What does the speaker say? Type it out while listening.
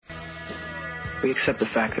We accept the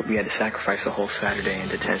fact that we had to sacrifice the whole Saturday in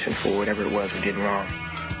detention for whatever it was we did wrong.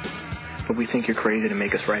 But we think you're crazy to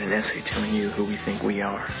make us write an essay telling you who we think we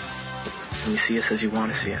are. And you see us as you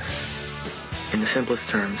want to see us. In the simplest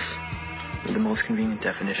terms, with the most convenient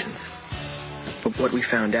definitions. But what we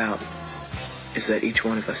found out is that each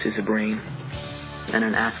one of us is a brain. And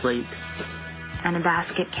an athlete. And a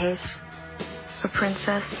basket case. A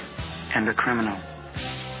princess. And a criminal.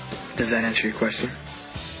 Does that answer your question?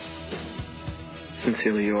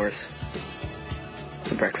 Sincerely yours,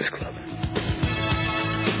 The Breakfast Club.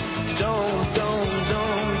 Don't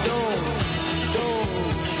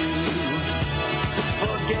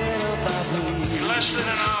forget about me. In less than an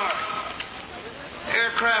hour,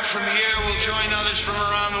 aircraft from here will join others from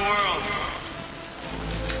around the world.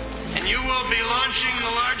 And you will be launching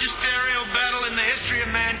the largest aerial battle in the history of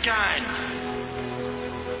mankind.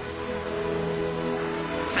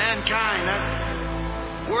 Mankind, that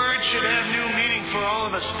word should have new meaning for all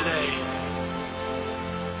of us today.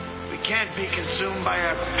 We can't be consumed by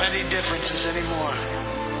our petty differences anymore.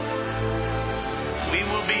 We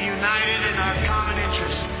will be united in our common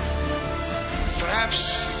interest. Perhaps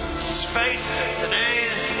it's fate that today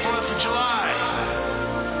is the 4th of July.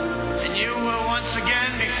 And you will once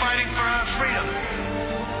again be fighting for our freedom.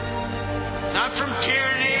 Not from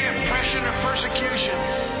tyranny, oppression, or persecution,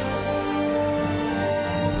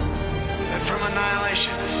 but from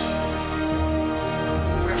annihilation.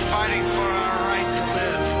 We're fighting for our right to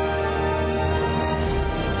live,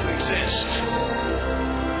 to exist.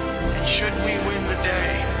 And should we win the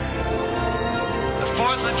day, the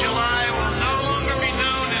 4th of July will no longer be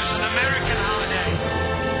known as an American holiday,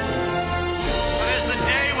 but as the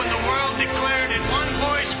day when the world declared in one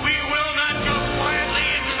voice, we will not go quietly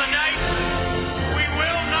into the night. We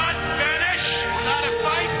will not vanish without a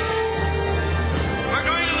fight. We're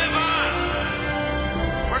going to live on.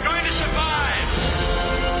 We're going to survive.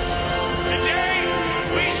 Today,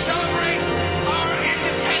 we celebrate our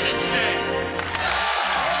Independence Day.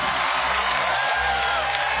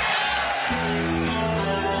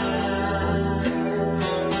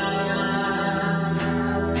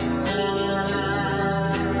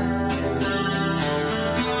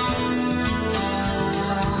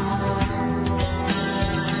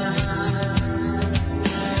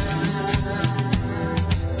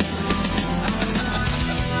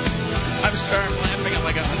 I'm starting laughing at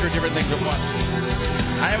like 100 different things at once.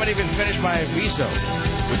 I haven't even finished my aviso,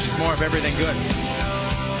 which is more of everything good.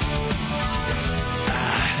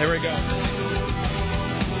 There we go.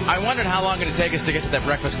 I wondered how long it'd take us to get to that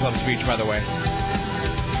Breakfast Club speech, by the way.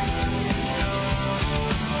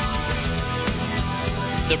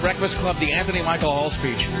 The Breakfast Club, the Anthony Michael Hall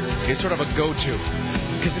speech, is sort of a go-to.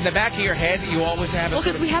 Because in the back of your head, you always have... Well,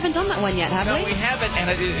 because we haven't done that one yet, have we? No, we haven't, and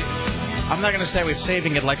I'm not going to say I was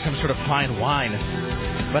saving it like some sort of fine wine,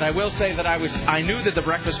 but I will say that I knew that the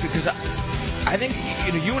breakfast, because I think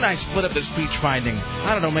you and I split up the speech finding,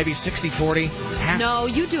 I don't know, maybe 60-40. No,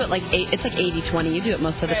 you do it like it's like 80-20. You do it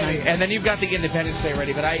most of the time. And then you've got the Independence Day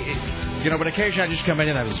ready, but but occasionally I just come in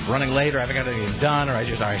and I was running late, or I haven't got anything done, or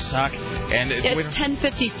I suck. And it's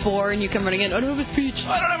 10:54 and you come running in. I don't have a speech.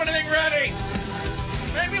 I don't have anything ready.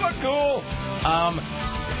 Make me look cool.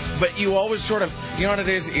 But you always sort of, you know what it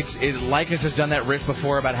is? Likeness has done that riff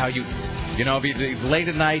before about how if you late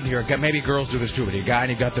at night, maybe girls do this too, but you're a guy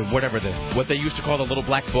and you got what they used to call the little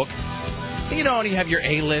black book. And you have your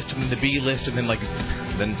A list and then the B list and then like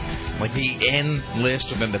the N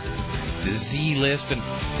list and then the Z list. And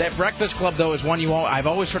that Breakfast Club, though, is one I've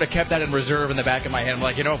always sort of kept that in reserve in the back of my head. I'm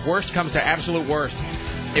like, if worst comes to absolute worst,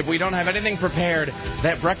 if we don't have anything prepared,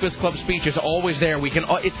 that Breakfast Club speech is always there. We can,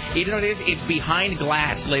 it's behind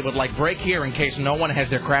glass, labeled like break here in case no one has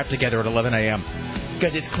their crap together at 11 a.m.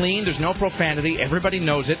 Because it's clean, there's no profanity, everybody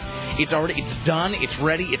knows it. It's done, it's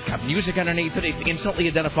ready, it's got music underneath it, it's instantly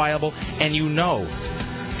identifiable, and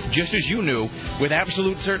just as you knew, with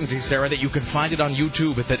absolute certainty, Sarah, that you can find it on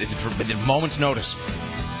YouTube at a moment's notice.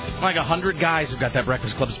 Like 100 guys have got that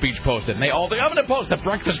Breakfast Club speech posted, and I'm going to post the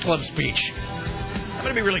Breakfast Club speech. I'm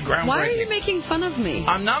going to be really groundbreaking. Why are you making fun of me?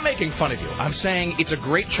 I'm not making fun of you. I'm saying it's a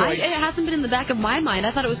great choice. It hasn't been in the back of my mind.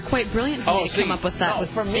 I thought it was quite brilliant for me to come up with that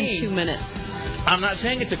in 2 minutes. I'm not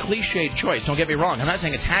saying it's a cliched choice. Don't get me wrong. I'm not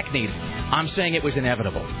saying it's hackneyed. I'm saying it was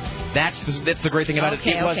inevitable. That's the great thing about it.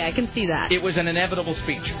 Okay, I can see that. It was an inevitable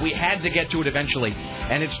speech. We had to get to it eventually,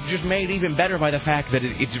 and it's just made even better by the fact that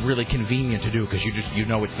it's really convenient to do because you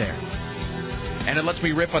know it's there, and it lets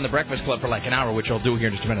me riff on the Breakfast Club for like an hour, which I'll do here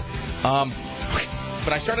in just a minute.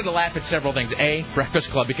 But I started to laugh at several things. Breakfast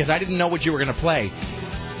Club, because I didn't know what you were going to play.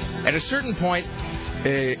 At a certain point,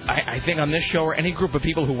 I think on this show or any group of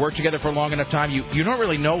people who work together for a long enough time, you don't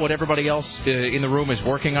really know what everybody else in the room is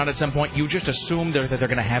working on at some point. You just assume that they're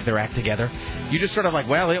going to have their act together. You just sort of like,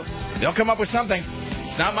 well, they'll come up with something.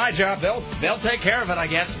 It's not my job. They'll take care of it, I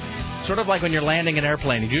guess. Sort of like when you're landing an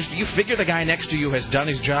airplane. You figure the guy next to you has done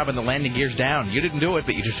his job and the landing gear's down. You didn't do it,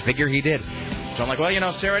 but you just figure he did. So I'm like,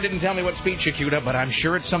 well, Sarah didn't tell me what speech she queued up, but I'm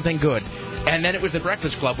sure it's something good. And then it was the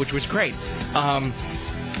Breakfast Club, which was great.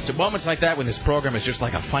 So moments like that when this program is just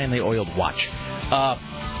like a finely oiled watch.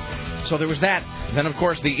 So there was that. Then, of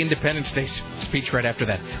course, the Independence Day speech right after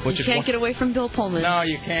that. You can't get away from Bill Pullman. No,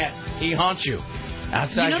 you can't. He haunts you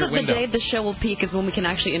outside your window. The day the show will peak is when we can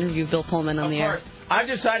actually interview Bill Pullman on the air. I've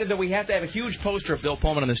decided that we have to have a huge poster of Bill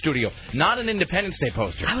Pullman in the studio, not an Independence Day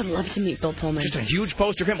poster. I would love to meet Bill Pullman. Just a huge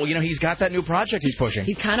poster of him. Well, he's got that new project he's pushing.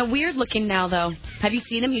 He's kind of weird looking now, though. Have you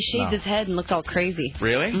seen him? He shaved his head and looked all crazy.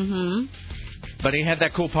 Really? Mm-hmm. But he had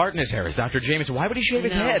that cool part in his hair. It's Dr. Jameson. Why would he shave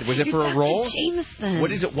his head? Was it for a role? Dr. Jameson.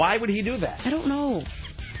 What is it? Why would he do that? I don't know.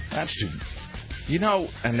 That's too...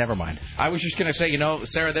 never mind. I was just going to say,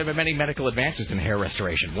 Sarah, there have been many medical advances in hair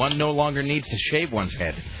restoration. One no longer needs to shave one's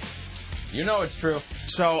head. It's true.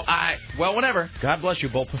 So, whatever. God bless you,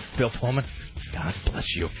 Bill Pullman. God bless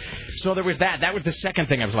you. So there was that. That was the second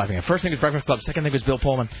thing I was laughing at. First thing was Breakfast Club. Second thing was Bill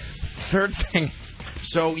Pullman. Third thing.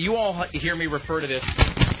 So you all hear me refer to this,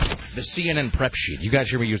 the CNN prep sheet. You guys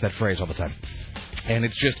hear me use that phrase all the time. And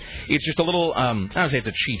it's just a little, I don't say it's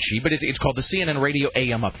a cheat sheet, but it's called the CNN Radio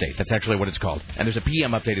AM Update. That's actually what it's called. And there's a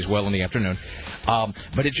PM Update as well in the afternoon.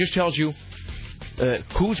 But it just tells you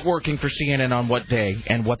who's working for CNN on what day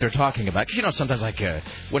and what they're talking about. Because, sometimes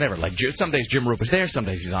some days Jim Roop is there, some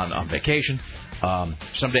days he's on vacation.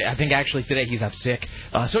 Someday, I think actually today he's out sick.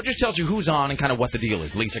 So it just tells you who's on and kind of what the deal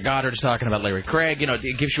is. Lisa Goddard's talking about Larry Craig.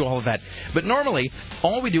 It gives you all of that. But normally,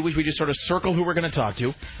 all we do is we just sort of circle who we're going to talk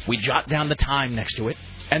to. We jot down the time next to it.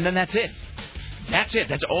 And then that's it. That's it.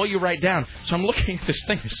 That's all you write down. So I'm looking at this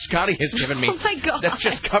thing Scotty has given me. Oh, my God. That's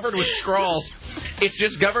just covered with scrawls. It's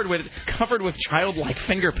just covered with childlike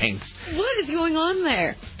finger paints. What is going on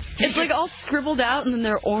there? It's like all scribbled out and then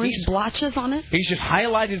there are orange blotches on it. He's just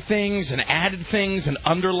highlighted things and added things and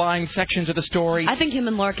underlined sections of the story. I think him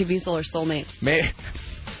and Laura Caviezel are soulmates.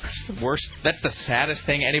 That's the worst. That's the saddest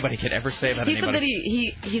thing anybody could ever say about anybody.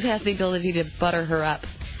 He said that he has the ability to butter her up.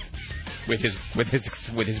 With his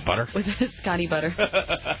butter? With his Scotty butter.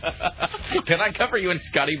 Can I cover you in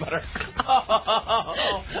Scotty butter? Say that.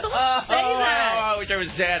 I wish I was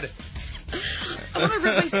dead. I want to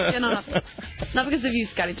rip my skin off. Not because of you,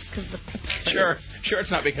 Scotty, just because of... Sure,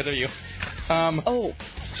 it's not because of you.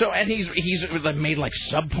 So, and he's made like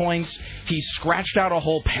subpoints. He's scratched out a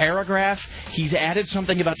whole paragraph. He's added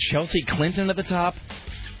something about Chelsea Clinton at the top.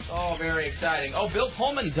 Oh, very exciting. Oh, Bill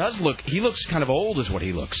Pullman he looks kind of old is what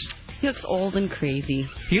he looks. He looks old and crazy.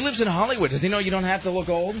 He lives in Hollywood. Does he know you don't have to look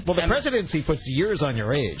old? Well, the presidency puts years on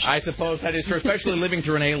your age. I suppose that is true, especially living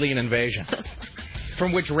through an alien invasion,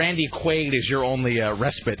 from which Randy Quaid is your only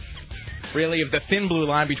respite. Really, if the thin blue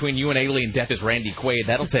line between you and alien death is Randy Quaid,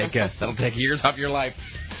 that'll take years off your life.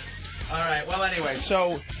 All right. Well, anyway,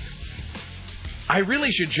 so I really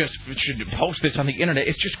should post this on the internet.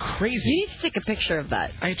 It's just crazy. You need to take a picture of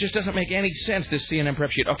that. It just doesn't make any sense, this CNN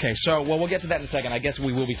prep sheet. Okay, so, we'll get to that in a second. I guess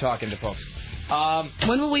we will be talking to folks.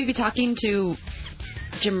 When will we be talking to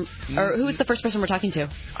Jim, or who is the first person we're talking to?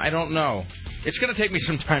 I don't know. It's going to take me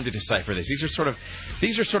some time to decipher this. These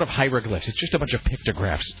are sort of hieroglyphs. It's just a bunch of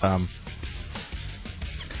pictographs.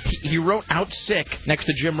 He wrote out sick next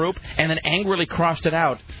to Jim Roop and then angrily crossed it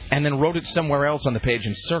out and then wrote it somewhere else on the page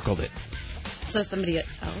and circled it. So somebody else?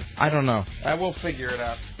 I don't know. I will figure it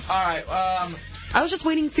out. All right. I was just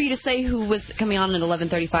waiting for you to say who was coming on at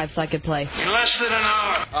 11:35 so I could play. In less than an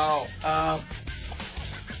hour.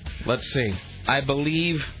 Let's see. I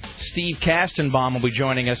believe Steve Kastenbaum will be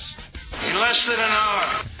joining us. In less than an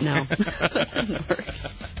hour. No.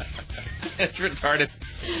 It's retarded.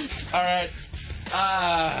 All right.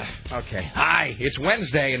 Okay. Hi. It's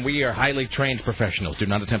Wednesday, and we are highly trained professionals. Do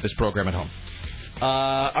not attempt this program at home.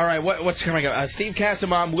 All right, what's coming up? Steve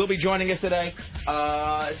Kastenbaum will be joining us today.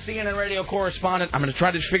 CNN radio correspondent. I'm going to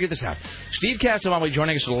try to figure this out. Steve Kastenbaum will be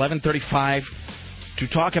joining us at 11:35 to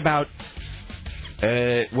talk about,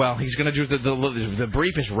 he's going to do the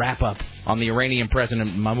briefest wrap-up on the Iranian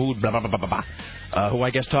President Mahmoud, who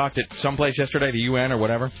I guess talked at someplace yesterday, the UN or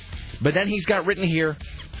whatever. But then he's got written here,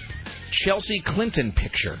 Chelsea Clinton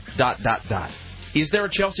picture, ... Is there a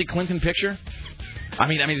Chelsea Clinton picture? I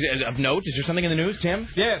mean, of note, is there something in the news, Tim?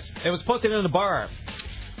 Yes, it was posted in a bar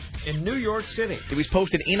in New York City. It was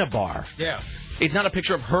posted in a bar. Yeah. It's not a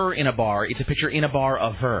picture of her in a bar. It's a picture in a bar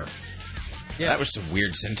of her. That was some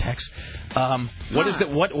weird syntax. What is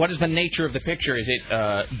the nature of the picture? Is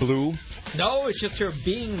it blue? No, it's just her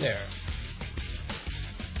being there.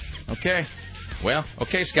 Okay. Well,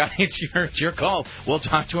 okay, Scotty, it's your call. We'll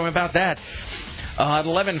talk to him about that. At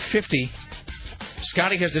 11:50,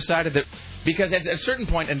 Scotty has decided that, because at a certain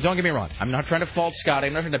point, and don't get me wrong, I'm not trying to fault Scotty.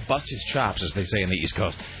 I'm not trying to bust his chops, as they say in the East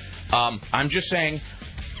Coast. I'm just saying,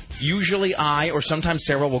 usually I or sometimes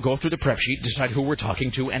Sarah will go through the prep sheet, decide who we're talking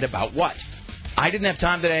to and about what. I didn't have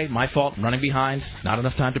time today. My fault. I'm running behind. Not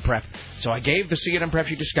enough time to prep. So I gave the CNN prep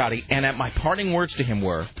sheet to Scotty, and my parting words to him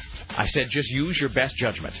were, I said, just use your best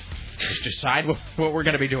judgment. Just decide what we're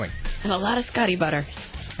going to be doing. And a lot of Scotty butter.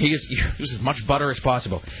 He uses as much butter as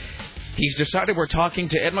possible. He's decided we're talking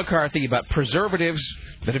to Ed McCarthy about preservatives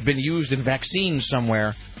that have been used in vaccines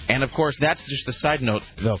somewhere. And, of course, that's just the side note,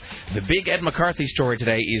 though. The big Ed McCarthy story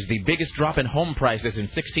today is the biggest drop in home prices in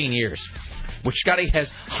 16 years, which Scotty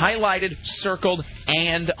has highlighted, circled,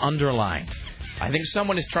 and underlined. I think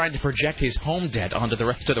someone is trying to project his home debt onto the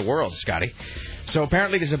rest of the world, Scotty. So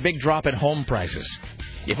apparently there's a big drop in home prices.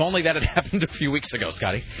 If only that had happened a few weeks ago,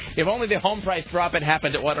 Scotty. If only the home price drop had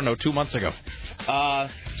happened, 2 months ago.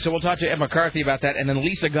 So we'll talk to Ed McCarthy about that, and then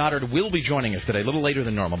Lisa Goddard will be joining us today, a little later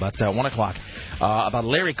than normal, about 1 o'clock, about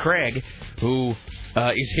Larry Craig, who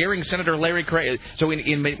is hearing Senator Larry Craig. So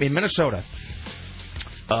in Minnesota,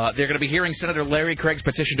 they're going to be hearing Senator Larry Craig's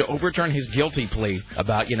petition to overturn his guilty plea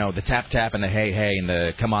about, the tap-tap and the hey-hey and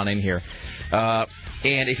the come on in here.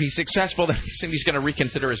 And if he's successful, then he's going to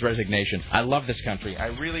reconsider his resignation. I love this country. I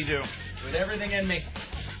really do. With everything in me.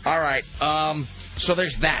 All right. So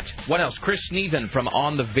there's that. What else? Chris Sneven from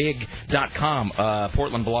OnTheVig.com,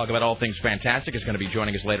 Portland blog about all things fantastic, is going to be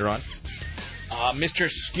joining us later on. Mr.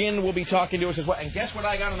 Skin will be talking to us as well. And guess what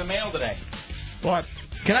I got in the mail today? What?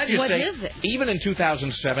 Can I just say, even in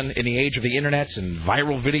 2007, in the age of the internets and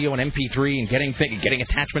viral video and MP3 and getting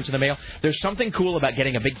attachments in the mail, there's something cool about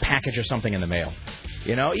getting a big package of something in the mail.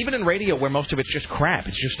 Even in radio where most of it's just crap.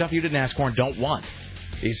 It's just stuff you didn't ask for and don't want.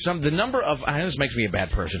 The number of, this makes me a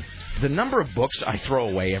bad person, the number of books I throw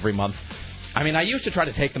away every month. I mean, I used to try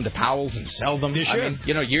to take them to Powell's and sell them. You should. I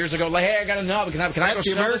mean, years ago, like, hey, I got a nub. Can I That's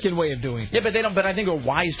the American way of doing it. Yeah, but they don't. But I think they're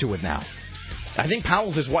wise to it now. I think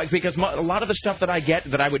Powell's is wise because a lot of the stuff that I get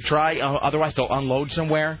that I would try, otherwise they'll unload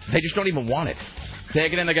somewhere. They just don't even want it.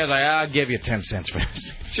 Take it in, the guy's like, I'll give you 10 cents for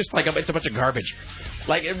this. It's just like it's a bunch of garbage.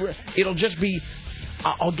 Like it'll just be.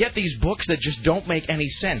 I'll get these books that just don't make any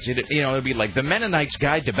sense. It'll be like The Mennonite's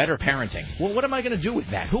Guide to Better Parenting. Well, what am I going to do with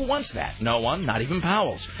that? Who wants that? No one, not even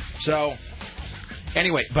Powell's. So,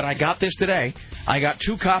 anyway, but I got this today. I got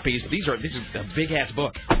 2 copies. This is a big-ass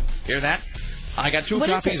book. Hear that? I got 2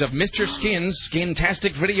 copies of Mr. Skin's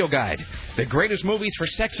Skintastic Video Guide. The greatest movies for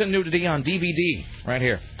sex and nudity on DVD. Right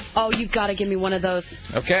here. Oh, you've got to give me one of those.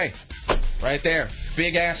 Okay. Right there.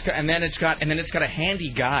 Big-ass, and then it's got a handy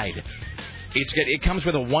guide. It comes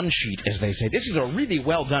with a one-sheet, as they say. This is a really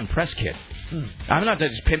well-done press kit. I'm not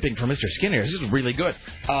just pimping for Mr. Skinner. This is really good.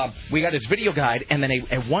 We got his video guide and then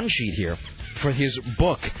a one-sheet here for his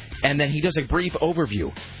book. And then he does a brief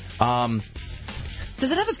overview.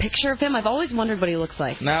 Does it have a picture of him? I've always wondered what he looks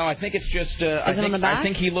like. No, I think it's just... I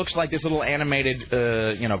think he looks like this little animated,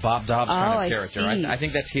 Bob Dobbs kind of character. I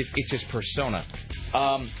think that's his persona.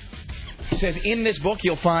 It says, in this book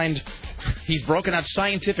you'll find... He's broken out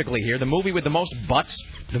scientifically here. The movie with the most butts,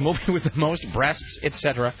 the movie with the most breasts,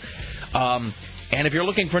 etc. And if you're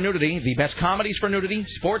looking for nudity, the best comedies for nudity,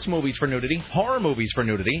 sports movies for nudity, horror movies for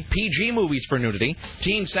nudity, PG movies for nudity,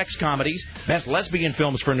 teen sex comedies, best lesbian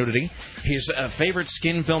films for nudity, his favorite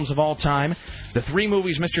Skin films of all time, the 3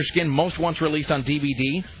 movies Mr. Skin most wants released on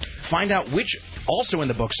DVD. Find out which, also in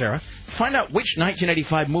the book, Sarah, find out which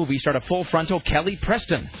 1985 movie starred a full frontal Kelly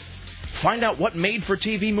Preston. Find out what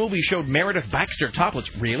made-for-TV movie showed Meredith Baxter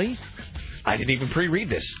topless. Really? I didn't even pre-read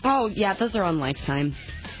this. Oh, yeah, those are on Lifetime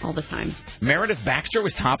all the time. Meredith Baxter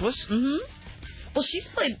was topless? Mm-hmm. Well, she's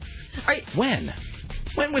played... When?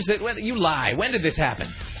 When was it? You lie. When did this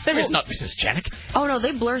happen? There is not Mrs. Janik. Oh, no,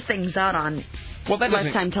 they blur things out on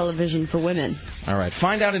Lifetime television for women. All right.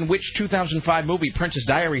 Find out in which 2005 movie Princess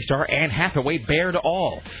Diary star Anne Hathaway bared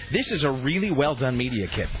all. This is a really well-done media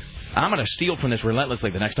kit. I'm going to steal from this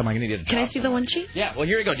relentlessly the next time I need it. Can I see the one sheet? Yeah, well,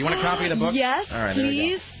 here you go. Do you want a copy of the book? Yes, all right,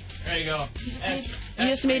 please. There you go. You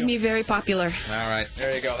just made me very popular. All right,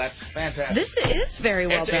 there you go. That's fantastic. This is very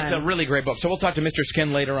well done. It's a really great book. So we'll talk to Mr.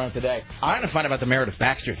 Skin later on today. I'm going to find out about the Meredith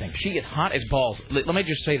Baxter thing. She is hot as balls. Let me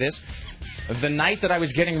just say this. The night that I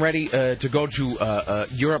was getting ready to go to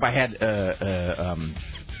Europe, I had...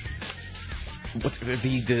 What's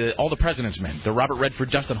all the President's Men, the Robert Redford,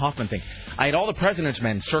 Dustin Hoffman thing. I had all the President's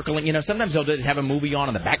Men circling. Sometimes they'll have a movie on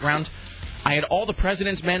in the background. I had all the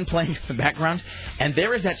President's Men playing in the background, and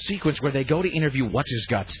there is that sequence where they go to interview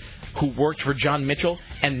What's-His-Guts, who worked for John Mitchell,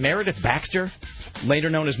 and Meredith Baxter, later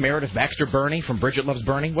known as Meredith Baxter Burney from Bridget Loves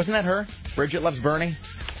Bernie. Wasn't that her? Bridget Loves Bernie?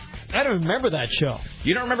 I don't remember that show.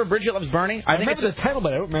 You don't remember Bridget Loves Bernie? I remember the title,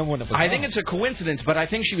 but I don't remember when it was I think it's a coincidence, but I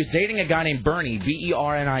think she was dating a guy named Bernie,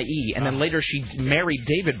 B-E-R-N-I-E, and then later she married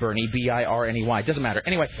David Bernie, B-I-R-N-E-Y. It doesn't matter.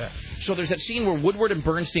 Anyway, so there's that scene where Woodward and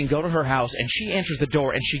Bernstein go to her house, and she answers the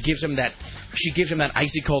door, and she gives him that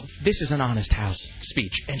icy cold, "This is an honest house"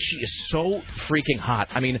 speech, and she is so freaking hot.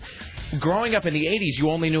 I mean, growing up in the 80s, you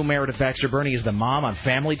only knew Meredith Baxter Burney as the mom on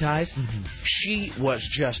Family Ties. Mm-hmm. She was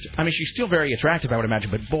just, I mean, she's still very attractive, I would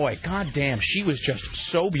imagine, but boy, goddamn, she was just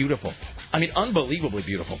so beautiful. I mean, unbelievably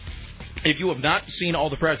beautiful. If you have not seen All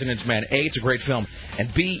the President's Men, A, it's a great film,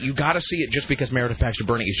 and B, you got to see it just because Meredith Baxter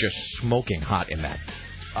Burney is just smoking hot in that.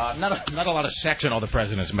 Not a lot of sex in All the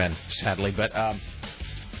President's Men, sadly, but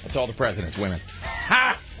it's All the President's Women.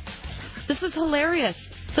 Ha! This is hilarious.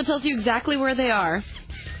 So it tells you exactly where they are.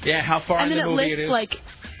 Yeah, how far in the movie it is. And then it lists,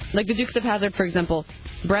 like the Dukes of Hazzard, for example,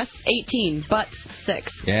 breasts 18, butts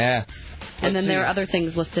 6. Yeah. And then there are other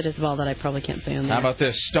things listed as well that I probably can't say on there. How about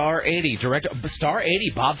this? Star 80,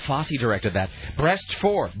 Bob Fosse directed that. Breasts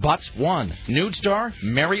 4, butts 1. Nude star,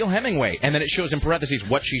 Mariel Hemingway. And then it shows in parentheses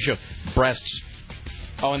what she showed. Breasts.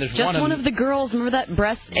 Oh, and there's just one of the girls. Remember that?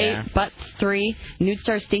 Breasts 8, butts 3. Nude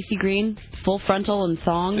star Stacey Green, full frontal and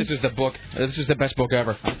thong. This is the book. This is the best book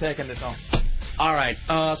ever. I'm taking this home. All right,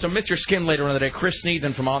 so Mr. Skin later in the day, Chris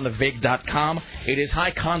Sneeden from OnTheVig.com. It is High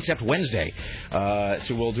Concept Wednesday,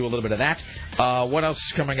 so we'll do a little bit of that. What else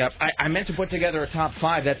is coming up? I meant to put together a top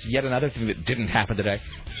 5. That's yet another thing that didn't happen today.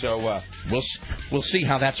 So we'll see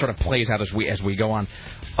how that sort of plays out as we go on.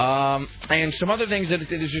 And some other things that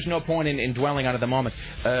there's just no point in dwelling on at the moment,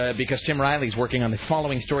 because Tim Riley's working on the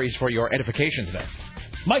following stories for your edification today.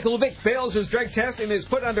 Michael Vick fails his drug test and is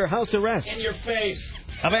put under house arrest. In your face.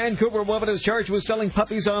 A Vancouver woman is charged with selling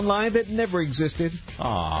puppies online that never existed.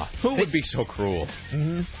 Who would be so cruel?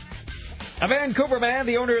 Mm-hmm. A Vancouver man,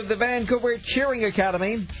 the owner of the Vancouver Cheering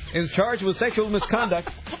Academy, is charged with sexual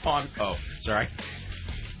misconduct. Sorry.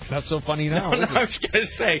 Not so funny now. No, I was going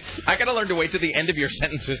to say, I got to learn to wait to the end of your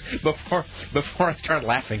sentences before I start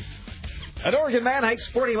laughing. An Oregon man hikes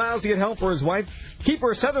 40 miles to get help for his wife.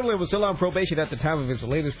 Keeper Sutherland was still on probation at the time of his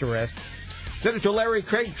latest arrest. Senator Larry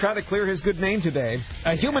Craig tried to clear his good name today.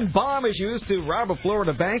 A human bomb is used to rob a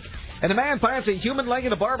Florida bank, and a man finds a human leg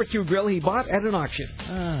in a barbecue grill he bought at an auction.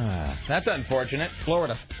 That's unfortunate.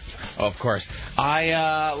 Florida. Oh, of course.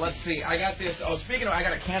 Let's see. I got this. Oh, speaking of, I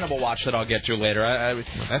got a Cannibal Watch that I'll get to later.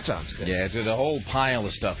 Well, that sounds good. Yeah, it's a whole pile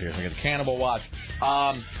of stuff here. So I got a Cannibal Watch.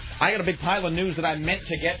 I got a big pile of news that I meant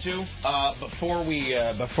to get to before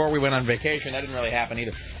we went on vacation. That didn't really happen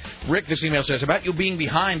either. Rick, this email says, about you being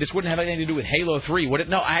behind, this wouldn't have anything to do with Halo 3, would it?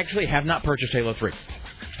 No, I actually have not purchased Halo 3.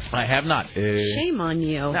 I have not. Shame on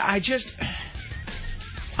you.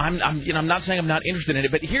 I'm not saying I'm not interested in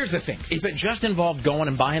it, but here's the thing. If it just involved going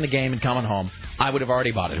and buying the game and coming home, I would have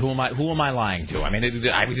already bought it. Who am I lying to? I mean, I'm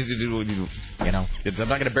not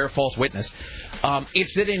going to bear false witness.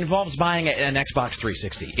 It's that it involves buying an Xbox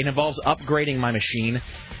 360. It involves upgrading my machine.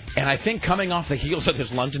 And I think coming off the heels of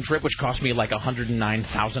this London trip, which cost me like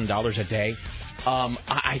 $109,000 a day,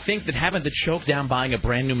 I think that having to choke down buying a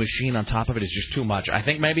brand new machine on top of it is just too much. I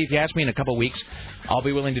think maybe if you ask me in a couple of weeks, I'll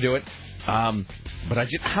be willing to do it. But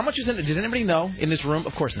how much is it? Did anybody know in this room?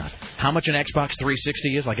 Of course not. How much an Xbox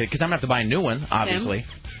 360 is? Because I'm going to have to buy a new one, obviously.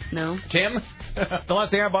 Tim? No. Tim? The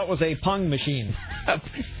last thing I bought was a Pong machine.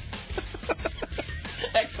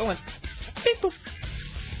 Excellent. Beep, boop.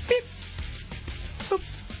 Beep. Boop.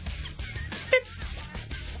 Beep.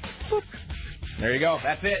 Boop. There you go.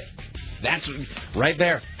 That's it. That's right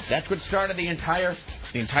there. That's what started the entire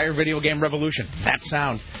video game revolution. That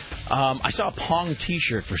sound. I saw a Pong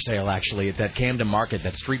T-shirt for sale, actually, at that Camden Market,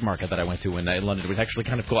 that street market that I went to in London. It was actually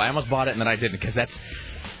kind of cool. I almost bought it, and then I didn't, because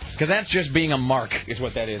that's just being a mark, is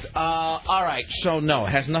what that is. All right, so no,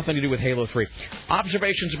 it has nothing to do with Halo 3.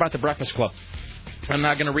 Observations about the Breakfast Club. I'm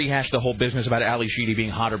not going to rehash the whole business about Ali Sheedy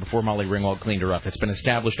being hotter before Molly Ringwald cleaned her up. It's been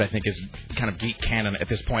established, I think, as kind of geek canon at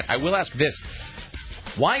this point. I will ask this.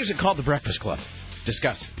 Why is it called the Breakfast Club?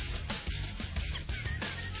 Discuss.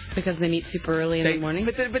 Because they meet super early in the morning?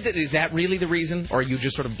 But is that really the reason? Or are you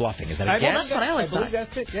just sort of bluffing? Is that a guess? Well, that's what I always thought. I believe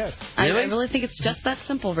that's it, yes. Really? I really think it's just that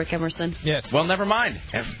simple, Rick Emerson. Yes. Well, never mind.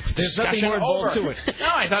 There's nothing more involved to it. No,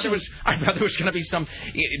 I thought there was going to be some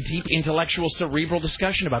deep intellectual, cerebral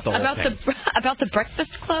discussion about the whole thing. About the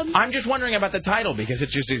Breakfast Club? I'm just wondering about the title because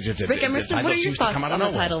it's Rick Emerson, what are your thoughts on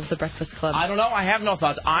the title of the Breakfast Club? I don't know. I have no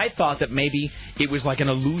thoughts. I thought that maybe it was like an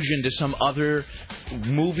allusion to some other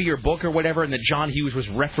movie or book or whatever, and that John Hughes was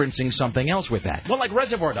referencing something else with that. Well, like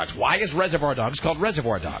Reservoir Dogs. Why is Reservoir Dogs called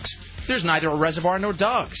Reservoir Dogs? There's neither a reservoir nor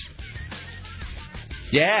dogs.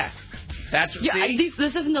 Yeah.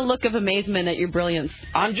 This isn't a look of amazement at your brilliance.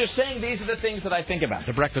 I'm just saying these are the things that I think about.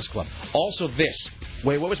 The Breakfast Club. Also this.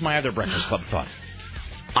 Wait, what was my other Breakfast Club thought?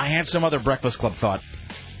 I had some other Breakfast Club thought.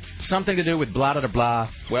 Something to do with blah, blah, blah.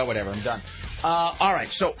 Well, whatever. I'm done. All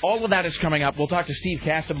right. So all of that is coming up. We'll talk to Steve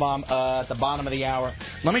Kastenbaum at the bottom of the hour.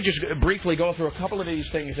 Let me just briefly go through a couple of these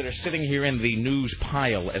things that are sitting here in the news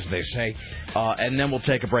pile, as they say, and then we'll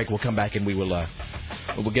take a break. We'll come back and we'll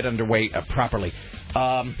get underway properly.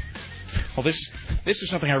 Well, this is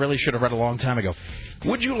something I really should have read a long time ago.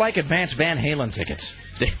 Would you like advance Van Halen tickets?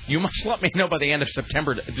 You must let me know by the end of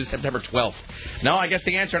September 12th. No, I guess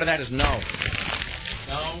the answer to that is no.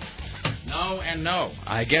 No, and no.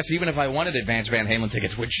 I guess even if I wanted advance Van Halen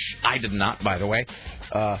tickets, which I did not, by the way,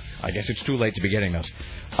 I guess it's too late to be getting those.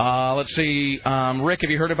 Let's see. Rick, have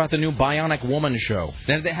you heard about the new Bionic Woman show?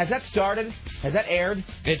 Has that started? Has that aired?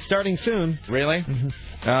 It's starting soon. Really?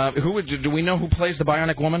 Mm-hmm. Do we know who plays the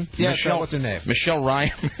Bionic Woman? Yeah, Michelle, what's her name? Michelle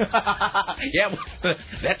Ryan. Yeah,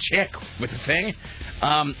 that chick with the thing.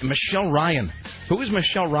 Michelle Ryan. Who is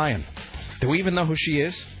Michelle Ryan? Do we even know who she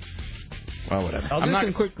is? Well, whatever. I'll do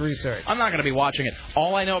some quick research. I'm not going to be watching it.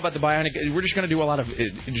 All I know about the Bionic... We're just going to do a lot of...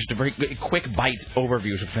 just a very quick bite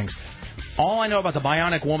overviews of things. All I know about the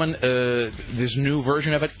Bionic Woman, this new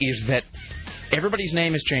version of it, is that everybody's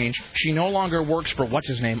name has changed. She no longer works for... What's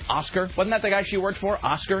his name? Oscar? Wasn't that the guy she worked for?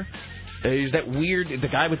 Oscar? Is that weird... The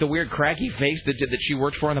guy with the weird cracky face that she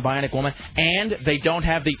works for in the Bionic Woman? And they don't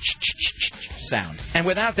have the sound. And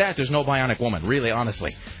without that, there's no Bionic Woman. Really,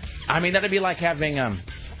 honestly. I mean, that'd be like having... a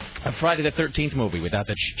Friday the 13th movie without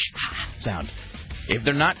that sound. If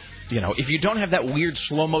they're not, if you don't have that weird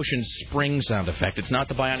slow motion spring sound effect, it's not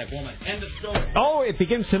the Bionic Woman. End of story. Oh, it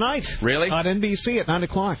begins tonight. Really? On NBC at 9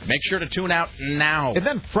 o'clock. Make sure to tune out now. And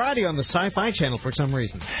then Friday on the Sci-Fi Channel for some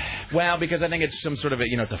reason. Well, because I think it's some sort of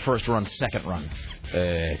it's a first run, second run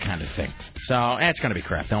kind of thing. So it's going to be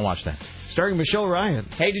crap. Don't watch that. Starring Michelle Ryan.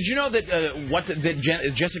 Hey, did you know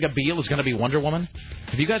that Jessica Biel is going to be Wonder Woman?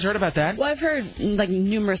 Have you guys heard about that? Well, I've heard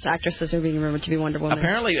numerous actresses are being rumored to be Wonder Woman.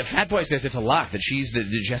 Apparently, Fat Boy says it's a lock that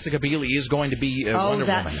Jessica Biel is going to be Wonder Woman. Oh,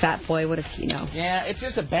 that Fat Boy! What does he know? Yeah, it's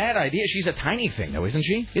just a bad idea. She's a tiny thing, though, isn't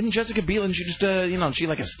she? Isn't Jessica Biel? And she just she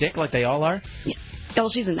like a stick, like they all are? Yeah. Well,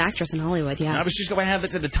 she's an actress in Hollywood. Yeah. I was just going to have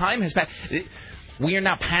it. The time has passed. We are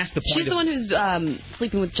now past the point. She's the one who's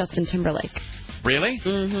sleeping with Justin Timberlake. Really?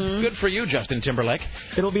 Mm-hmm. Good for you, Justin Timberlake.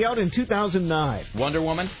 It'll be out in 2009. Wonder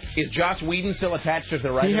Woman. Is Joss Whedon still attached to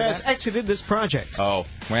the writer? He has exited this project. Oh,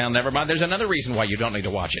 well, never mind. There's another reason why you don't need to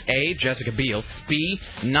watch it. A, Jessica Biel. B,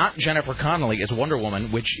 not Jennifer Connelly as Wonder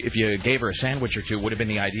Woman, which, if you gave her a sandwich or two, would have been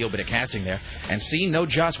the ideal bit of casting there. And C, no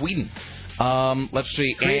Joss Whedon. Let's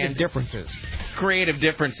see. Creative differences. Creative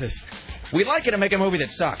differences. We'd like you to make a movie that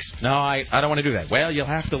sucks. No, I don't want to do that. Well, you'll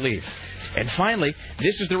have to leave. And finally,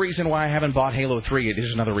 this is the reason why I haven't bought Halo 3. This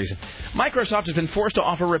is another reason. Microsoft has been forced to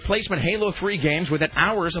offer replacement Halo 3 games within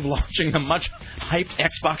hours of launching the much-hyped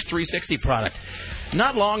Xbox 360 product.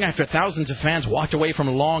 Not long after thousands of fans walked away from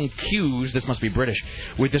long queues, this must be British,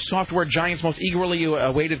 with the software giant's most eagerly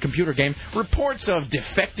awaited computer game, reports of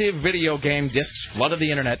defective video game discs flooded the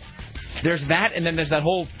internet. There's that, and then there's that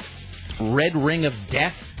whole red ring of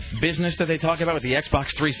death business that they talk about with the Xbox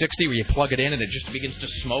 360, where you plug it in and it just begins to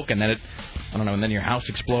smoke, and then and then your house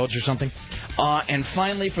explodes or something. And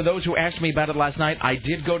finally, for those who asked me about it last night, I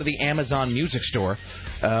did go to the Amazon Music Store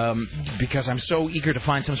because I'm so eager to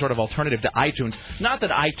find some sort of alternative to iTunes. Not that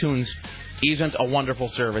iTunes isn't a wonderful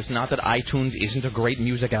service, not that iTunes isn't a great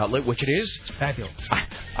music outlet, which it is. It's fabulous.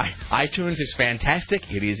 iTunes is fantastic.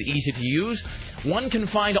 It is easy to use. One can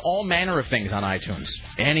find all manner of things on iTunes,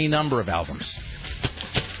 any number of albums.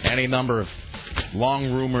 Any number of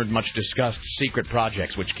long-rumored, much-discussed secret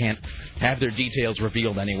projects which can't have their details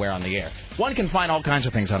revealed anywhere on the air. One can find all kinds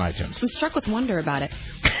of things on iTunes. I'm struck with wonder about it.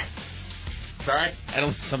 Sorry?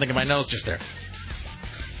 Something in my nose just there.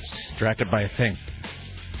 Distracted by a thing.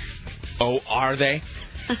 Oh, are they?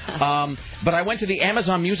 But I went to the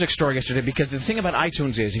Amazon Music store yesterday because the thing about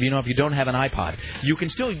iTunes is, if you don't have an iPod, you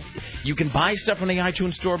can buy stuff from the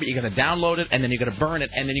iTunes store, but you got to download it, and then you got to burn it,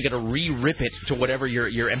 and then you got to re-rip it to whatever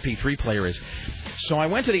your MP3 player is. So I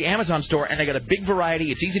went to the Amazon store, and I got a big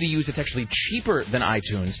variety. It's easy to use. It's actually cheaper than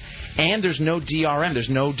iTunes, and there's no DRM. There's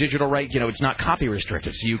no digital right. It's not copy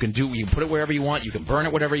restricted, so you can put it wherever you want. You can burn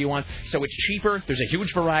it whatever you want. So it's cheaper. There's a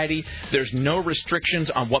huge variety. There's no restrictions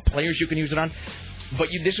on what players you can use it on. But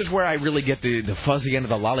this is where I really get the fuzzy end of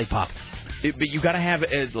the lollipop. But you got to have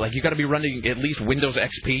you got to be running at least Windows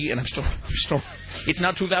XP, and I'm still. It's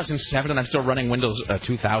now 2007, and I'm still running Windows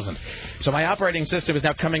 2000. So my operating system is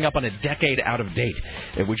now coming up on a decade out of date,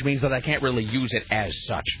 which means that I can't really use it as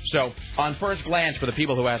such. So on first glance, for the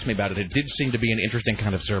people who asked me about it, it did seem to be an interesting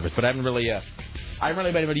kind of service, but I haven't really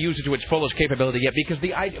been able to use it to its fullest capability yet. Because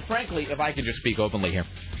frankly, if I can just speak openly here.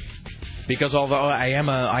 Because although I am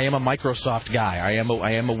a Microsoft guy, I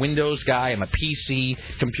am a Windows guy, I'm a PC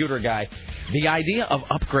computer guy, the idea of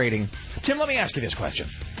upgrading. Tim, let me ask you this question.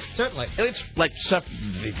 Certainly. It's like, for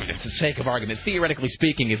the sake of argument, theoretically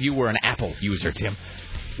speaking, if you were an Apple user, Tim,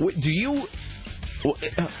 do you?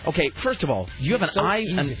 Okay, first of all, do you have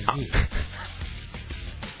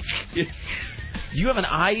do you have an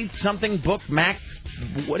i-something book, Mac?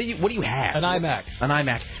 What do you have? An iMac. An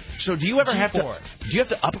iMac. So do you ever have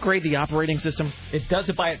to upgrade the operating system? It does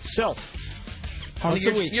it by itself. Once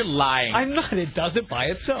a week. You're lying. I'm not. It does it by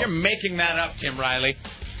itself. You're making that up, Tim Riley.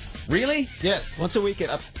 Really? Yes. Once a week it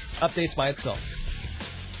updates by itself.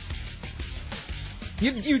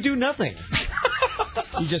 You do nothing.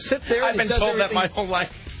 You just sit there. I've been told that my whole life.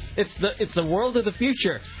 It's the world of the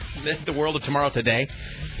future. The world of tomorrow today.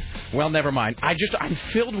 Well, never mind. I'm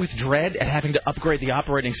filled with dread at having to upgrade the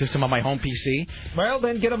operating system on my home PC. Well,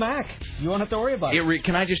 then get a Mac. You won't have to worry about it.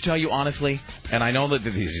 Can I just tell you honestly, and I know that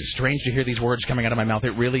it's strange to hear these words coming out of my mouth.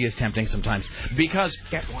 It really is tempting sometimes. Because...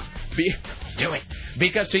 Get one. Do it.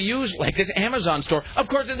 Because to use, like, this Amazon store, of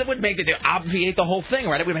course, it would obviate the whole thing,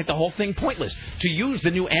 right? It would make the whole thing pointless. To use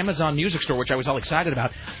the new Amazon Music Store, which I was all excited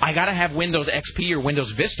about, I got to have Windows XP or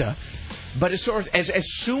Windows Vista. But as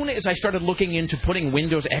soon as I started looking into putting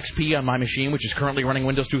Windows XP on my machine, which is currently running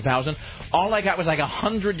Windows 2000, all I got was like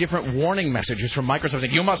 100 different warning messages from Microsoft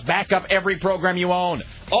saying, you must back up every program you own.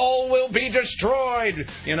 All will be destroyed.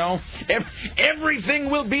 Everything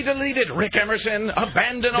will be deleted. Rick Emerson,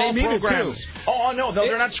 abandon all programs. Oh, no,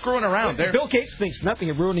 they're not screwing around. Bill Gates thinks nothing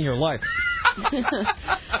of ruining your life.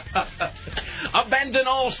 Abandon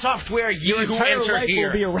all software, you who enter life here.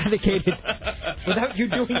 Will be eradicated without you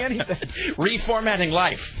doing anything. Reformatting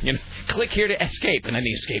life. Click here to escape, and then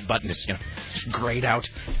the escape button is grayed out.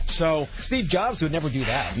 So Steve Jobs would never do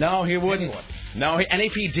that. No, he wouldn't. No, and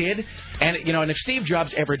if he did, and if Steve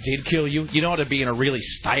Jobs ever did kill you, you know, it'd be in a really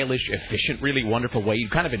stylish, efficient, really wonderful way.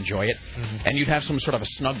 You'd kind of enjoy it, and you'd have some sort of a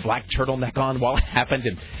snug black turtleneck on while it happened,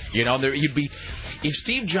 and you'd be. If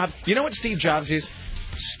Steve Jobs, you know what Steve Jobs is?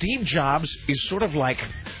 Steve Jobs is sort of like.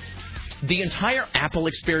 The entire Apple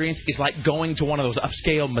experience is like going to one of those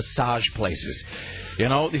upscale massage places.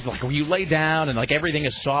 It's like where you lay down and like everything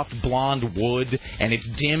is soft blonde wood and it's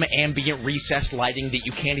dim ambient recessed lighting that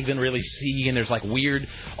you can't even really see, and there's like weird,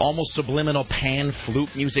 almost subliminal pan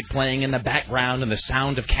flute music playing in the background and the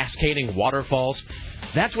sound of cascading waterfalls.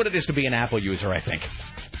 That's what it is to be an Apple user, I think.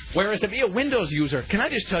 Whereas to be a Windows user, can I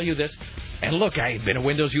just tell you this? And look, I've been a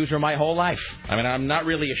Windows user my whole life. I mean, I'm not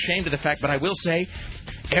really ashamed of the fact, but I will say,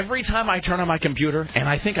 every time I turn on my computer, and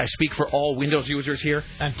I think I speak for all Windows users here,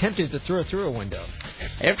 I'm tempted to throw through a window.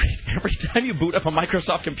 Every time you boot up a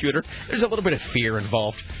Microsoft computer, there's a little bit of fear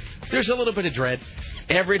involved. There's a little bit of dread.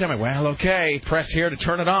 Every time okay, press here to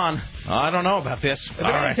turn it on. I don't know about this.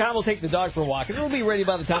 All right. Tom will take the dog for a walk, and it'll be ready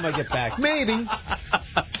by the time I get back. Maybe.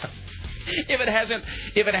 If it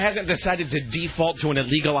hasn't decided to default to an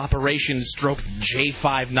illegal operation stroke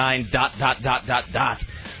J59 ...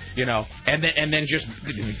 and then just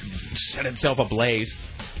set itself ablaze.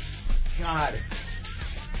 God.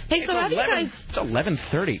 Hey, so have you guys... It's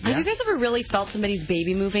 11:30. Have you guys ever really felt somebody's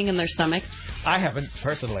baby moving in their stomach? I haven't,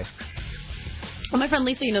 personally. Well, my friend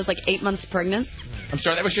Lisa, is like 8 months pregnant. I'm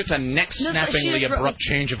sorry, that was just a neck-snappingly abrupt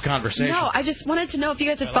change of conversation. No, I just wanted to know if you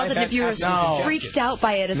guys had felt that, if you were freaked out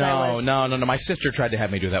by it as I was. No. My sister tried to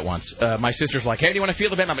have me do that once. My sister's like, hey, do you want to feel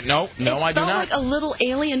the baby? I'm like, no, I do not. It felt like a little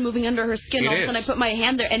alien moving under her skin. All of a sudden I put my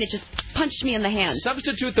hand there, and it just punched me in the hand.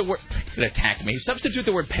 Substitute the word... It attacked me. Substitute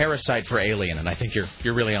the word parasite for alien, and I think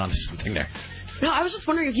you're really onto something there. No, I was just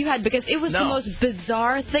wondering if you had, because it was the most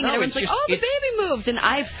bizarre thing. And everyone's like, the baby moved. And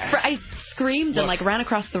I screamed and, ran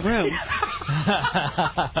across the room.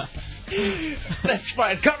 That's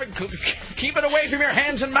fine. Keep it away from your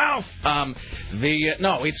hands and mouth.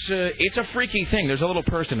 No, it's a freaky thing. There's a little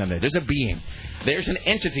person in there. There's a being. There's an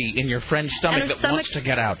entity in your friend's stomach that wants to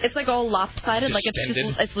get out. It's like all lopsided, like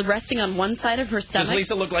it's resting on one side of her stomach. Does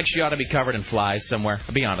Lisa look like she ought to be covered in flies somewhere?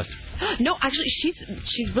 Be honest. No, actually,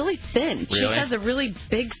 she's really thin. Really? She has a really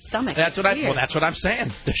big stomach. That's what I'm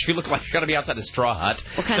saying. Does she look like she ought to be outside a straw hut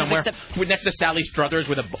somewhere next to Sally Struthers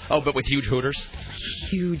but with huge hooters?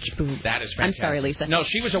 Huge boobs. That is fantastic. I'm sorry, Lisa. No,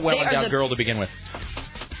 she was a well-endowed girl to begin with.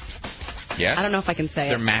 Yes? I don't know if I can say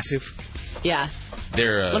They're massive. Yeah.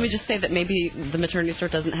 They're. Let me just say that maybe the maternity store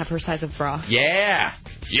doesn't have her size of bra. Yeah.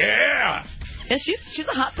 Yeah, she's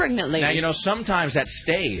a hot pregnant lady. Now, sometimes that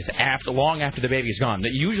stays long after the baby's gone.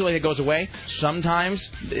 Usually it goes away. Sometimes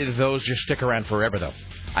those just stick around forever, though.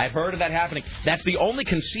 I've heard of that happening. That's the only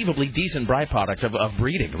conceivably decent byproduct of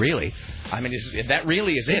breeding, really. I mean, that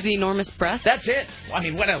really is it. The enormous breast? That's it. I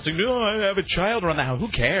mean, what else? I have a child around the house. Who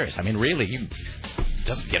cares? I mean, really,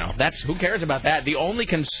 who cares about that? The only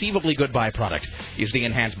conceivably good byproduct is the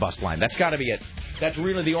enhanced bust line. That's got to be it. That's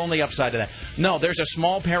really the only upside to that. No, there's a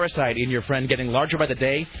small parasite in your friend getting larger by the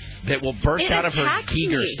day that will burst out of her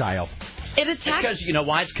Giger style. It attacks. Because you know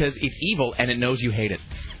why? It's because it's evil and it knows you hate it.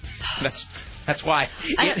 That's why.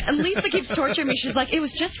 And Lisa keeps torturing me. She's like, it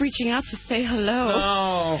was just reaching out to say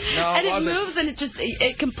hello. No. And it moves and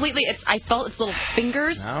it completely. I felt its little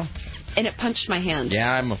fingers. No. And it punched my hand.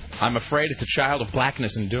 Yeah, I'm afraid it's a child of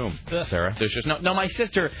blackness and doom, Sarah. There's just no. My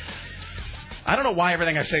sister. I don't know why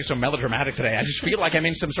everything I say is so melodramatic today. I just feel like I'm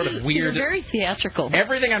in some sort of weird... You're very theatrical.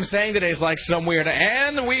 Everything I'm saying today is like some weird...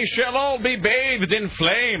 And we shall all be bathed in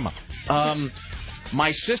flame. When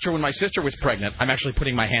my sister was pregnant... I'm actually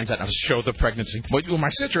putting my hands out now to show the pregnancy. When my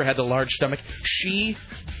sister had the large stomach, she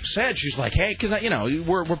said, she's like, hey, because,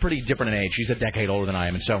 we're pretty different in age. She's a decade older than I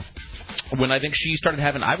am. And so when I think she started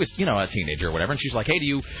having... I was, a teenager or whatever. And she's like, hey, do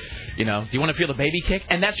you want to feel the baby kick?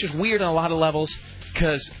 And that's just weird on a lot of levels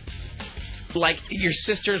because... Like, your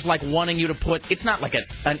sister's, like, wanting you to put... It's not, like,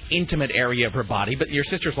 an intimate area of her body, but your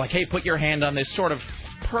sister's like, hey, put your hand on this sort of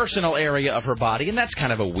personal area of her body, and that's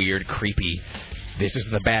kind of a weird, creepy... This is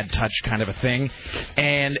the bad touch kind of a thing.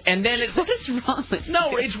 And then it's... What is wrong with you?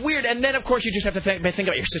 No, it's weird. And then, of course, you just have to think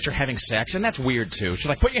about your sister having sex, and that's weird, too. She's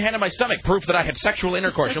like, put your hand on my stomach, proof that I had sexual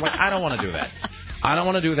intercourse. You're like, I don't want to do that. I don't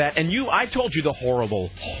want to do that. And I told you the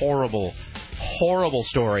horrible, horrible, horrible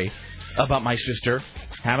story about my sister,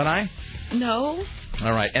 haven't I? No.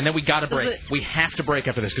 All right, and then we got to break. We have to break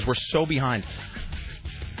after this because we're so behind.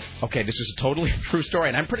 Okay, this is a totally true story,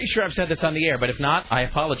 and I'm pretty sure I've said this on the air, but if not, I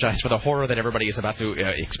apologize for the horror that everybody is about to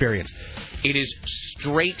experience. It is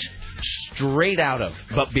straight out of,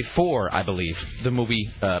 but before, I believe, the movie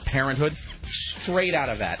Parenthood. Straight out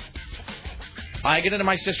of that. I get into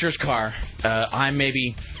my sister's car. I'm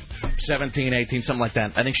maybe 17, 18, something like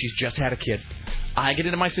that. I think she's just had a kid. I get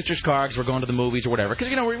into my sister's car because we're going to the movies or whatever. Because,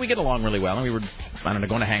 we get along really well. And we were,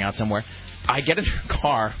 going to hang out somewhere. I get in her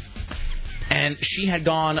car, and she had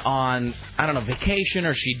gone on, vacation,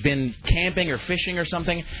 or she'd been camping or fishing or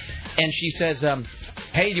something. And she says,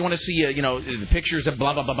 hey, do you want to see, the pictures of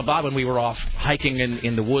blah, blah, blah, blah, blah, when we were off hiking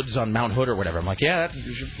in the woods on Mount Hood or whatever. I'm like, yeah,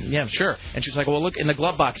 sure. And she's like, well, look, in the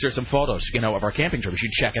glove box, there's some photos, of our camping trip. You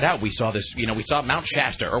should check it out. We saw this, we saw Mount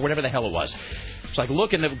Shasta or whatever the hell it was. It's like,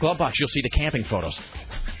 look in the glove box. You'll see the camping photos.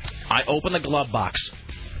 I open the glove box.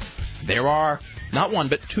 There are not one,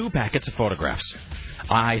 but 2 packets of photographs.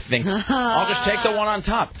 I think I'll just take the one on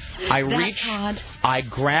top. I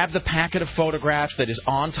grab the packet of photographs that is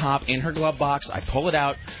on top in her glove box. I pull it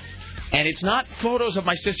out. And it's not photos of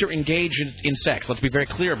my sister engaged in sex. Let's be very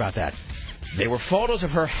clear about that. They were photos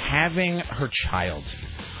of her having her child.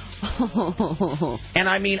 And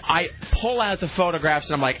I pull out the photographs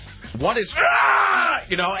and I'm like, what is...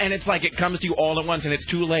 and it's like it comes to you all at once and it's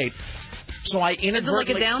too late. So I inadvertently... Is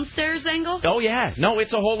it like a downstairs angle? Oh, yeah. No,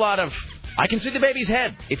 it's a whole lot of... I can see the baby's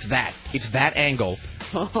head. It's that angle.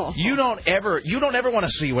 You don't ever want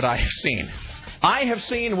to see what I have seen. I have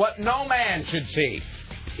seen what no man should see.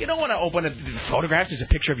 You don't want to open a photograph. There's a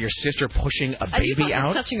picture of your sister pushing a baby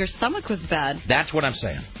out. Touching her stomach was bad. That's what I'm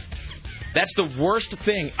saying. That's the worst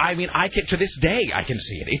thing. To this day, I can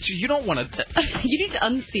see it. You don't want to... You need to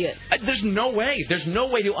unsee it. There's no way. There's no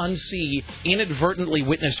way to unsee inadvertently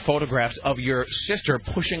witnessed photographs of your sister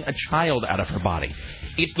pushing a child out of her body.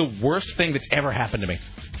 It's the worst thing that's ever happened to me.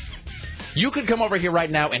 You could come over here right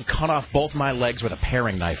now and cut off both my legs with a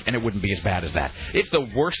paring knife, and it wouldn't be as bad as that. It's the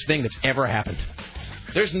worst thing that's ever happened.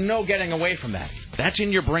 There's no getting away from that. That's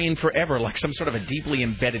in your brain forever, like some sort of a deeply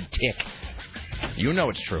embedded tick. You know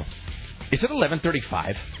it's true. Is it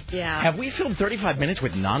 11:35? Yeah. Have we filmed 35 minutes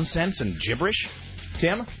with nonsense and gibberish?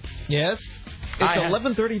 Tim? Yes? It's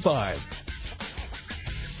 11:35.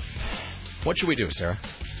 What should we do, Sarah?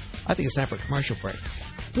 I think it's time for a commercial break.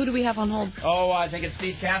 Who do we have on hold? Oh, I think it's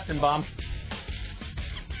Steve Kastenbaum.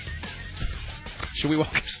 Should we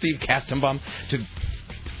welcome Steve Kastenbaum to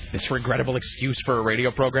this regrettable excuse for a radio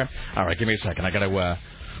program? All right, give me a second. I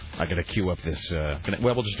gotta cue up this.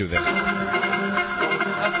 We'll just do this. Let's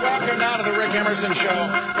welcome now to the Rick Emerson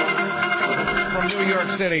Show from New York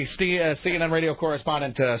City, CNN radio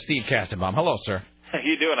correspondent Steve Kastenbaum. Hello, sir. How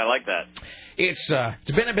you doing? I like that. It's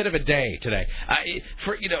been a bit of a day today.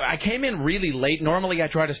 I came in really late. Normally I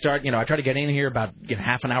try to start, I try to get in here about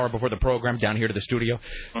half an hour before the program down here to the studio.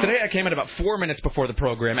 Today I came in about 4 minutes before the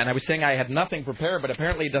program, and I was saying I had nothing prepared, but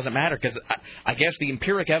apparently it doesn't matter because I guess the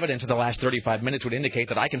empiric evidence of the last 35 minutes would indicate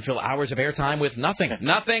that I can fill hours of airtime with nothing.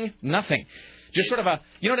 Just sort of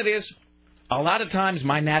you know what it is? A lot of times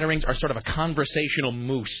my natterings are sort of a conversational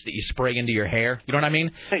mousse that you spray into your hair. You know what I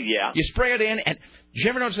mean? Yeah. You spray it in, and did you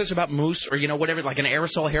ever notice this about mousse or, whatever, like an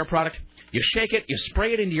aerosol hair product? You shake it, you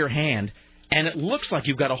spray it into your hand, and it looks like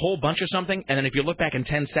you've got a whole bunch of something, and then if you look back in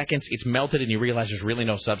 10 seconds, it's melted and you realize there's really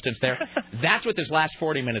no substance there. That's what this last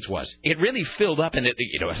 40 minutes was. It really filled up, and it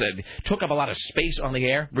took up a lot of space on the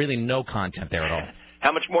air. Really no content there at all.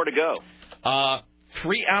 How much more to go?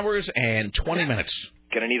 3 hours and 20 minutes.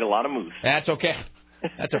 Gonna need a lot of mousse. That's okay.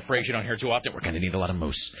 That's a phrase you don't hear too often. We're gonna need a lot of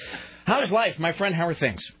mousse. How's life, my friend? How are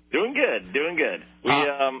things? Doing good.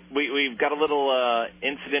 We've got a little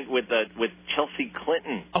incident with Chelsea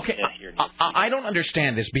Clinton. Okay, I don't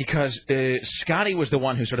understand this because Scotty was the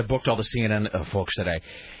one who sort of booked all the CNN folks today,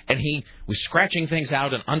 and he was scratching things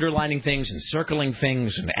out and underlining things and circling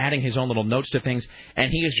things and adding his own little notes to things,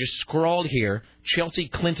 and he has just scrawled here Chelsea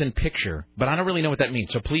Clinton picture, but I don't really know what that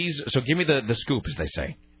means. So give me the scoop, as they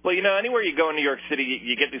say. Well, anywhere you go in New York City,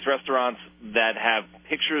 you get these restaurants that have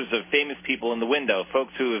pictures of famous people in the window,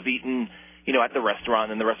 folks who have eaten, at the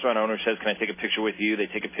restaurant, and the restaurant owner says, "Can I take a picture with you?" They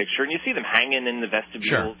take a picture, and you see them hanging in the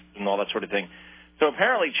vestibules and all that sort of thing. So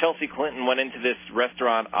apparently Chelsea Clinton went into this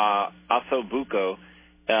restaurant, Asobuco,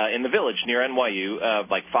 in the Village near NYU,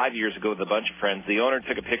 like 5 years ago with a bunch of friends. The owner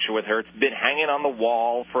took a picture with her. It's been hanging on the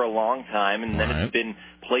wall for a long time, and then it's been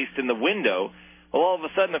placed in the window. Well, all of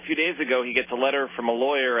a sudden, a few days ago, he gets a letter from a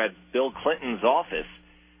lawyer at Bill Clinton's office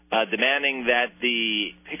demanding that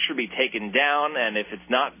the picture be taken down, and if it's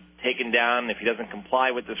not taken down, if he doesn't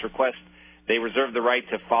comply with this request, they reserve the right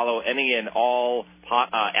to follow any and all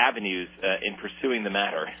avenues in pursuing the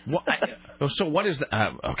matter. So what is the...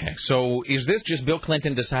 okay, so is this just Bill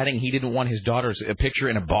Clinton deciding he didn't want his daughter's picture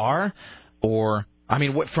in a bar, or... I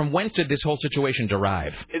mean, from whence did this whole situation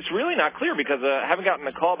derive? It's really not clear because I haven't gotten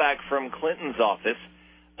a call back from Clinton's office.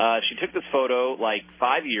 She took this photo like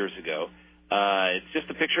 5 years ago. It's just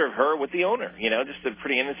a picture of her with the owner, just a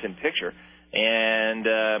pretty innocent picture. And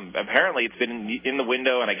apparently it's been in the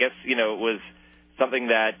window, and I guess, it was something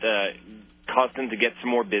that caused him to get some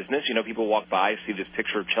more business. People walk by, see this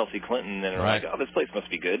picture of Chelsea Clinton, and are like, oh, this place must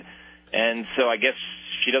be good. And so I guess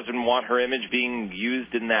she doesn't want her image being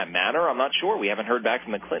used in that manner. I'm not sure. We haven't heard back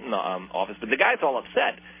from the Clinton office. But the guy's all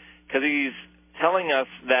upset because he's telling us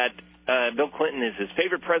that Bill Clinton is his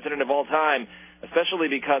favorite president of all time, especially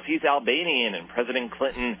because he's Albanian, and President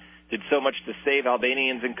Clinton did so much to save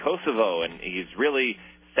Albanians in Kosovo, and he's really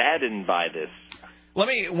saddened by this.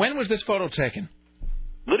 When was this photo taken?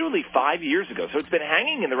 Literally 5 years ago. So it's been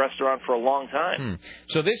hanging in the restaurant for a long time.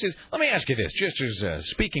 So this is... Let me ask you this, just as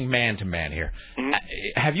speaking man to man here.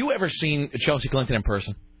 Have you ever seen Chelsea Clinton in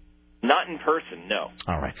person? Not in person, no.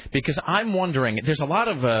 All right. Because I'm wondering, there's a lot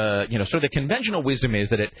of, sort of the conventional wisdom is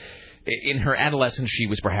that in her adolescence she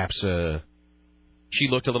was perhaps... She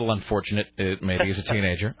looked a little unfortunate, maybe, as a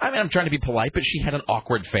teenager. I mean, I'm trying to be polite, but she had an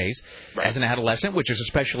awkward phase as an adolescent, which is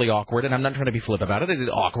especially awkward, and I'm not trying to be flip about it. It is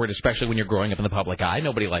awkward, especially when you're growing up in the public eye.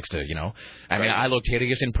 Nobody likes to, I mean, I looked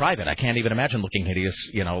hideous in private. I can't even imagine looking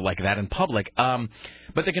hideous, like that in public.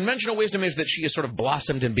 But the conventional wisdom is that she has sort of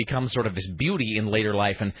blossomed and become sort of this beauty in later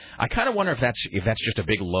life, and I kind of wonder if that's just a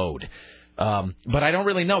big load. But I don't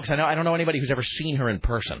really know, because I don't know anybody who's ever seen her in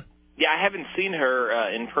person. Yeah, I haven't seen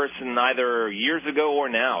her in person either years ago or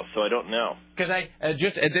now, so I don't know. Because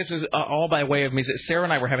this is all by way of me. Sarah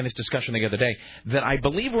and I were having this discussion the other day that I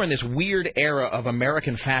believe we're in this weird era of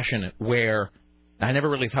American fashion where I never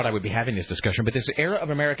really thought I would be having this discussion, but this era of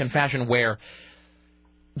American fashion where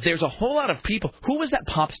there's a whole lot of people. Who was that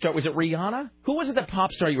pop star? Was it Rihanna? Who was it that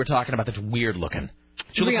pop star you were talking about that's weird looking?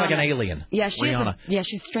 She looks like an alien. Yeah,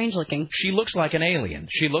 she's strange looking. She looks like an alien.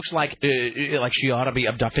 She looks like she ought to be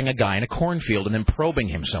abducting a guy in a cornfield and then probing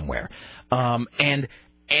him somewhere. And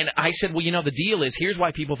I said, well, the deal is, here's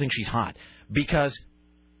why people think she's hot. Because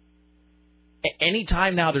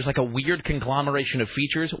anytime now there's like a weird conglomeration of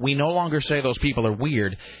features, we no longer say those people are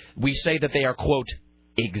weird. We say that they are, quote,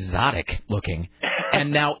 exotic looking.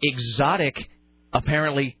 And now exotic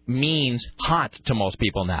apparently means hot to most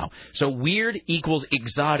people now. So weird equals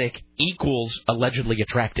exotic equals allegedly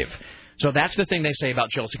attractive. So that's the thing they say about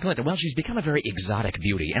Chelsea Clinton. Well, she's become a very exotic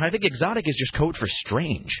beauty. And I think exotic is just code for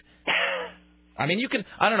strange. I mean, you can,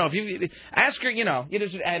 I don't know, if you ask her, I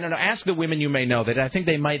don't know, ask the women you may know that I think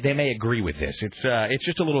they may agree with this. It's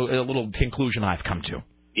just a little conclusion I've come to.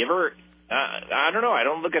 You ever, I don't know, I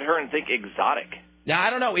don't look at her and think exotic. Now,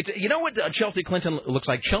 I don't know. You know what Chelsea Clinton looks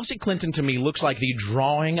like? Chelsea Clinton, to me, looks like the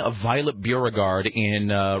drawing of Violet Beauregard in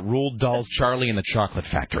Roald Dahl's Charlie and the Chocolate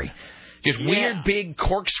Factory. Just weird, big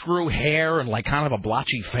corkscrew hair and, like, kind of a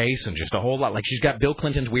blotchy face and just a whole lot. Like, she's got Bill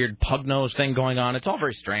Clinton's weird pug nose thing going on. It's all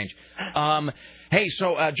very strange. Hey,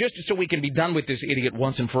 so just so we can be done with this idiot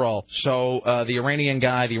once and for all. So the Iranian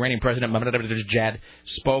president, Ahmadinejad,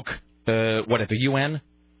 spoke, at the UN?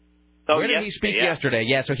 Oh, Where did he speak yesterday?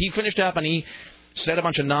 Yeah, so he finished up and he said a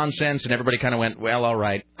bunch of nonsense, and everybody kind of went, well, all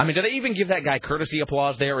right. I mean, do they even give that guy courtesy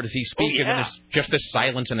applause there, or does he speak and then it's just this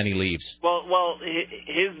silence and then he leaves? Well,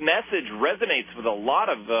 his message resonates with a lot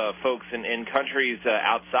of folks in countries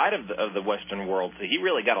outside of the Western world. So he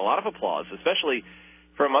really got a lot of applause, especially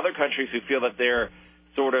from other countries who feel that they're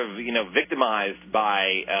sort of, victimized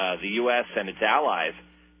by the U.S. and its allies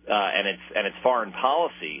and its foreign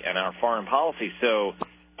policy and our foreign policy. So,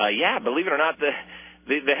 believe it or not,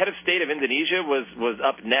 the head of state of Indonesia was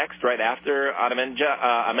up next right after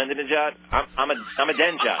Ahmadinejad.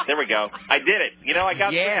 Ahmadinejad. There we go. I did it. I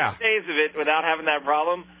got 6 days of it without having that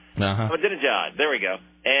problem. Ahmadinejad. There we go.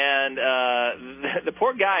 And the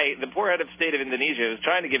poor guy, the poor head of state of Indonesia, was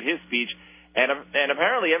trying to give his speech, and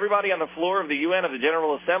apparently everybody on the floor of the UN, of the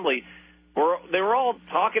General Assembly, they were all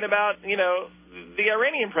talking about, the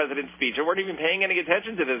Iranian president's speech. They weren't even paying any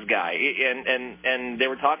attention to this guy, and they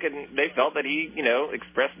were talking. They felt that he,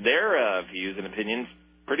 expressed their views and opinions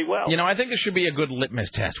pretty well. I think this should be a good litmus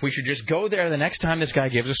test. We should just go there the next time this guy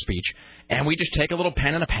gives a speech, and we just take a little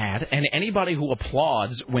pen and a pad, and anybody who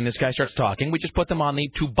applauds when this guy starts talking, we just put them on the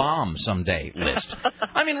to bomb someday list.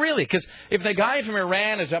 I mean, really, because if the guy from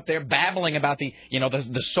Iran is up there babbling about the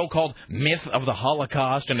so-called myth of the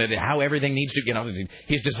Holocaust and how everything needs to,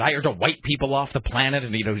 his desire to wipe people off the planet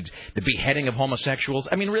and, the beheading of homosexuals.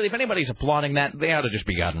 I mean, really, if anybody's applauding that, they ought to just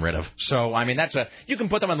be gotten rid of. So, I mean, you can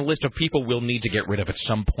put them on the list of people we'll need to get rid of at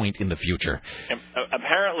some point in the future.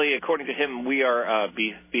 Apparently, according to him, we are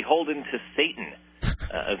beholden to Satan,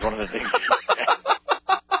 as one of the things.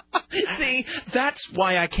 See, that's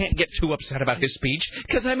why I can't get too upset about his speech,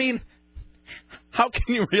 because, I mean, how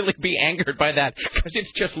can you really be angered by that? Because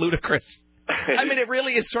it's just ludicrous. I mean, it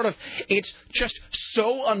really is it's just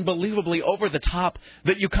so unbelievably over the top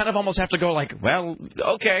that you kind of almost have to go like, well,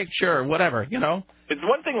 okay, sure, whatever, It's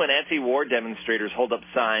one thing when anti-war demonstrators hold up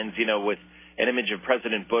signs, with an image of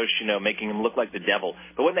President Bush, making him look like the devil.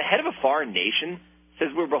 But when the head of a foreign nation says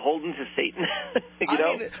we're beholden to Satan,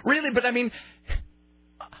 I mean, really, but I mean,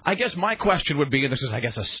 I guess my question would be, and this is, I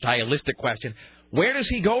guess, a stylistic question, where does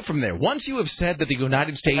he go from there? Once you have said that the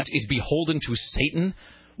United States is beholden to Satan,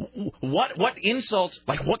 what insults,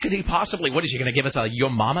 like what could he possibly, what is he going to give us, a your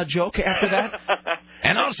mama joke after that?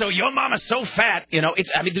 And also, your mama's so fat,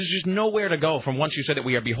 there's just nowhere to go from once you said that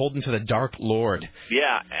we are beholden to the Dark Lord.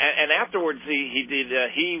 Yeah, and afterwards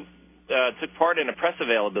he took part in a press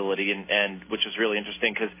availability, and which was really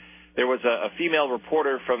interesting because there was a female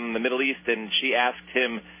reporter from the Middle East, and she asked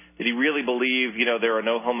him, did he really believe, there are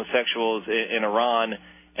no homosexuals in Iran?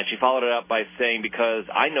 And she followed it up by saying, because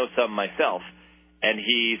I know some myself. And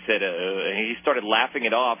he said, he started laughing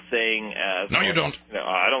it off, saying, no, you don't.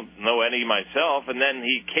 I don't know any myself. And then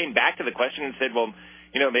he came back to the question and said, well,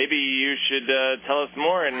 maybe you should tell us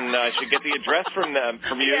more, and I should get the address from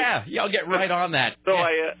you. Yeah, I'll get right on that. So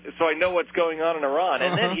I know what's going on in Iran.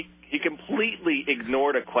 And then he completely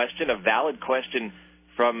ignored a valid question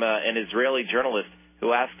from an Israeli journalist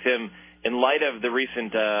who asked him, in light of the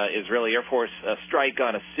recent Israeli Air Force strike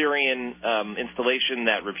on a Syrian installation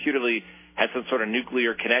that reputedly has some sort of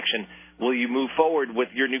nuclear connection, will you move forward with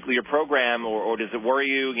your nuclear program, or does it worry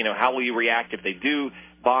you? How will you react if they do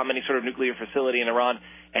bomb any sort of nuclear facility in Iran?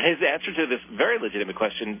 And his answer to this very legitimate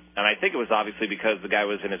question, and I think it was obviously because the guy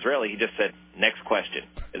was an Israeli, he just said, next question,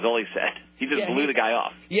 is all he said. He just blew the guy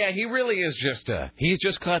off. Yeah, he really is he's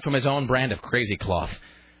just cut from his own brand of crazy cloth.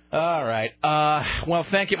 All right. Well,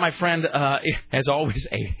 thank you, my friend. As always,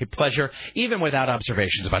 a pleasure, even without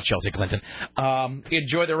observations about Chelsea Clinton.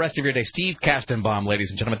 Enjoy the rest of your day. Steve Kastenbaum, ladies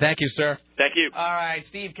and gentlemen. Thank you, sir. Thank you. All right,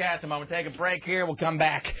 Steve Kastenbaum. We'll take a break here. We'll come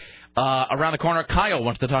back. Around the corner, Kyle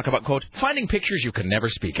wants to talk about, quote, finding pictures you can never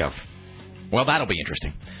speak of. Well, that'll be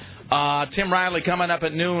interesting. Tim Riley coming up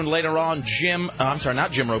at noon. Later on,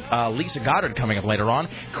 not Jim Rope. Lisa Goddard coming up later on.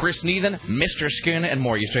 Chris Neathan, Mr. Skin, and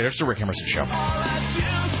more. You stay there. It's the Rick Emerson Show.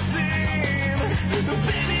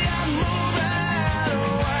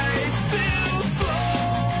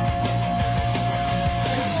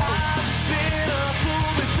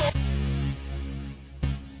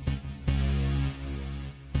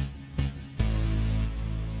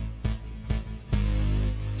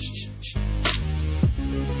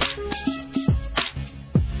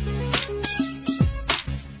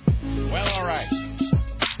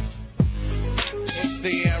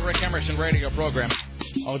 Emerson radio program.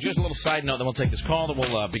 Oh, just a little side note, then we'll take this call, then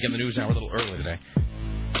we'll begin the news hour a little early today.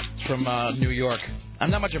 It's from New York. I'm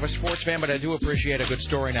not much of a sports fan, but I do appreciate a good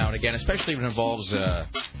story now and again, especially if it involves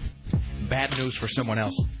bad news for someone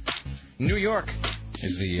else. New York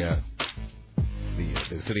is the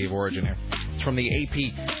city of origin here. It's from the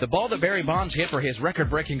AP. The ball that Barry Bonds hit for his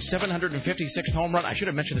record-breaking 756th home run. I should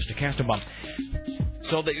have mentioned this to Kastenbaum.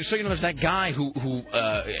 So there's that guy who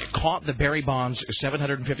caught the Barry Bonds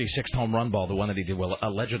 756th home run ball, the one that he did, well,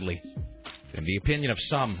 allegedly, in the opinion of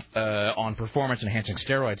some, on performance-enhancing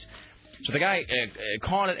steroids. So the guy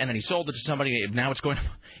caught it, and then he sold it to somebody. Now it's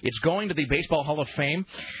going to the Baseball Hall of Fame,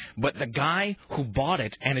 but the guy who bought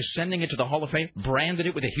it and is sending it to the Hall of Fame branded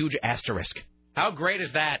it with a huge asterisk. How great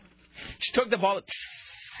is that? She took the ball,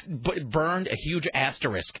 burned a huge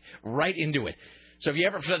asterisk right into it. So if you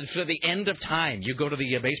ever, for the end of time, you go to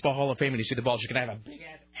the Baseball Hall of Fame and you see the balls, you can have a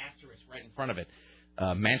big-ass asterisk right in front of it,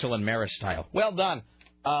 Mantle and Maris style. Well done.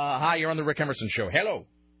 Hi, you're on the Rick Emerson Show. Hello.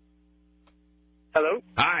 Hello.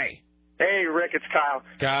 Hi. Hey, Rick, it's Kyle.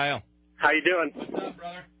 Kyle. How you doing? What's up,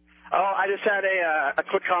 brother? Oh, I just had a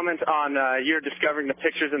quick comment on your discovering the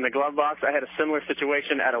pictures in the glove box. I had a similar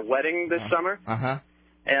situation at a wedding this summer. Uh-huh.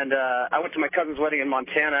 And I went to my cousin's wedding in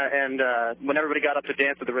Montana, and when everybody got up to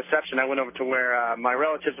dance at the reception, I went over to where my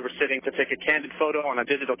relatives were sitting to take a candid photo on a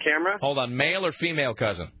digital camera. Hold on, male or female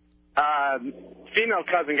cousin? Female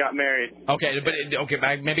cousin got married. Okay,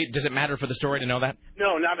 but maybe does it matter for the story to know that?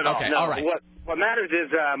 No, not at all. Okay, no. all right. What matters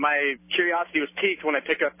is my curiosity was piqued when I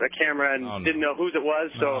picked up the camera and didn't know whose it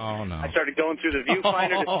was, so I started going through the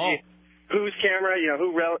viewfinder to see whose camera,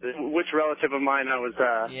 which relative of mine I was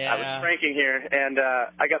pranking here, and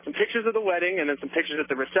I got some pictures of the wedding and then some pictures at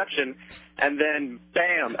the reception, and then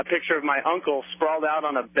bam, a picture of my uncle sprawled out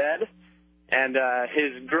on a bed, and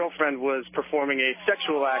his girlfriend was performing a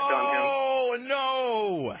sexual act on him. Oh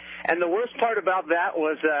no! And the worst part about that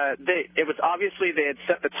was it was obviously they had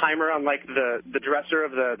set the timer on like the dresser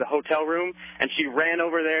of the hotel room, and she ran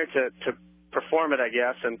over there to perform it, I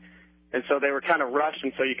guess, and so they were kind of rushed,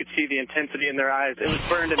 and so you could see the intensity in their eyes. It was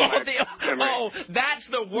burned into my memory. Oh, that's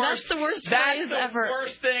the worst. That's the worst That's phrase the ever.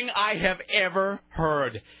 worst thing I have ever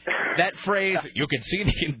heard. That phrase, you can see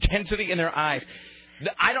the intensity in their eyes.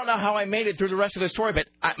 I don't know how I made it through the rest of the story, but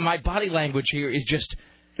my body language here is just...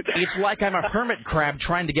 It's like I'm a hermit crab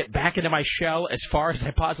trying to get back into my shell as far as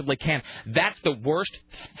I possibly can. That's the worst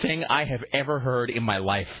thing I have ever heard in my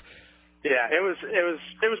life. Yeah, it was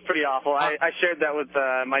pretty awful. I shared that with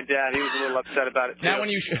my dad. He was a little upset about it too. Now,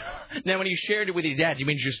 when you shared it with your dad, did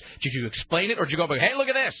you explain it, or did you go back? Hey, look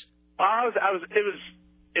at this.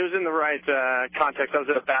 It was in the right context. I was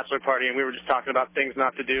at a bachelor party, and we were just talking about things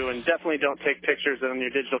not to do, and definitely don't take pictures on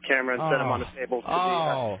your digital camera and set them on the table.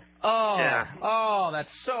 That's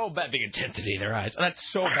so bad. The intensity in their eyes. That's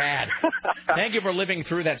so bad. Thank you for living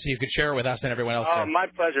through that so you could share it with us and everyone else. Oh, my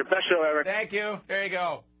pleasure. Best show ever. Thank you. There you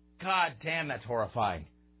go. God damn, that's horrifying.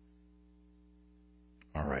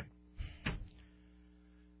 All right.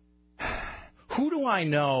 Who do I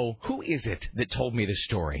know? Who is it that told me this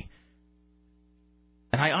story?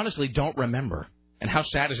 And I honestly don't remember. And how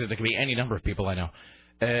sad is it? There could be any number of people I know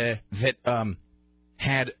that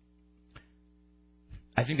had,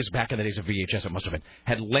 I think it's back in the days of VHS, it must have been,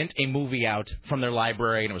 had lent a movie out from their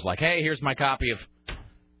library, and it was like, hey, here's my copy of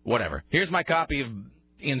whatever. Here's my copy of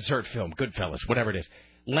insert film, Goodfellas, whatever it is.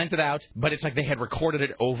 Lent it out, but it's like they had recorded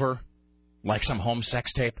it over like some home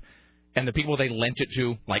sex tape. And the people they lent it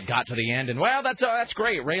to, like, got to the end, and, well, that's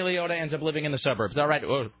great. Ray Liotta ends up living in the suburbs. All right.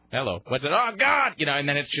 Oh, hello. What's it? Oh, God! And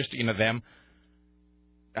then it's just, them.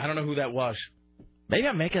 I don't know who that was. Maybe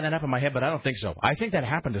I'm making that up in my head, but I don't think so. I think that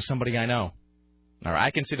happened to somebody I know. All right,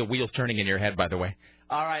 I can see the wheels turning in your head, by the way.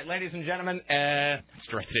 All right, ladies and gentlemen, it's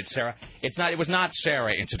directed at Sarah. It was not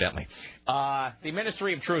Sarah, incidentally. The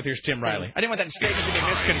Ministry of Truth. Here's Tim Riley. I didn't want that statement to be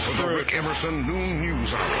misconstrued. The Rick Emerson Noon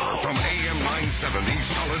News Hour from AM 970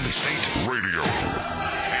 Solid State Radio.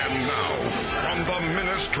 And now, from the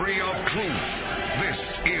Ministry of Truth, this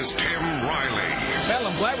is Tim Riley. Well,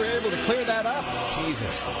 I'm glad we were able to clear that up.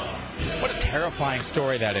 Jesus. What a terrifying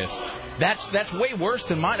story that is. That's way worse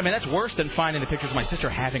than mine. I mean, that's worse than finding the pictures of my sister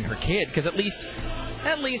having her kid, because at least,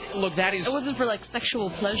 look, that is... It wasn't for, like,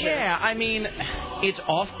 sexual pleasure. Yeah, I mean, it's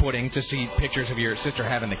off-putting to see pictures of your sister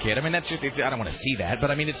having the kid. I mean, that's just, I don't want to see that,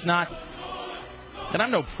 but I mean, it's not... And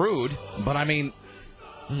I'm no prude, but I mean,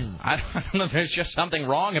 I don't know, there's just something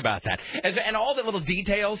wrong about that. And all the little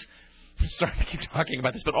details... Sorry to keep talking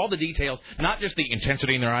about this, but all the details, not just the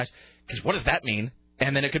intensity in their eyes, because what does that mean?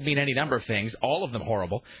 And then it could mean any number of things, all of them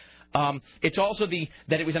horrible. It's also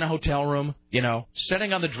that it was in a hotel room,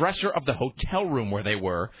 sitting on the dresser of the hotel room where they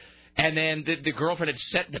were, and then the girlfriend had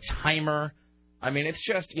set the timer. I mean, it's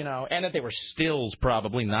just, and that they were stills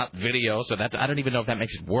probably, not video, so I don't even know if that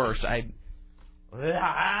makes it worse. All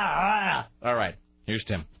right, here's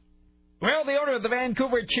Tim. Well, the owner of the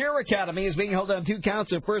Vancouver Cheer Academy is being held on 2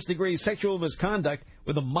 counts of first-degree sexual misconduct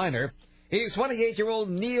with a minor. He's 28-year-old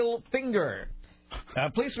Neil Finger.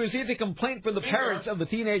 Police received a complaint from the parents of the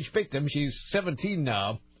teenage victim. She's 17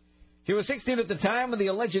 now. She was 16 at the time when the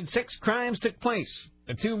alleged sex crimes took place.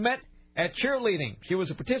 The two met at cheerleading. She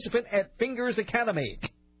was a participant at Finger's Academy.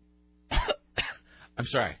 I'm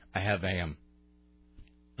sorry. I have a...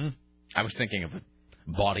 I was thinking of a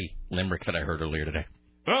bawdy limerick that I heard earlier today.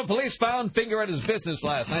 Well, police found Finger at his business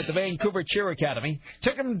last night at the Vancouver Cheer Academy.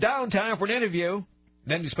 Took him downtown for an interview.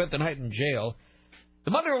 Then he spent the night in jail.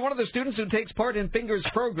 The mother of one of the students who takes part in Finger's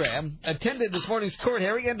program attended this morning's court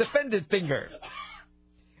hearing and defended Finger.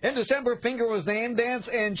 In December, Finger was named dance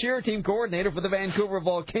and cheer team coordinator for the Vancouver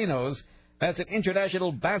Volcanoes. That's an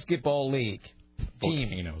international basketball league team.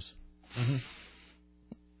 Volcanoes. Mm-hmm.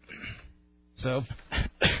 So,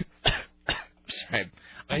 sorry.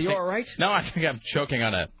 Are you all right? No, I think I'm choking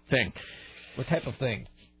on a thing. What type of thing?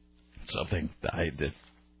 Something that I did.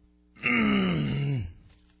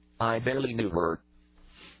 I barely knew her.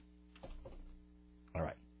 All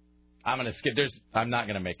right. I'm going to skip. I'm not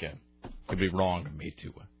going to make a... It'd be wrong of me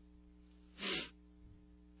to...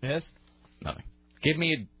 Yes? Nothing. Give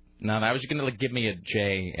me a... No, I was going to give me a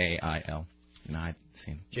J-A-I-L. I've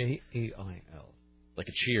seen... J-A-I-L. Like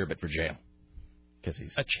a cheer, but for jail. Because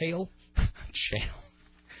he's... A chail? Jail.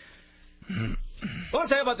 Well, let's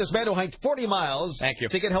say about this man who hiked 40 miles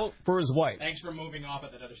to get help for his wife. Thanks for moving off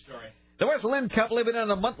at that other story. The West Lynn couple have been on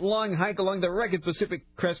a month-long hike along the rugged Pacific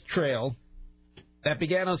Crest Trail that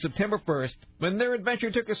began on September 1st. When their adventure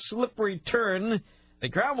took a slippery turn, the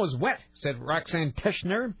ground was wet, said Roxanne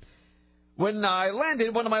Teschner. When I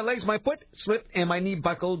landed, one of my legs, my foot slipped and my knee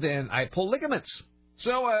buckled, and I pulled ligaments.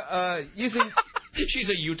 So, using... She's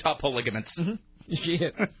a Utah pull ligaments. She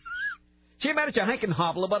is. She managed to hike and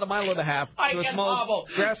hobble about a mile and a half to a small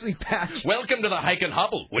grassy patch. Welcome to the hike and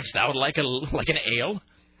hobble. Wouldst thou like an ale?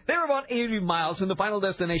 They were about 80 miles from the final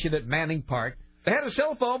destination at Manning Park. They had a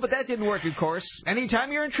cell phone, but that didn't work, of course.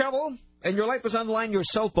 Anytime you're in trouble and your life is on the line, your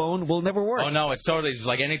cell phone will never work. Oh, no, it's totally just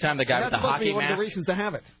like anytime the guy with the hockey mask... That's one of the reasons to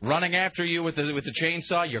have it. Running after you with the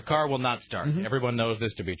chainsaw, your car will not start. Everyone knows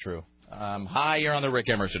this to be true. Hi, you're on the Rick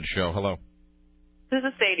Emerson Show. Hello. This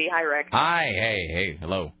is Sadie. Hi, Rick. Hi. Hey.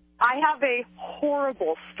 Hello. I have a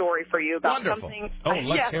horrible story for you about something... Oh,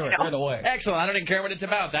 let's hear it right away. Excellent. I don't even care what it's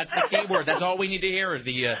about. That's the key word. That's all we need to hear is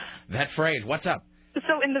that phrase. What's up?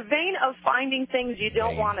 So in the vein of finding things you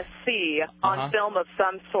don't want to see on film of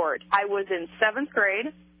some sort, I was in 7th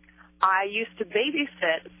grade. I used to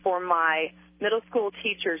babysit for my middle school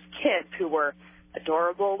teacher's kids who were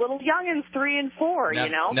adorable little youngins, 3 and 4, now,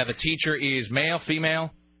 you know. Now, the teacher is male,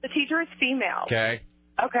 female? The teacher is female. Okay.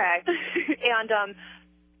 And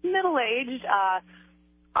middle-aged.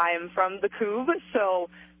 I am from the Couve, so,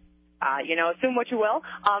 assume what you will.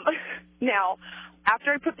 Now,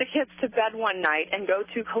 after I put the kids to bed one night and go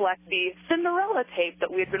to collect the Cinderella tape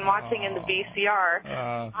that we had been watching in the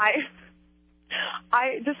VCR,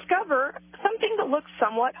 I discover something that looks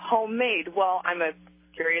somewhat homemade. Well, I'm a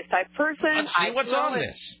curious type person. Let's see what's on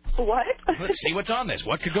this. What? Let's see what's on this.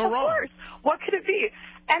 What could go wrong? Of course. What could it be?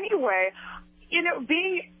 Anyway,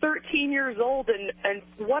 being 13 years old and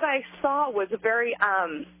what I saw was a very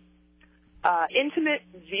intimate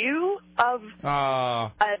view of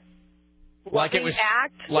a like it was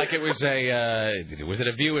act. Like it was was it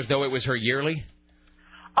a view as though it was her yearly?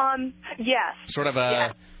 Yes. Sort of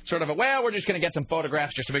a, well, we're just going to get some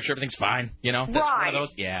photographs just to make sure everything's fine, you know? That's right. one of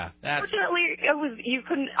those, yeah. Fortunately, you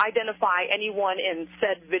couldn't identify anyone in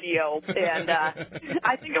said video, and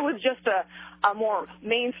I think it was just a more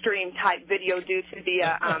mainstream type video due to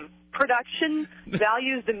the production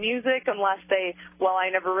values the music unless I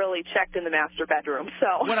never really checked in the master bedroom.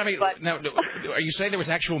 So. What I mean, now, are you saying there was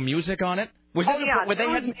actual music on it?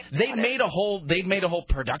 They made a whole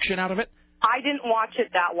production out of it? I didn't watch it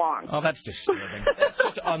that long. Oh, that's disturbing. That's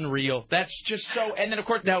just unreal. That's just so... And then, of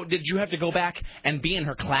course, now, did you have to go back and be in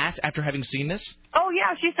her class after having seen this? Oh,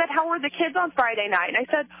 yeah. She said, how were the kids on Friday night? And I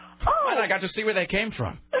said, oh. And I got to see where they came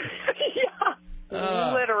from.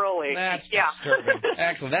 Yeah. Literally. That's disturbing.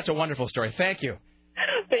 Excellent. That's a wonderful story. Thank you.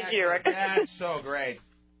 Thank you, Rick. That's so great.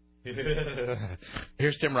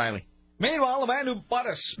 Here's Tim Riley. Meanwhile, a man who bought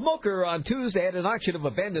a smoker on Tuesday at an auction of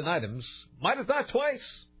abandoned items might have thought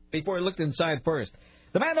twice before he looked inside first.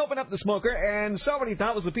 The man opened up the smoker and saw what he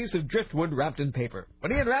thought was a piece of driftwood wrapped in paper.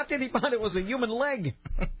 When he unwrapped it, he found it was a human leg.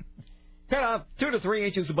 Cut off 2 to 3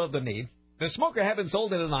 inches above the knee. The smoker had been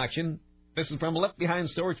sold at an auction. This is from a left-behind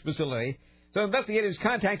storage facility. So investigators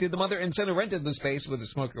contacted the mother and said who rented the space where the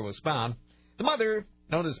smoker was found. The mother,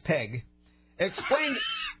 known as Peg, explained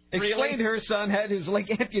her son had his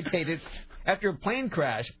leg amputated after a plane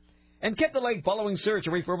crash and kept the leg following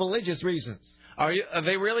surgery for religious reasons. Are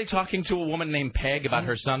they really talking to a woman named Peg about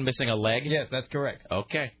her son missing a leg? Yes, that's correct.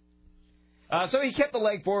 Okay. So he kept the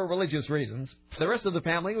leg for religious reasons. The rest of the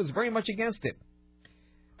family was very much against it.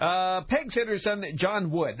 Peg said her son, John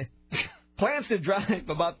Wood, plans to drive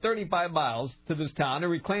about 35 miles to this town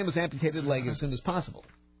and reclaim his amputated leg as soon as possible.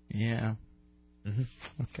 Yeah. Mm-hmm.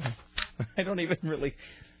 Okay. I don't even really...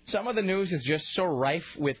 Some of the news is just so rife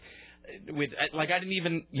with like I didn't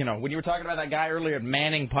even, when you were talking about that guy earlier at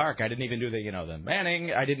Manning Park, I didn't even do the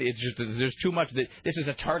Manning. I didn't. It's just there's too much. This is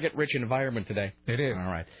a target-rich environment today. It is.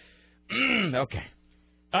 All right. Okay.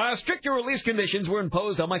 Stricter release conditions were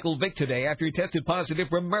imposed on Michael Vick today after he tested positive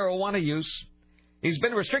for marijuana use. He's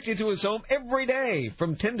been restricted to his home every day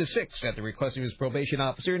from 10 to 6 at the request of his probation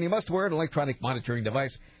officer, and he must wear an electronic monitoring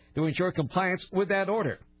device to ensure compliance with that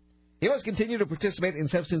order. He must continue to participate in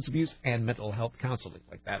substance abuse and mental health counseling,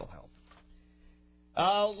 like that'll help.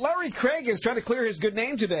 Larry Craig is trying to clear his good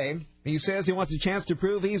name today. He says he wants a chance to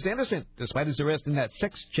prove he's innocent, despite his arrest in that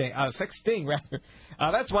sex sting.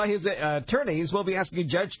 That's why his attorneys will be asking a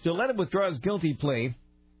judge to let him withdraw his guilty plea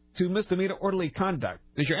to misdemeanor orderly conduct.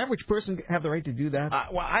 Does your average person have the right to do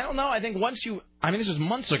that? Well, I don't know. I think this was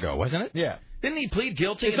months ago, wasn't it? Yeah. Didn't he plead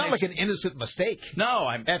guilty? It's not like an innocent mistake. No,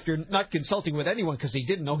 after not consulting with anyone because he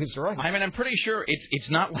didn't know his rights. I'm pretty sure it's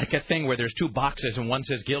not like a thing where there's 2 boxes and one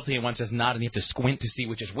says guilty and one says not, and you have to squint to see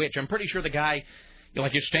which is which. I'm pretty sure the guy, you're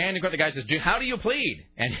standing there, the guy says, "How do you plead?"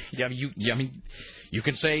 And you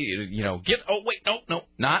can say, oh wait, no,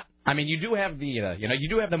 not. You do have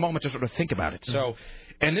the moment to sort of think about it. So,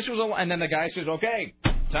 and this was and then the guy says, "Okay,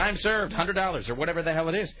 time served, $100 or whatever the hell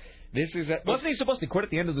it is." Wasn't he supposed to quit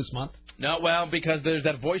at the end of this month? No, well, because there's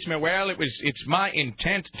that voicemail. Well, it's my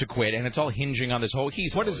intent to quit, and it's all hinging on this whole.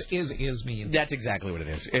 What does is mean? That's exactly what it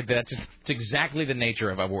is. It's exactly the nature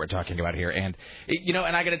of what we're talking about here, and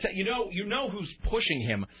and I got to tell who's pushing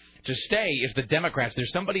him to stay is the Democrats.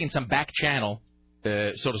 There's somebody in some back channel.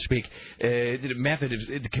 So to speak, method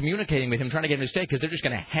of communicating with him, trying to get him to stay, because they're just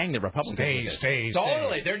going to hang the Republicans. Stay.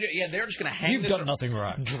 Totally. They're just going to hang. You've done nothing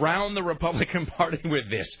wrong. Drown the Republican Party with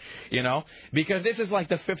this, because this is like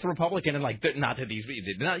the 5th Republican, and not that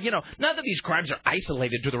these crimes are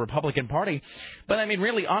isolated to the Republican Party, but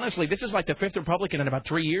really, honestly, this is like the 5th Republican in about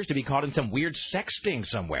 3 years to be caught in some weird sex sting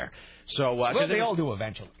somewhere. So they all do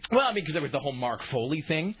eventually. Well, because there was the whole Mark Foley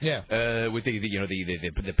thing. Yeah. With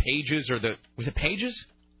the pages was it pages?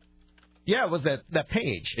 Yeah, it was that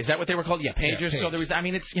page. Is that what they were called? Yeah, pages. Yeah, page. So there was.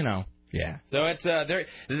 It's Yeah. So it's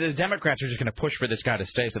the Democrats are just going to push for this guy to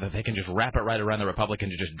stay so that they can just wrap it right around the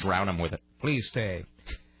Republicans and just drown him with it. Please stay.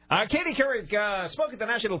 Katie Couric spoke at the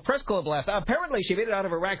National Press Club last night. Apparently, she made it out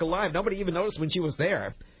of Iraq alive. Nobody even noticed when she was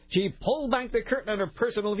there. She pulled back the curtain on her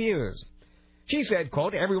personal views. She said,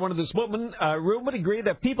 quote, everyone in this room would agree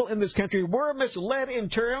that people in this country were misled in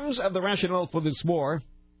terms of the rationale for this war,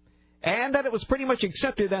 and that it was pretty much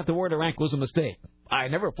accepted that the war in Iraq was a mistake. I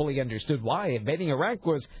never fully understood why invading Iraq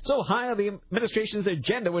was so high on the administration's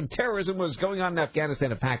agenda when terrorism was going on in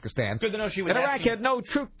Afghanistan and Pakistan. Good to know she was and Iraq had no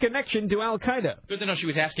true connection to Al-Qaeda. Good to know she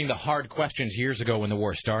was asking the hard questions years ago when the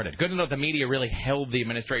war started. Good to know the media really held the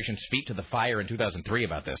administration's feet to the fire in 2003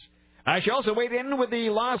 about this. She also weighed in with the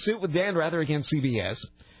lawsuit with Dan Rather against CBS.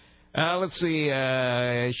 Let's see.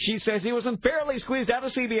 She says he was unfairly squeezed out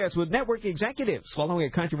of CBS with network executives following a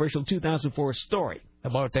controversial 2004 story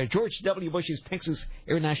about George W. Bush's Texas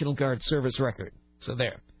Air National Guard service record. So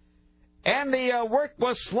there. And the work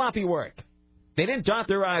was sloppy work. They didn't dot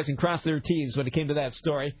their I's and cross their T's when it came to that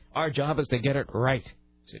story. Our job is to get it right,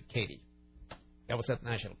 said Katie. That was at the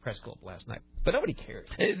National Press Club last night. But nobody cares.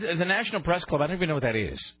 The National Press Club, I don't even know what that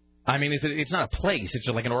is. I mean, it's not a place. It's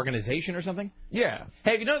like an organization or something? Yeah.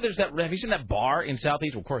 Hey, have you seen that bar in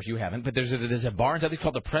Southeast? Well, of course you haven't, but there's a bar in Southeast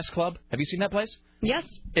called the Press Club. Have you seen that place? Yes.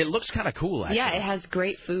 It looks kind of cool, actually. Yeah, it has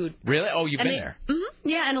great food. Really? Oh, you've been there? Mm-hmm.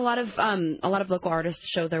 Yeah, and a lot of local artists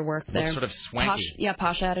show their work there. Looks sort of swanky.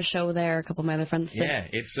 Pasha had a show there. A couple of my other friends did. Yeah,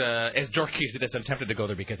 it's as dorky as it is. I'm tempted to go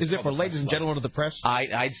there because is it for ladies and gentlemen of the press?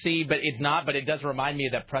 I'd see, but it's not. But it does remind me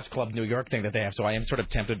of that Press Club New York thing that they have. So I am sort of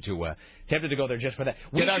tempted to go there just for that.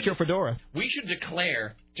 Get out your fedora. We should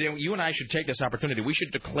declare. You and I should take this opportunity. We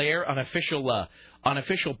should declare an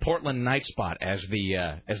official Portland night spot as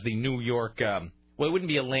the New York. Well, it wouldn't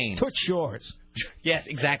be a lane. Toots Shores. Yes,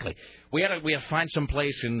 exactly. We had to find some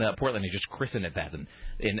place in Portland and just christen it that and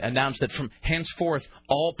announce that from henceforth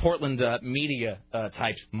all Portland media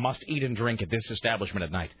types must eat and drink at this establishment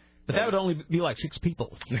at night. But that would only be like 6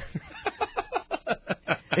 people.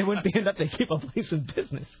 It wouldn't be enough to keep a place in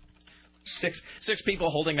business. Six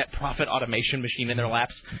people holding that profit automation machine in their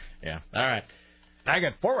laps. Yeah. All right. I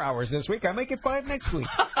got 4 hours this week. I make it 5 next week.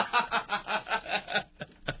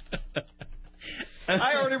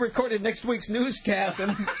 I already recorded next week's newscast,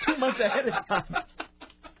 and I'm 2 months ahead of time.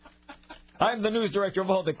 I'm the news director of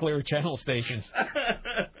all the Clear Channel stations.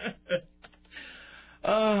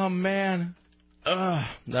 Oh, man. All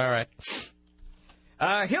right.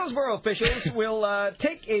 Hillsborough officials will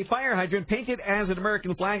take a fire hydrant painted as an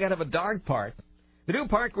American flag out of a dog park. The new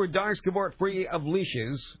park where dogs can board free of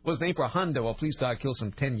leashes was named for Hondo, a police dog killed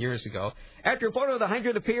some 10 years ago. After a photo of the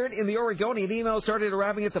hydrant appeared in the Oregonian, emails started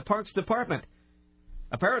arriving at the parks department.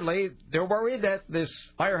 Apparently, they're worried that this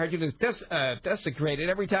fire hydrant is desecrated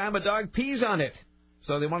every time a dog pees on it.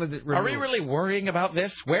 So they wanted it removed. Are we really worrying about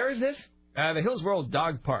this? Where is this? The Hillsborough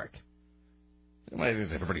Dog Park.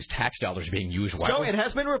 Everybody's tax dollars being used. So it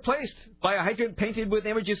has been replaced by a hydrant painted with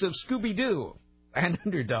images of Scooby-Doo and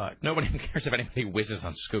Underdog. Nobody cares if anybody whizzes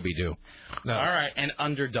on Scooby-Doo. No. All right, and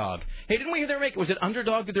Underdog. Hey, didn't we hear was it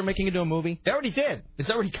Underdog that they're making into a movie? They already did. It's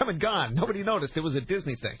already come and gone. Nobody noticed. It was a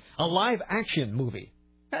Disney thing. A live-action movie.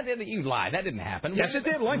 You lie. That didn't happen. Yes, it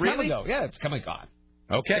did. A long time ago. Yeah, it's come and gone.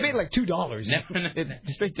 Okay. They made like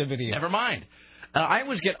 $2. Straight to video. Never mind. I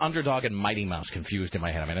always get Underdog and Mighty Mouse confused in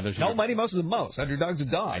my head. I mean, no, Mighty Mouse is a mouse. Underdog's a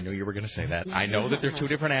dog. I knew you were going to say that. I know that they're 2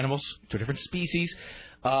 different animals, 2 different species.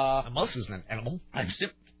 A mouse is an animal.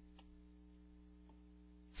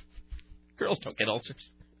 Girls don't get ulcers.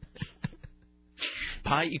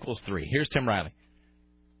 Pi equals 3. Here's Tim Riley.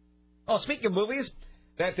 Oh, speaking of movies,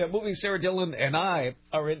 that movie Sarah Dillon and I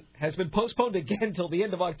are in has been postponed again till the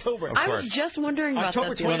end of October. I was just wondering about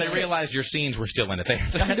October that. Well, they realized your scenes were still in it. They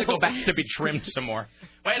had to go back to be trimmed some more.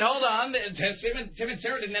 Wait, hold on. Tim and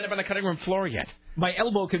Sarah didn't end up on the cutting room floor yet. My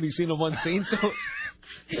elbow can be seen in one scene, so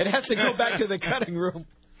it has to go back to the cutting room.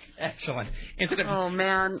 Excellent. Oh,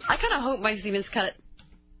 man. I kind of hope my scene is cut.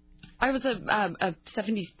 I was a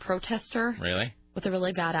 70s protester. Really? With a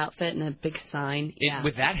really bad outfit and a big sign.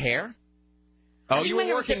 With that hair? Oh, you were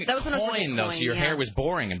working coin, though, so your hair was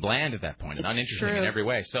boring and bland at that point and uninteresting in every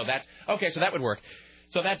way. So that's okay. So that would work.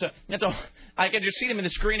 So that's a. I can just see them in the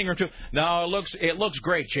screening room too. No, it looks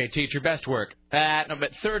great, JT. It's your best work. No,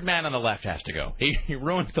 but third man on the left has to go. He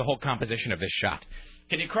ruined the whole composition of this shot.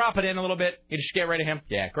 Can you crop it in a little bit? You just get rid of him.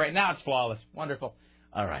 Yeah, great. Now it's flawless. Wonderful.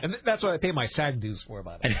 All right. And that's what I pay my SAG dues for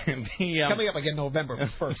about it. Coming up again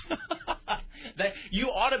November 1st. You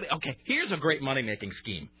ought to be. Okay, here's a great money-making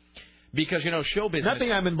scheme. Because, show business...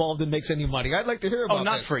 Nothing I'm involved in makes any money. I'd like to hear about Oh,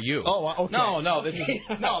 not this. for you. Oh, okay. No, this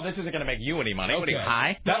isn't going to make you any money. Okay. What are you,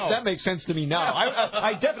 high? That makes sense to me now.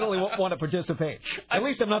 I definitely want to participate. At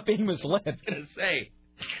least I'm not being misled. I was going to say,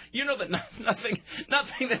 that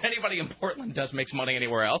nothing that anybody in Portland does makes money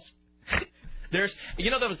anywhere else. There's,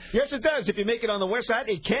 Yes, it does. If you make it on the west side,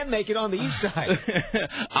 it can make it on the east side.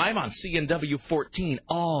 I'm on CNW 14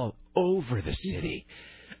 all over the city.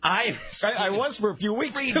 I was for a few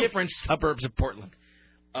weeks. 3 different suburbs of Portland.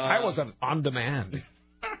 I was on demand.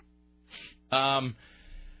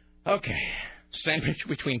 Okay. Sandwich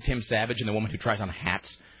between Tim Savage and the woman who tries on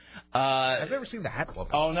hats. I've never seen the hat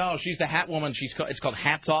woman. Oh, no. She's the hat woman. It's called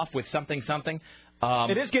Hats Off with something.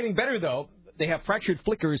 It is getting better, though. They have fractured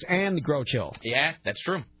flickers and grow chill. Yeah, that's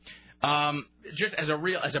true. Just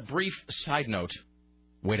as a brief side note.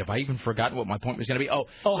 Wait, have I even forgotten what my point was going to be? Oh,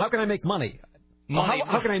 how can I make money? Money.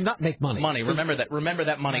 How can I not make money? Money. Remember that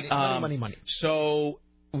money. Money. So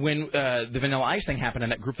when the Vanilla Ice thing happened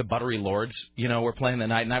and that group, the Buttery Lords, were playing the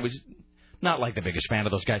night, and I was not like the biggest fan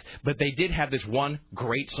of those guys, but they did have this one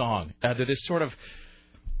great song. They're this sort of,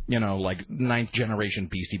 like ninth generation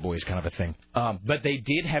Beastie Boys kind of a thing. But they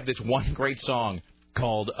did have this one great song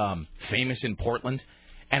called Famous in Portland.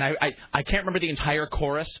 And I can't remember the entire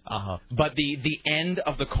chorus, but the end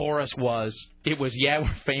of the chorus was, yeah,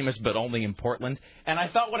 we're famous, but only in Portland. And I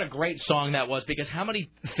thought what a great song that was, because how many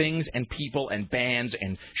things and people and bands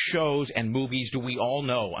and shows and movies do we all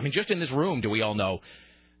know? I mean, just in this room do we all know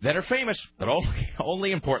that are famous, but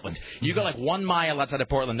only in Portland. You go like 1 mile outside of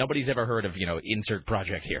Portland, nobody's ever heard of, insert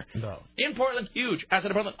project here. No. In Portland, huge.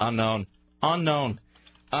 Outside of Portland, unknown.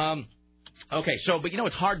 Okay, so, but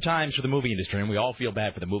it's hard times for the movie industry, and we all feel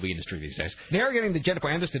bad for the movie industry these days. They are getting the Jennifer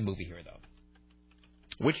Aniston movie here, though.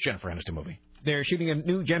 Which Jennifer Aniston movie? They're shooting a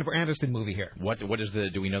new Jennifer Aniston movie here. What is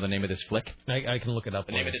do we know the name of this flick? I can look it up.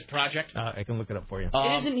 The name of this project? I can look it up for you.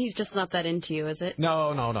 It isn't He's Just Not That Into You, is it?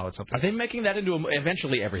 No, it's something. Are they making that into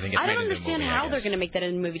eventually everything gets I made don't into understand a movie, how they're going to make that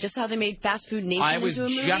into a movie, just how they made Fast Food Nation into a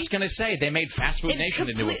movie. I was just going to say, they made Fast Food Nation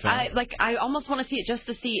into a film. I almost want to see it just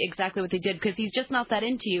to see exactly what they did, because He's Just Not That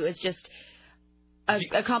Into You is just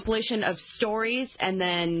a compilation of stories and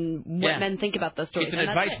then what men think about those stories. It's an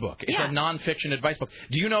advice book. It's a non-fiction advice book.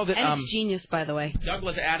 Do you know that... And it's genius, by the way.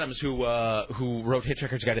 Douglas Adams, who wrote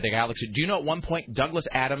Hitchhiker's Guide to the Galaxy, do you know at one point Douglas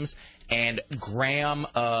Adams and Graham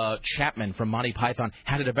Chapman from Monty Python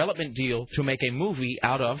had a development deal to make a movie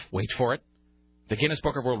out of, wait for it, the Guinness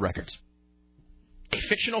Book of World Records? A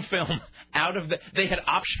fictional film out of they had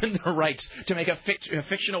optioned the rights to make a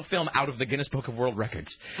fictional film out of the Guinness Book of World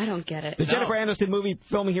Records. I don't get it. The Jennifer Aniston movie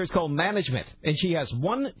filming here is called Management, and she has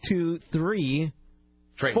 4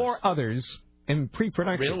 others in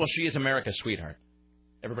pre-production. Really? Well, she is America's sweetheart.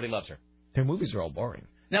 Everybody loves her. Their movies are all boring.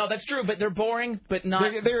 No, that's true, but they're boring, but not...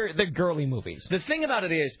 They're girly movies. The thing about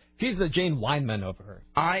it is... She's the Jane Weinman over her.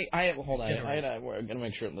 Hold on. We're going to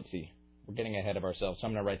make sure... Let's see. We're getting ahead of ourselves, so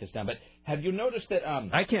I'm going to write this down. But have you noticed that...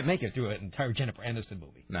 I can't make it through an entire Jennifer Aniston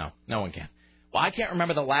movie. No one can. Well, I can't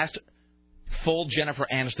remember the last full Jennifer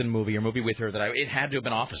Aniston movie or movie with her that it had to have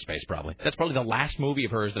been Office Space, probably. That's probably the last movie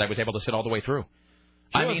of hers that I was able to sit all the way through.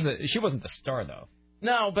 She wasn't the star, though.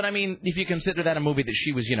 No, but I mean, if you consider that a movie that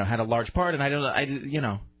she was, had a large part, and I don't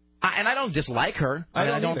dislike her.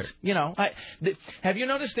 I don't either. Have you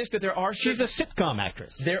noticed this, that there are... She's a sitcom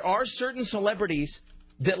actress. There are certain celebrities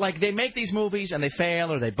that, they make these movies and they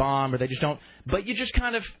fail or they bomb or they just don't... But you just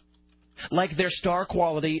kind of... their star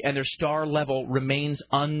quality and their star level remains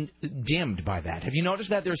undimmed by that. Have you noticed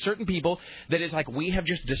that there are certain people that is we have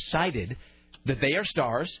just decided that they are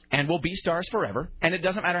stars and will be stars forever, and it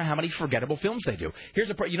doesn't matter how many forgettable films they do. Here's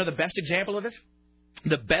the best example of it?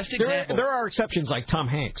 The best example... There are exceptions like Tom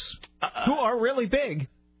Hanks, who are really big.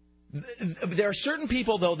 There are certain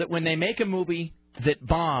people, though, that when they make a movie that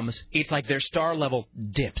bombs, it's their star level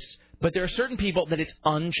dips. But there are certain people that it's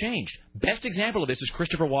unchanged. Best example of this is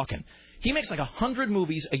Christopher Walken. He makes 100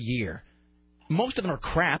 movies a year. Most of them are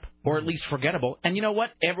crap, or at least forgettable. And you know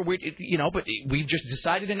what? But we've just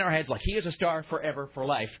decided in our heads, he is a star forever, for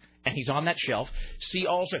life, and he's on that shelf. See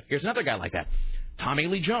also, here's another guy like that, Tommy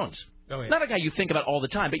Lee Jones. Oh, yeah. Not a guy you think about all the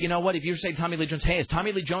time, but you know what? If you say Tommy Lee Jones, hey, is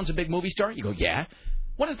Tommy Lee Jones a big movie star? You go, yeah.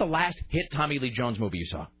 What is the last hit Tommy Lee Jones movie you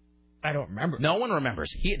saw? I don't remember. No one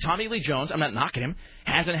remembers. Tommy Lee Jones, I'm not knocking him,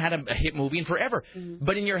 hasn't had a hit movie in forever. Mm-hmm.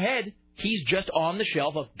 But in your head, he's just on the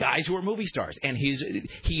shelf of guys who are movie stars, and he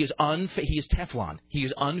is Teflon. He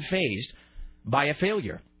is unfazed by a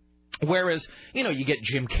failure. Whereas, you get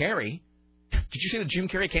Jim Carrey. Did you see that Jim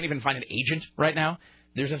Carrey can't even find an agent right now?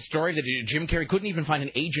 There's a story that Jim Carrey couldn't even find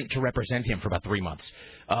an agent to represent him for about 3 months.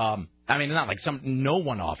 Not no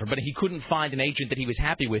one offered, but he couldn't find an agent that he was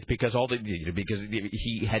happy with because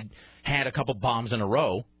he had a couple bombs in a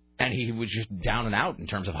row and he was just down and out in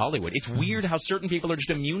terms of Hollywood. It's weird how certain people are just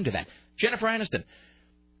immune to that. Jennifer Aniston,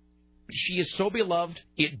 she is so beloved,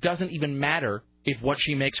 it doesn't even matter if what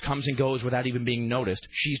she makes comes and goes without even being noticed.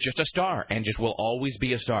 She's just a star and just will always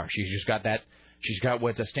be a star. She's just got that. She's got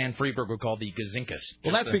what Stan Freberg would call the gazinkus.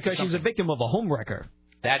 Well, that's because she's a victim of a homewrecker.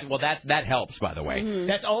 That helps, by the way. Mm-hmm.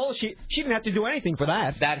 That's all. She didn't have to do anything for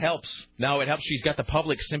that. That helps. No, it helps. She's got the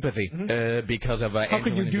public sympathy because of. How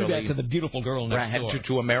could you do that to the beautiful girl next door?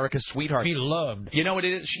 To America's sweetheart. Be loved. You know what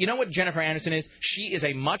it is? You know what Jennifer Aniston is? She is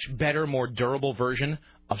a much better, more durable version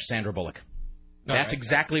of Sandra Bullock. That's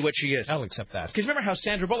exactly what she is. I'll accept that. Because remember how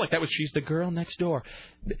Sandra Bullock, she's the girl next door.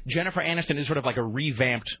 Jennifer Aniston is sort of like a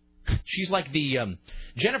revamped She's like the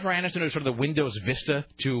Jennifer Aniston is sort of the Windows Vista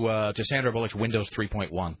to Sandra Bullock's Windows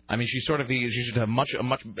 3.1. I mean, she's just a much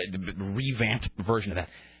revamped version of that.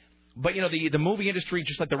 But you know, the movie industry,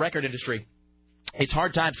 just like the record industry, it's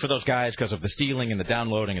hard times for those guys because of the stealing and the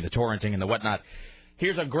downloading and the torrenting and the whatnot.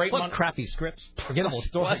 Here's a great plus crappy scripts, forgettable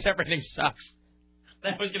stories. Plus everything sucks.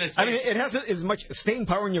 I was going to say. I mean, it has as much staying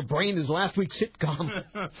power in your brain as last week's sitcom.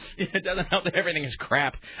 It doesn't help that everything is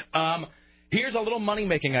crap. Here's a little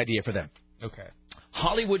money-making idea for them. Okay.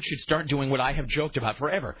 Hollywood should start doing what I have joked about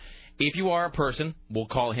forever. If you are a person, we'll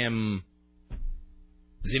call him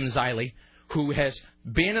Zim Ziley, who has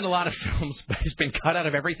been in a lot of films but has been cut out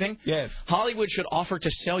of everything, yes, Hollywood should offer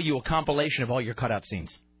to sell you a compilation of all your cutout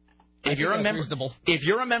scenes. If you're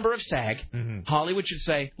a member of SAG, Hollywood should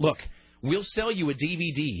say, look, we'll sell you a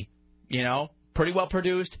DVD, you know, pretty well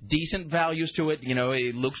produced, decent values to it. You know,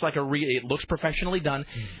 it looks like it looks professionally done.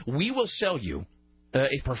 We will sell you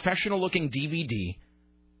a professional-looking DVD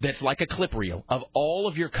that's like a clip reel of all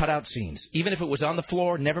of your cutout scenes. Even if it was on the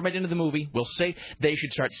floor, never made into the movie, we'll say they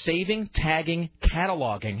should start saving, tagging,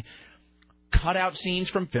 cataloging cutout scenes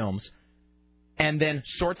from films, and then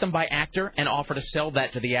sort them by actor and offer to sell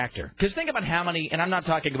that to the actor. Because think about how many, and I'm not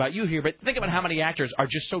talking about you here, but think about how many actors are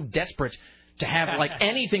just so desperate to have like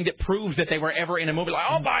anything that proves that they were ever in a movie. Like,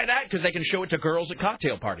 I'll buy that because they can show it to girls at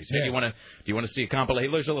cocktail parties. Hey, do you want to see a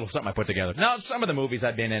compilation? There's a little something I put together. No, some of the movies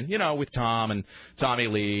I've been in, you know, with Tom and Tommy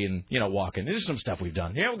Lee and, you know, Walken. There's some stuff we've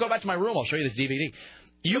done. Yeah, we'll go back to my room. I'll show you this DVD.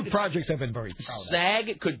 Some projects have been very proud of.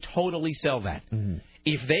 SAG could totally sell that.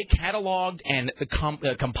 If they cataloged and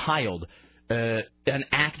compiled an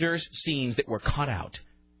actor's scenes that were cut out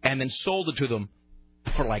and then sold it to them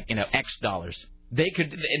for like, you know, X dollars. They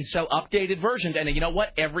could and sell updated versions. And you know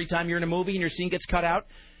what? Every time you're in a movie and your scene gets cut out,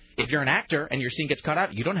 if you're an actor and your scene gets cut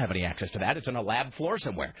out, you don't have any access to that. It's on a lab floor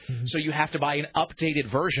somewhere. So you have to buy an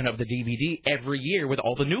updated version of the DVD every year with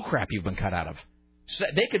all the new crap you've been cut out of. So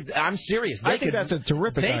they could. I'm serious. I think that's a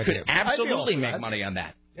terrific idea. They could absolutely make money on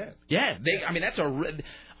that. Yes. Yeah. I mean, that's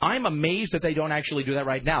I'm amazed that they don't actually do that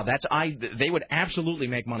right now. They would absolutely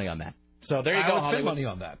make money on that. So there you go, Hollywood. Hollywood. Money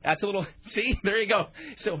on that. That's a little. See, there you go.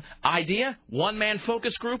 So idea, one-man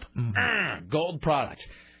focus group, gold product.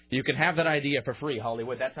 You can have that idea for free,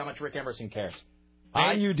 Hollywood. That's how much Rick Emerson cares.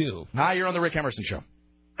 And you do. Hi, you're on the Rick Emerson Show.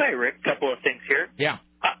 Hi, Rick. Couple of things here. Yeah.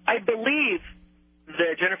 I believe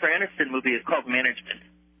the Jennifer Aniston movie is called Management.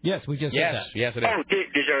 Yes, we just said that. Yes, it is. Oh,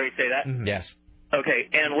 did you already say that? Yes. Okay,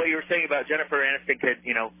 and what you were saying about Jennifer Aniston could,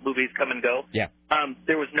 you know, movies come and go. Yeah.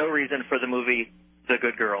 There was no reason for the movie The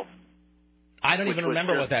Good Girl. I don't even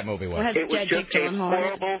remember what that movie was. It was just a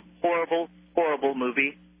horrible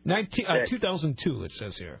movie. 2002, it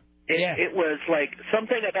says here. It was like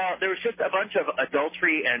something about, there was just a bunch of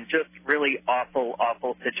adultery and just really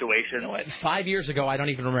awful situations. You know what? 5 years ago, I don't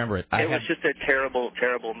even remember it. It was just a terrible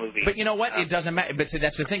movie. But you know what? It doesn't matter. But see,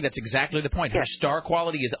 that's the thing. That's exactly the point. Her star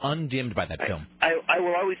quality is undimmed by that film. I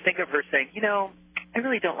will always think of her saying, you know, I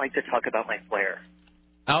really don't like to talk about my flair.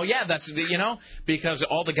 Oh, yeah, that's, you know, because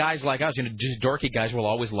all the guys like us, you know, just dorky guys will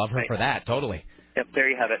always love her for that. Totally. Yep, there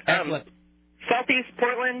you have it. Excellent. Southeast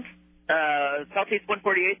Portland, Southeast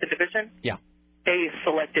 148th, the division. Yeah. They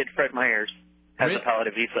selected Fred Meyers as a palette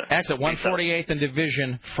of Visa. Excellent. 148th and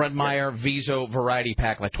division, Fred Meyer Viso variety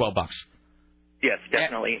pack, like $12. Yes,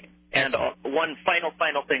 definitely. And one final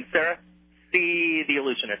thing, Sarah. See The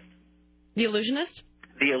Illusionist. The Illusionist?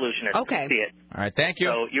 The Illusionist. Okay. See it. All right, thank you.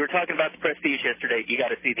 So you were talking about The Prestige yesterday. You got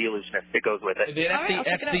to see The Illusionist. It goes with it.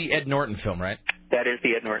 That's the Ed Norton film, right? That is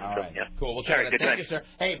the Ed Norton film, yeah. Cool. We'll check it out. Thank you, sir.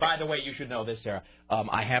 Hey, by the way, you should know this, Sarah.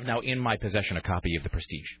 I have now in my possession a copy of The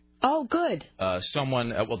Prestige. Oh, good. Someone,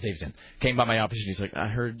 Dave's in, came by my office and he's like, I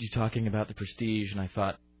heard you talking about The Prestige, and I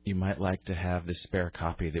thought you might like to have this spare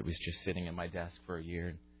copy that was just sitting in my desk for a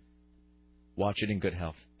year. Watch it in good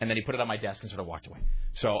health. And then he put it on my desk and sort of walked away.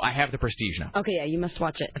 So I have The Prestige now. Okay, yeah, you must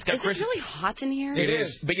watch it. Is it really hot in here? It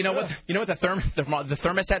is. But you know what? You know what the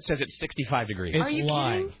thermostat says? It's 65 degrees. Are you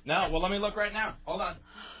kidding? No. Well, let me look right now. Hold on.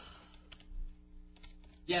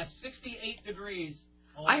 Yeah, 68 degrees.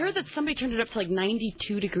 I heard that somebody turned it up to like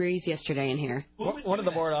 92 degrees yesterday in here. One of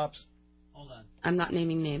the board ops. Hold on. I'm not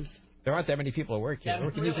naming names. There aren't that many people at work here.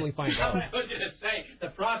 We can easily find out. I was going to say, the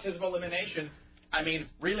process of elimination, I mean,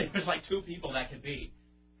 really, there's like two people that could be.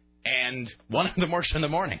 And one of them works in the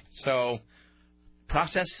morning. So,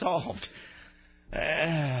 process solved.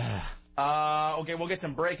 Okay, we'll get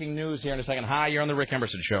some breaking news here in a second. Hi, you're on the Rick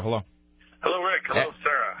Emerson Show. Hello. Hello, Rick. Hello,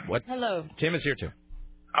 Sarah. What? Hello. Tim is here, too.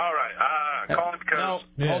 All right. Calling because...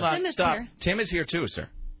 No, hold on. Tim is Stop. here. Tim is here, too, sir.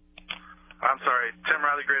 I'm sorry. Tim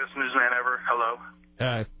Riley, greatest newsman ever.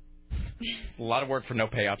 Hello. A lot of work for no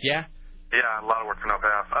payoff. Yeah? Yeah, a lot of work for no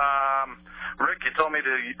payoff. Rick, you told me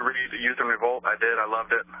to read Youth in Revolt. I did. I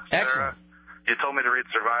loved it. Excellent. Sarah, you told me to read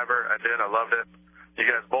Survivor. I did. I loved it. You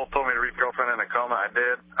guys both told me to read Girlfriend in a Coma. I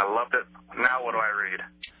did. I loved it. Now what do I read?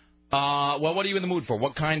 Well, what are you in the mood for?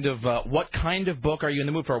 What kind of book are you in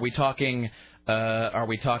the mood for? Are we talking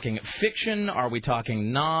fiction? Are we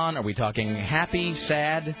talking non? Are we talking happy,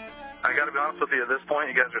 sad? I got to be honest with you. At this point,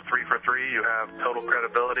 you guys are 3 for 3. You have total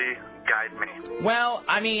credibility. Guide me. Well,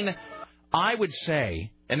 I mean, I would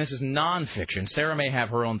say, and this is nonfiction. Sarah may have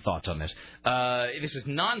her own thoughts on this. This is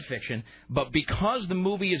nonfiction, but because the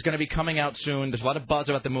movie is going to be coming out soon, there's a lot of buzz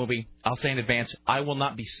about the movie. I'll say in advance, I will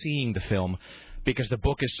not be seeing the film because the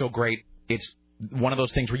book is so great. It's one of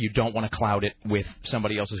those things where you don't want to cloud it with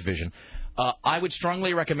somebody else's vision. I would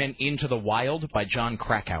strongly recommend Into the Wild by John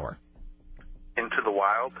Krakauer. Into the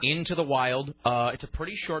Wild? Into the Wild. It's a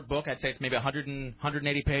pretty short book. I'd say it's maybe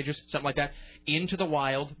 180 pages, something like that. Into the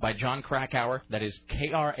Wild by John Krakauer. That is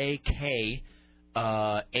Krakauer.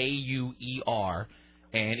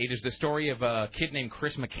 And it is the story of a kid named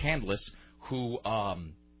Chris McCandless who,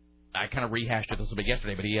 I kind of rehashed it a little bit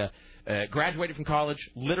yesterday, but he graduated from college,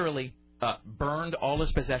 literally burned all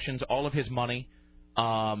his possessions, all of his money,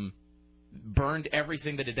 burned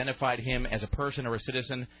everything that identified him as a person or a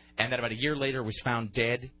citizen, and then about a year later was found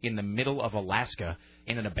dead in the middle of Alaska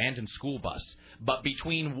in an abandoned school bus. But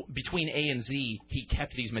between A and Z, he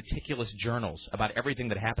kept these meticulous journals about everything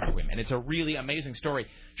that happened to him, and it's a really amazing story.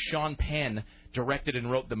 Sean Penn directed and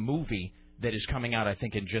wrote the movie that is coming out, I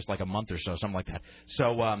think, in just like a month or so, something like that.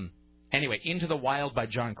 So, anyway, Into the Wild by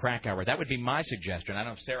John Krakauer. That would be my suggestion. I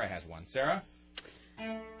don't know if Sarah has one. Sarah?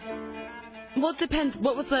 Well, it depends.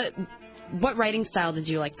 What writing style did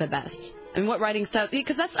you like the best? And what writing style?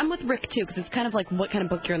 Because I'm with Rick, too, because it's kind of like what kind of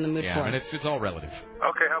book you're in the mood for. Yeah, and it's all relative.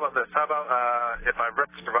 Okay, how about this? How about if I've read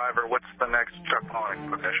Survivor, what's the next Chuck Palahniuk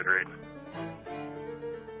book I should read?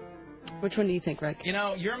 Which one do you think, Rick? You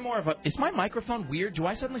know, you're more of a... Is my microphone weird? Do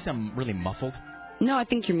I suddenly sound really muffled? No, I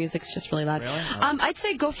think your music's just really loud. Really? I'd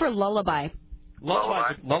say go for Lullaby.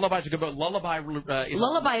 Lullaby's a good book.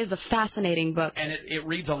 Lullaby is a fascinating book. And it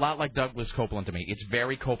reads a lot like Douglas Copeland to me. It's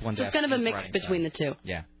very Copeland-esque. So it's kind of a mix between the two.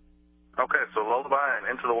 Yeah. Okay, so Lullaby and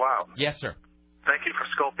Into the Wild. Yes, sir. Thank you for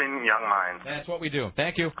sculpting young minds. That's what we do.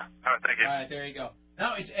 Thank you. All right, thank you. All right, there you go.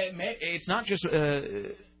 No, it's not just...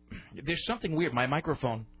 there's something weird. My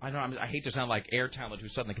microphone, I hate to sound like Air Talent who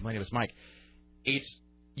suddenly complained of his mic.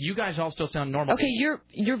 You guys all still sound normal. Okay,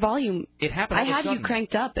 your volume. It happened all of a I had sudden. You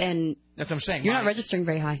cranked up, and that's what I'm saying. You're not registering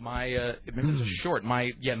very high. Maybe it's a short.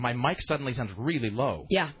 My mic suddenly sounds really low.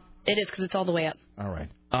 Yeah, it is because it's all the way up. All right.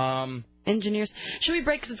 Engineers, should we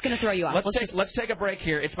break because it's going to throw you off? Let's take a break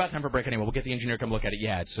here. It's about time for a break anyway. We'll get the engineer to come look at it.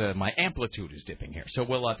 Yeah, it's my amplitude is dipping here, so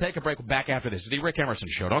we'll take a break. Back after this. It's the Rick Emerson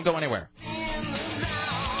Show. Don't go anywhere.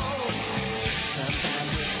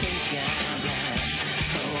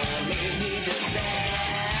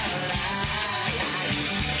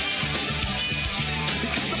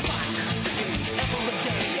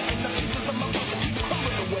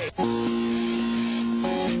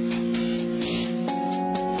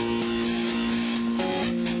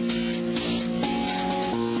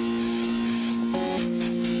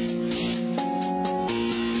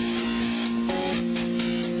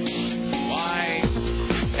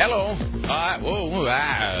 Hello.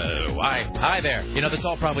 Hi there. You know, this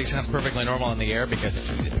all probably sounds perfectly normal on the air because it's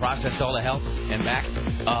processed all the hell and back.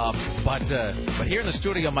 But here in the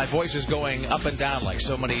studio, my voice is going up and down like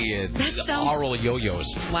so many oral yo-yos.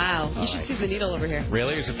 Wow. You should see the needle over here.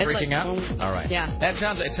 Really? Is it freaking out? All right. Yeah. It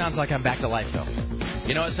sounds like I'm back to life, though.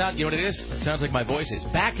 You know what it is? It sounds like my voice is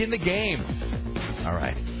back in the game. All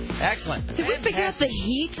right. Excellent. Did we figure out the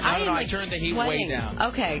heat? No, I turned the heat way down.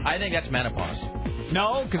 Okay. I think that's menopause.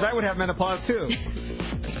 No, because I would have menopause, too.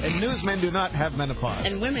 And newsmen do not have menopause.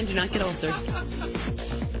 And women do not get ulcers.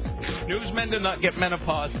 Newsmen do not get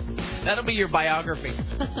menopause. That'll be your biography.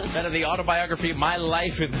 That'll be the autobiography, my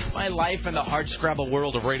life in the hardscrabble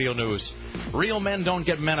world of radio news. Real men don't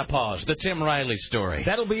get menopause. The Tim Riley story.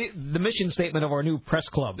 That'll be the mission statement of our new press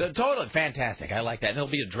club. Totally fantastic. I like that. And it'll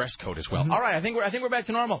be a dress code as well. Mm-hmm. All right, I think we're back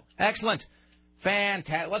to normal. Excellent.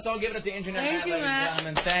 Fantastic. Let's all give it to the engineer, ladies and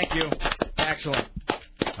gentlemen. Thank you. Excellent.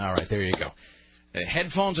 All right, there you go.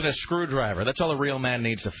 Headphones and a screwdriver. That's all a real man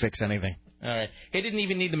needs to fix anything. All right. He didn't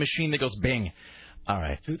even need the machine that goes bing. All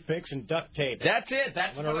right. Toothpicks and duct tape. That's it.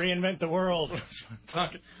 That's I'm going to reinvent the world.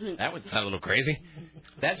 That would sound a little crazy.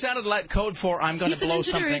 That sounded like code for I'm going to blow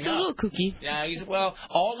something it's a little kooky. Yeah, well,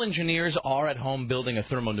 all engineers are at home building a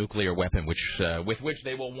thermonuclear weapon, with which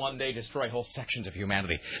they will one day destroy whole sections of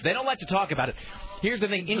humanity. They don't like to talk about it. Here's the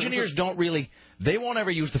thing. Engineers they won't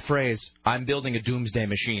ever use the phrase, I'm building a doomsday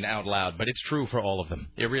machine out loud, but it's true for all of them.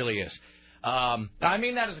 It really is. I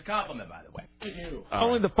mean that as a compliment, by the way.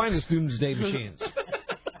 Only the finest doomsday machines.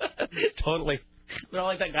 Totally. They're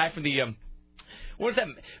like that guy from the what is that?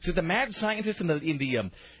 Is it the mad scientist in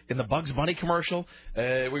the Bugs Bunny commercial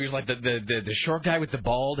where he was like the short guy with the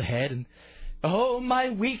bald head and oh my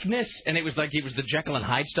weakness, and it was like he was the Jekyll and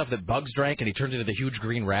Hyde stuff that Bugs drank and he turned into the huge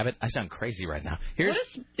green rabbit. I sound crazy right now. Here's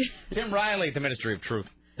Tim Riley at the Ministry of Truth.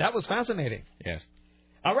 That was fascinating. Yes.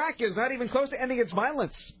 Iraq is not even close to ending its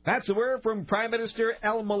violence. That's the word from Prime Minister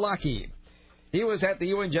al-Maliki. He was at the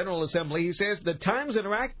UN General Assembly. He says the times in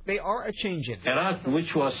Iraq, they are a-changing. Iraq,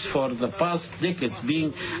 which was for the past decades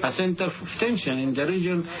being a center of tension in the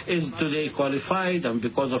region, is today qualified, and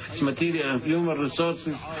because of its material and human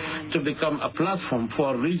resources, to become a platform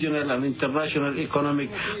for regional and international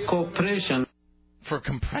economic cooperation. For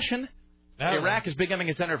compression? Iraq is becoming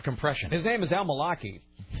a center of compression. His name is al-Maliki.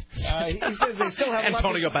 He says they still have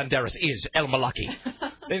Antonio Banderas is al-Maliki.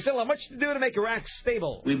 They still have much to do to make Iraq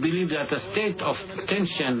stable. We believe that a state of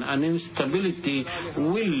tension and instability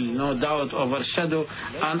will, no doubt, overshadow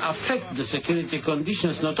and affect the security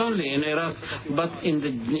conditions not only in Iraq but in the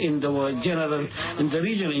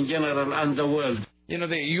region in general and the world. You know,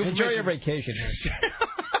 enjoy your vacation.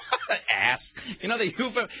 Ass. You know,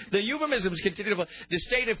 the euphemisms continue to the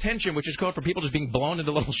state of tension, which is code for people just being blown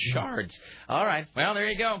into little shards. All right. Well, there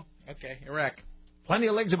you go. Okay, Iraq. Plenty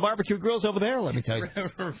of legs and barbecue grills over there, let me tell you.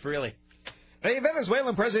 Really. The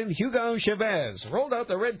Venezuelan President Hugo Chavez rolled out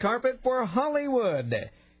the red carpet for Hollywood.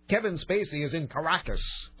 Kevin Spacey is in Caracas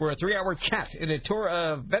for a 3-hour chat in a tour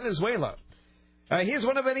of Venezuela. He is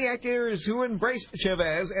one of many actors who embrace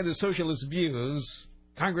Chavez and his socialist views.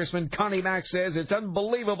 Congressman Connie Mack says it's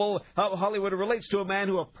unbelievable how Hollywood relates to a man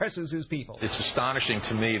who oppresses his people. It's astonishing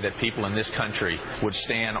to me that people in this country would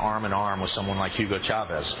stand arm in arm with someone like Hugo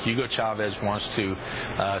Chavez. Hugo Chavez wants to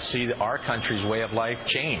see our country's way of life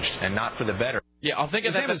changed, and not for the better. Yeah, I'll think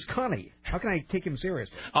of that. His name is Connie. How can I take him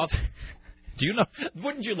seriously? Do you know?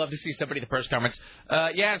 Wouldn't you love to see somebody at the press conference?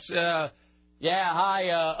 Yes. Yeah,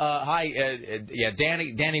 hi,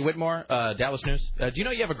 Danny Whitmore, Dallas News. Do you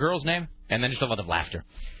know you have a girl's name? And then just a lot of laughter.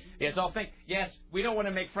 Yes, yes, we don't want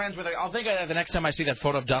to make friends with her. I'll think of that the next time I see that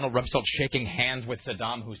photo of Donald Rumsfeld shaking hands with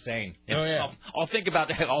Saddam Hussein. Oh, yeah. I'll think about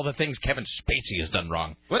all the things Kevin Spacey has done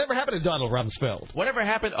wrong. Whatever happened to Donald Rumsfeld? Whatever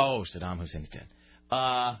happened? Oh, Saddam Hussein's dead.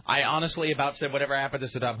 I honestly about said whatever happened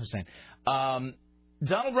to Saddam Hussein.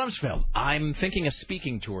 Donald Rumsfeld, I'm thinking a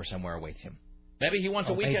speaking tour somewhere awaits him. Maybe he wants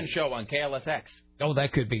a weekend show on KLSX. Oh,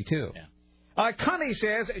 that could be, too. Yeah. Connie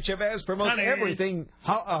says Chavez promotes everything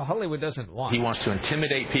Hollywood doesn't want. He wants to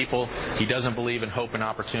intimidate people. He doesn't believe in hope and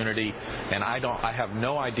opportunity. And I have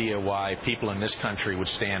no idea why people in this country would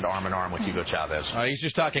stand arm in arm with Hugo Chavez. He's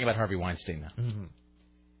just talking about Harvey Weinstein now. Mm-hmm.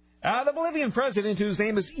 The Bolivian president, whose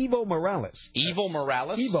name is Evo Morales. Evo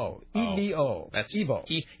Morales? Evo. E-V-O. That's Evo.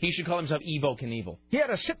 He should call himself Evo Knievel. He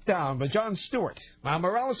had a sit-down with Jon Stewart. While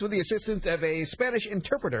Morales, with the assistance of a Spanish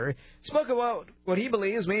interpreter, spoke about what he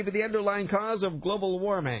believes may be the underlying cause of global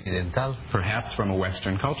warming. Perhaps from a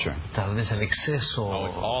Western culture. It's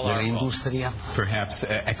all our fault. Perhaps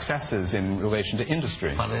excesses in relation to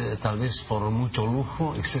industry.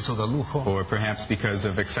 Or perhaps because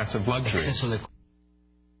of excessive luxury.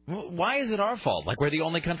 Why is it our fault? Like we're the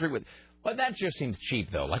only country with... Well, that just seems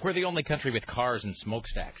cheap, though. Like we're the only country with cars and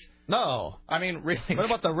smokestacks. No. I mean, really. What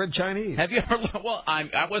about the red Chinese? Have you ever... Well,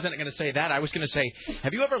 I wasn't going to say that. I was going to say,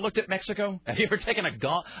 have you ever looked at Mexico? Have you ever taken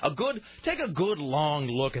take a good long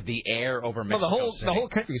look at the air over Mexico City? The whole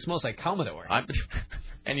country smells like cow manure.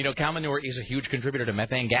 And, you know, cow manure is a huge contributor to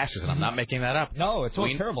methane gases, and I'm not making that up. No, it's so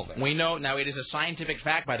terrible there. We know, now it is a scientific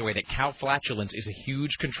fact, by the way, that cow flatulence is a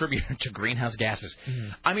huge contributor to greenhouse gases. Mm-hmm.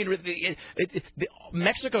 I mean,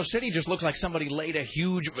 Mexico City just looks like somebody laid a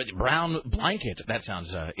huge brown blanket. That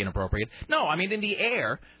sounds inappropriate. No, I mean, in the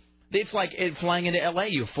air... It's like flying into L.A.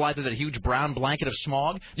 You fly through that huge brown blanket of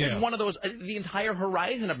smog. Yeah. It's one of those. The entire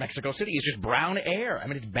horizon of Mexico City is just brown air. I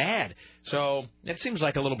mean, it's bad. So it seems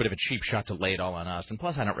like a little bit of a cheap shot to lay it all on us. And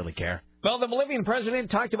plus, I don't really care. Well, the Bolivian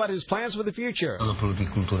president talked about his plans for the future.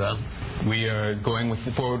 We are going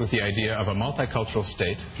forward with the idea of a multicultural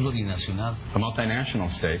state, a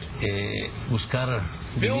multinational state,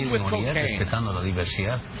 filled with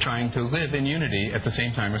cocaine, trying to live in unity at the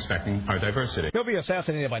same time respecting our diversity. He'll be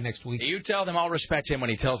assassinated by next week. You tell them I'll respect him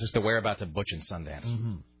when he tells us the whereabouts of Butch and Sundance.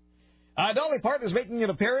 Mm-hmm. Dolly Parton is making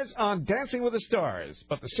an appearance on Dancing with the Stars,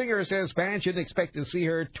 but the singer says fans shouldn't expect to see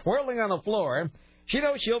her twirling on the floor. She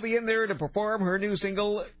knows she'll be in there to perform her new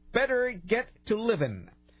single, Better Get to Livin'.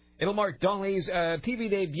 It'll mark Dolly's TV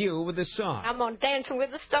debut with this song. I'm on Dancing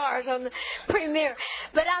with the Stars on the premiere,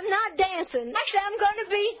 but I'm not dancing. Actually, I'm going to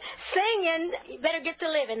be singing Better Get to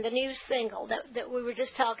Livin', the new single that we were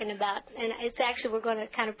just talking about. And it's actually, we're going to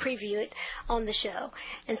kind of preview it on the show.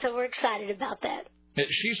 And so we're excited about that.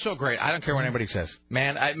 She's so great. I don't care what anybody says.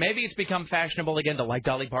 Man, maybe it's become fashionable again to like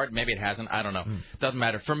Dolly Parton. Maybe it hasn't. I don't know. Doesn't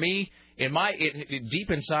matter. For me, deep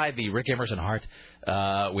inside the Rick Emerson heart,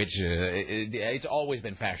 which it's always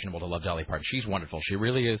been fashionable to love Dolly Parton. She's wonderful. She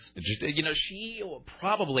really is. Just, she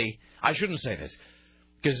probably, I shouldn't say this,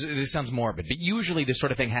 because this sounds morbid, but usually this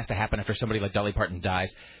sort of thing has to happen after somebody like Dolly Parton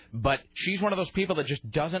dies. But she's one of those people that just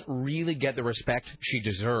doesn't really get the respect she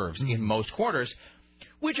deserves in most quarters.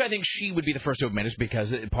 Which I think she would be the first to admit is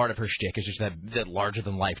because part of her shtick is just that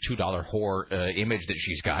larger-than-life $2 whore image that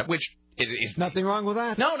she's got, which is... Nothing wrong with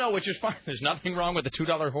that? No, which is fine. There's nothing wrong with the $2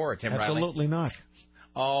 whore, Tim Riley. Absolutely not.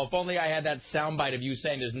 Oh, if only I had that soundbite of you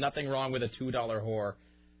saying there's nothing wrong with a $2 whore.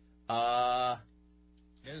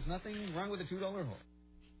 There's nothing wrong with a $2 whore.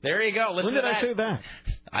 There you go. Listen to that. When did I say that?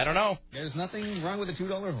 I don't know. There's nothing wrong with a $2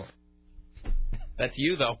 whore. That's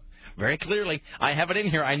you, though. Very clearly. I have it in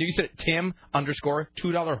here. I knew you said Tim_$2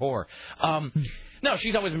 whore. No,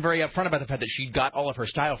 she's always been very upfront about the fact that she got all of her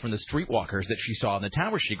style from the streetwalkers that she saw in the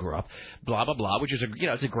town where she grew up, blah, blah, blah, which is,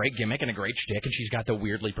 it's a great gimmick and a great shtick, and she's got the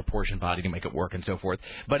weirdly proportioned body to make it work and so forth.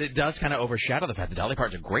 But it does kind of overshadow the fact that Dolly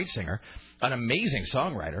Parton's a great singer, an amazing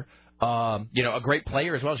songwriter, a great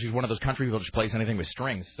player as well. She's one of those country people who just plays anything with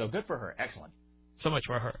strings. So good for her. Excellent. So much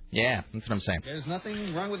for her. Yeah, that's what I'm saying. There's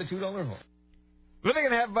nothing wrong with a $2 whore. We're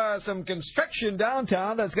going to have some construction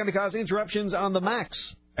downtown that's going to cause interruptions on the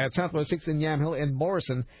MAX at Southwest 6th and Yamhill in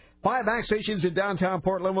Morrison. 5 MAX stations in downtown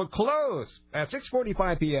Portland will close at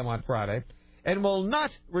 6:45 p.m. on Friday and will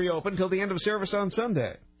not reopen until the end of service on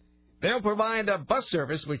Sunday. They'll provide a bus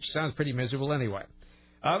service, which sounds pretty miserable anyway.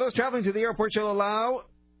 Those traveling to the airport shall allow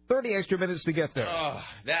 30 extra minutes to get there. Oh,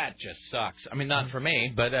 that just sucks. I mean, not for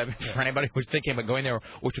me, but for anybody who's thinking about going there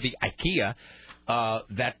or to the IKEA.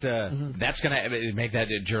 That's going to make that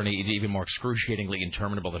journey even more excruciatingly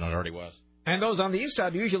interminable than it already was. And those on the east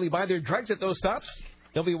side usually buy their drugs at those stops.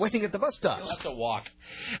 They'll be waiting at the bus stops. You'll have to walk.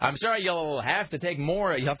 I'm sorry, you'll have to take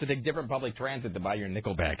more. You'll have to take different public transit to buy your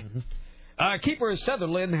nickel bag. Keeper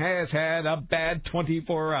Sutherland has had a bad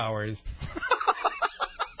 24 hours.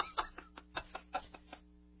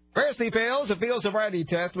 First, he fails a field sobriety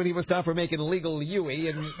test when he was stopped for making illegal UE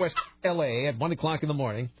in West L.A. at 1 o'clock in the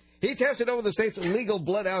morning. He tested over the state's legal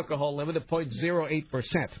blood alcohol limit of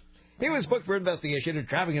 0.08%. He was booked for investigation of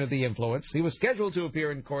trafficking under the influence. He was scheduled to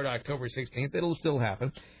appear in court October 16th. It'll still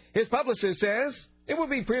happen. His publicist says it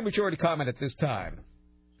would be premature to comment at this time.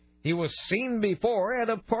 He was seen before at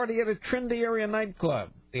a party at a trendy area nightclub.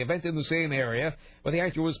 The event in the same area where the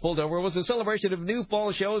actor was pulled over was a celebration of new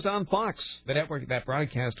fall shows on Fox, the network that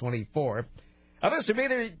broadcasts 24. A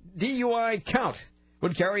misdemeanor DUI count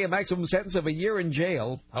would carry a maximum sentence of a year in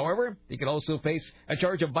jail. However, he could also face a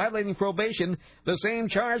charge of violating probation, the same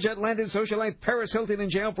charge that landed socialite Paris Hilton in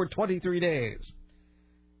jail for 23 days.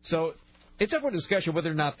 So it's up for discussion whether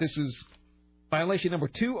or not this is violation number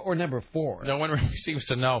 2 or number 4. No one really seems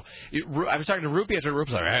to know. I was talking to Rupi after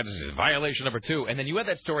Rupi's like, this is violation number 2. And then you had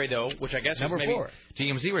that story, though, which I guess number was maybe 4.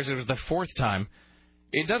 TMZ, where it was the 4th time.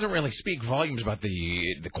 It doesn't really speak volumes about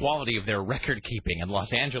the quality of their record keeping in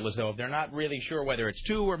Los Angeles, though, if they're not really sure whether it's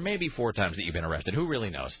 2 or maybe 4 times that you've been arrested. Who really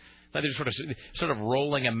knows? It's like they're sort of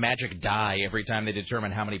rolling a magic die every time they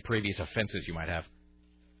determine how many previous offenses you might have.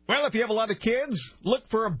 Well, if you have a lot of kids, look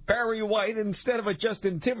for a Barry White instead of a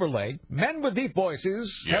Justin Timberlake. Men with deep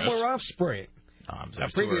voices have more offspring.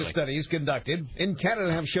 Previous studies conducted in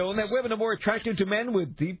Canada have shown that women are more attracted to men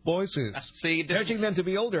with deep voices, judging them to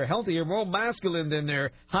be older, healthier, more masculine than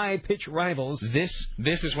their high-pitched rivals. This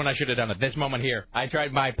is when I should have done it, this moment here. I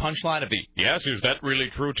tried my punchline of the, yes, is that really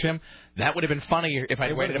true, Tim? That would have been funnier if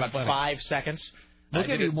I'd waited about 5 seconds. We'll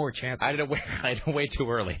give you more chances. I did it way too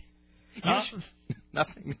early.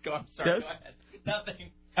 Nothing. I'm sorry. Go ahead.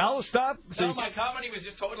 Nothing. I'll stop. No, my comedy was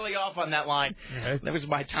just totally off on that line. That was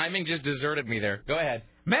my timing just deserted me there. Go ahead.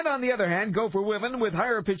 Men, on the other hand, go for women with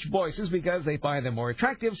higher-pitched voices because they find them more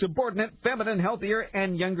attractive, subordinate, feminine, healthier,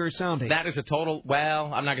 and younger sounding. That is a total, well,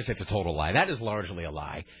 I'm not going to say it's a total lie. That is largely a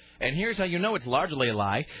lie. And here's how you know it's largely a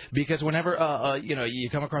lie, because whenever, you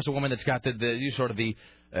come across a woman that's got the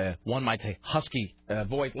one might say, husky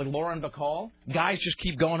voice, like Lauren Bacall, guys just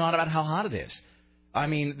keep going on about how hot it is. I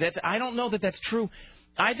mean, I don't know that that's true.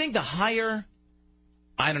 I think the higher,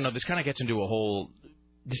 I don't know, this kind of gets into a whole...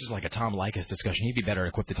 This is like a Tom Likas discussion. He'd be better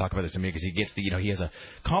equipped to talk about this than me because he gets he has a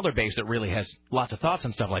caller base that really has lots of thoughts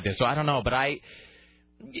and stuff like this. So I don't know, but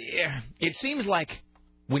it seems like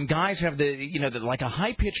when guys have like a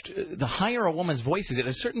high-pitched, the higher a woman's voice is, at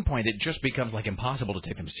a certain point it just becomes like impossible to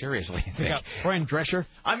take them seriously. Yeah, Fran Drescher.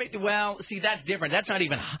 I mean, well, see, that's different. That's not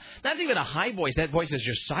even a high voice. That voice is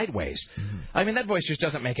just sideways. Mm-hmm. I mean, that voice just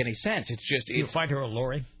doesn't make any sense. It's just... You find her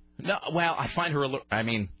alluring? No, well, I find her alluring. I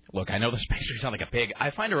mean, look, I know this makes her sound like a pig.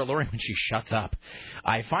 I find her alluring when she shuts up.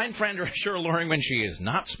 I find Fran Drescher alluring when she is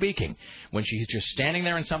not speaking, when she's just standing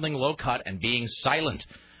there in something low-cut and being silent.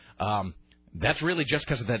 That's really just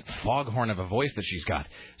because of that foghorn of a voice that she's got.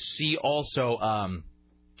 See also,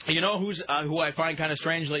 you know who I find kind of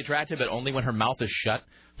strangely attractive, but only when her mouth is shut?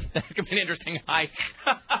 That could be an interesting high.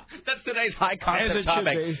 That's today's high concept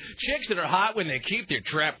topic. Chicks that are hot when they keep their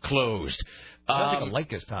trap closed. I think I like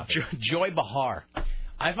this topic. Joy Behar.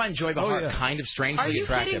 I find Joy Behar kind of strangely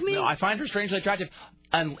attractive. Kidding me? No, I find her strangely attractive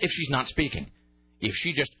if she's not speaking. If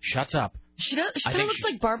she just shuts up. She kind of looks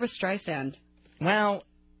like Barbara Streisand. Well,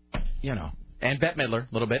 and Bette Midler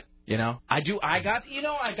a little bit. I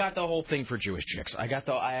got the whole thing for Jewish chicks. I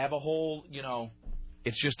have a whole,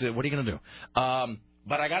 it's just what are you gonna do?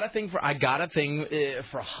 But I got a thing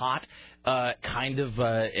for hot, kind of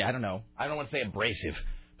I don't know. I don't want to say abrasive.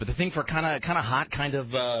 But the thing for kind of hot, kind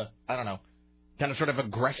of, I don't know, kind of sort of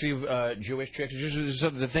aggressive Jewish chicks is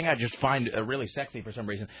just the thing I just find really sexy for some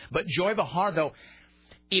reason. But Joy Behar, though,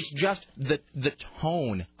 it's just the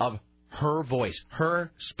tone of her voice,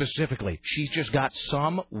 her specifically. She's just got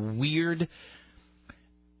some weird...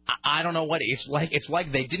 I don't know what it's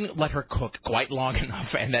like they didn't let her cook quite long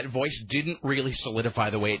enough, and that voice didn't really solidify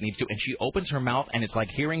the way it needs to. And she opens her mouth, and it's like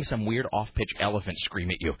hearing some weird off-pitch elephant scream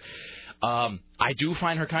at you. I do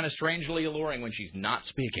find her kind of strangely alluring when she's not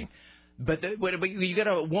speaking. But you get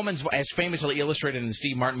a woman's, as famously illustrated in the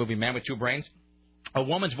Steve Martin movie Man with Two Brains, a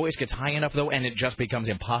woman's voice gets high enough, though, and it just becomes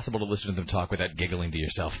impossible to listen to them talk without giggling to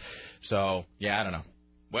yourself. So, yeah, I don't know.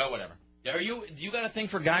 Well, whatever. Do you got a thing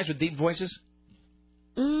for guys with deep voices?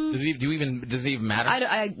 Does it even matter?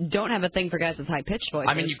 I don't have a thing for guys with high-pitched voices.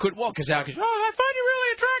 I mean, you could, because I find you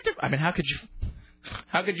really attractive. I mean,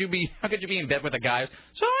 how could you be in bed with a guy?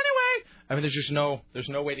 So anyway, I mean, there's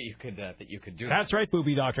no way that you could do that. That's right,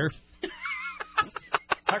 booby doctor.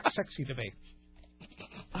 Talk sexy to me.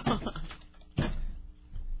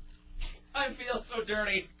 I feel so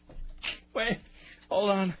dirty. Wait, hold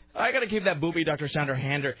on. I gotta keep that booby doctor sounder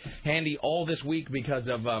handy all this week because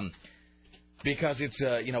it's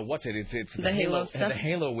what's it? It's the Halo stuff. The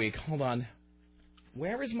Halo week. Hold on.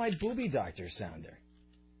 Where is my booby doctor sounder?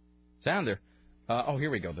 Oh, here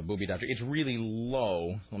we go. The booby doctor. It's really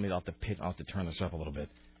low. I'll have to turn this up a little bit.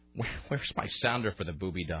 Where's my sounder for the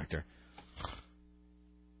booby doctor?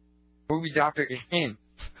 Booby doctor is in.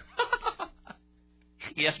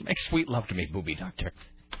 Yes, make sweet love to me, booby doctor.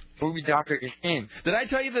 Booby doctor is in. Did I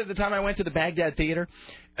tell you that the time I went to the Baghdad Theater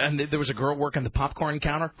and there was a girl working the popcorn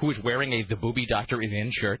counter who was wearing the booby doctor is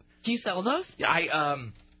in shirt? Do you sell those?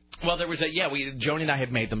 Well, there was Joni and I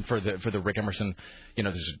had made them for the Rick Emerson.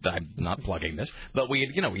 I'm not plugging this, but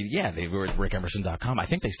they were at rickemerson.com. I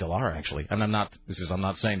think they still are actually, and I'm not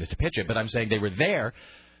saying this to pitch it, but I'm saying they were there.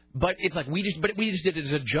 But it's like we just did it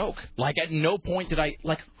as a joke. Like at no point did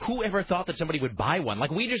who ever thought that somebody would buy one?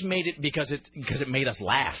 Like we just made it because it made us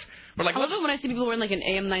laugh. We're like, I love it when I see people wearing like an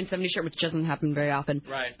AM 970 shirt, which doesn't happen very often.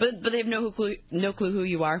 Right. But they have no clue who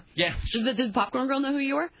you are. Yeah. Did the popcorn girl know who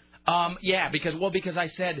you were? Yeah, because I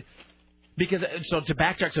said so to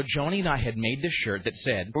backtrack. So Joni and I had made this shirt that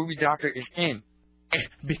said "Booby Doctor is in."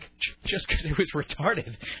 Just because it was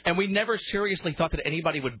retarded. And we never seriously thought that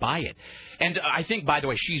anybody would buy it. And I think, by the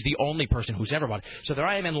way, she's the only person who's ever bought it. So there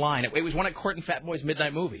I am in line. It was one at Court and Fat Boy's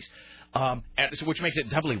Midnight Movies, which makes it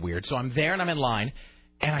doubly weird. So I'm there and I'm in line,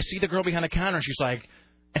 and I see the girl behind the counter, and she's like,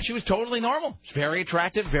 and she was totally normal. She's very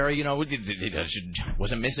attractive, very, she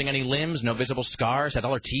wasn't missing any limbs, no visible scars, had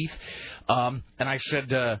all her teeth. And I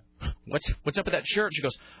said, what's up with that shirt? She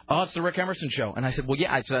goes, oh, it's the Rick Emerson show. And I said, well,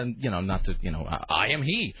 yeah, I said, not to, I am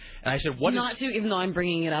he. And I said, even though I'm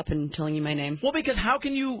bringing it up and telling you my name. Well, because how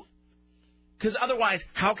can you Because otherwise,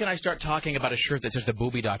 how can I start talking about a shirt that says the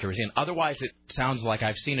booby doctor is in? Otherwise, it sounds like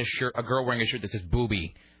I've seen a girl wearing a shirt that says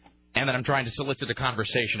booby, and that I'm trying to solicit a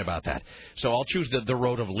conversation about that. So I'll choose the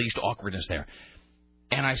road of least awkwardness there.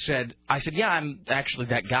 And I said, yeah, I'm actually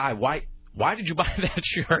that guy. Why did you buy that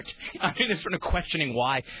shirt? I mean, it's sort of questioning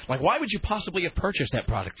why. Like, why would you possibly have purchased that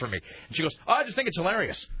product for me? And she goes, I just think it's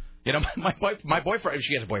hilarious. You know, my boyfriend,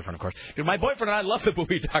 she has a boyfriend, of course. My boyfriend and I love the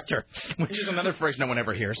booby doctor, which is another phrase no one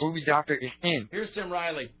ever hears. Booby doctor is in. Here's Tim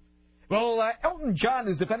Riley. Well, Elton John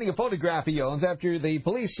is defending a photograph he owns after the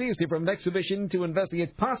police seized it from an exhibition to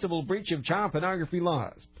investigate possible breach of child pornography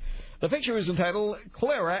laws. The picture is entitled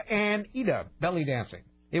Clara and Ida Belly Dancing.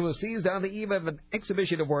 It was seized on the eve of an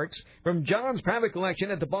exhibition of works from John's private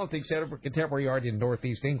collection at the Baltic Center for Contemporary Art in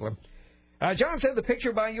Northeast England. John said the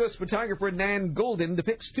picture by U.S. photographer Nan Goldin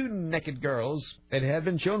depicts two naked girls. It had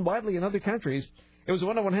been shown widely in other countries. It was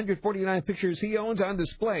one of 149 pictures he owns on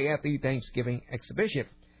display at the Thanksgiving exhibition.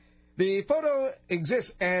 The photo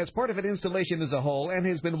exists as part of an installation as a whole and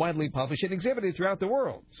has been widely published and exhibited throughout the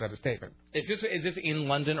world, said a statement. Is this in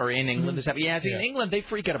London or in England? This happened? Yeah, see, in England, they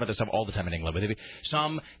freak out about this stuff all the time in England. But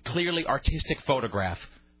some clearly artistic photograph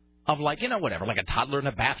of, like, you know, whatever, like a toddler in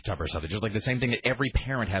a bathtub or something, just like the same thing that every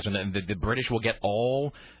parent has, and the British will get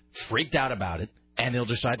all freaked out about it, and they'll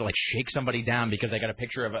decide to, like, shake somebody down because they got a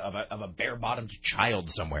picture of a bare-bottomed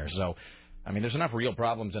child somewhere. So, I mean, there's enough real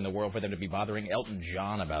problems in the world for them to be bothering Elton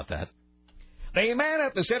John about that. The man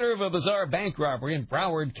at the center of a bizarre bank robbery in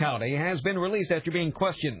Broward County has been released after being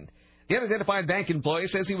questioned. The unidentified bank employee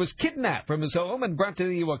says he was kidnapped from his home and brought to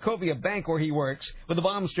the Wachovia Bank where he works with a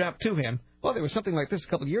bomb strapped to him. Well, there was something like this a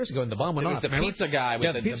couple of years ago, and the bomb went off. The pizza guy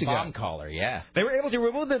with the bomb collar, yeah. They were able to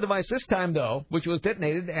remove the device this time, though, which was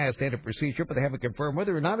detonated as standard procedure, but they haven't confirmed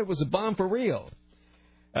whether or not it was a bomb for real.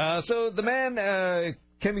 So the man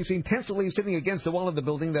can be seen tensely sitting against the wall of the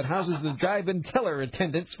building that houses the drive-in teller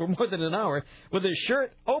attendants for more than an hour with his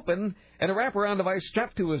shirt open and a wraparound device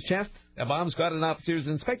strapped to his chest. A bomb squad and officers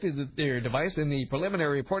inspected their device, and the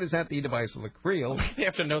preliminary report is that the device looked real. They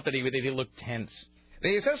have to note that he looked tense.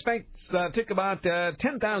 The suspects took about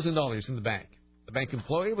 $10,000 from the bank. The bank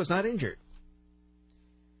employee was not injured.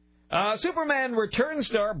 Superman return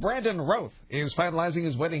star Brandon Routh is finalizing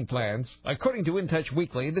his wedding plans. According to In Touch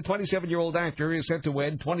Weekly, the 27-year-old actor is set to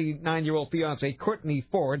wed 29-year-old fiancée Courtney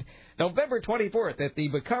Ford November 24th at the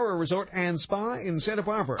Bacara Resort and Spa in Santa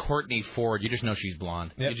Barbara. Courtney Ford, you just know she's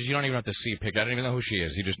blonde. Yep. You don't even have to see a picture. I don't even know who she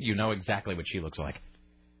is. You know exactly what she looks like.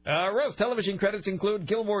 Routh's television credits include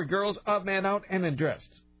Gilmore Girls, Odd Man Out, and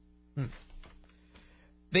Undressed.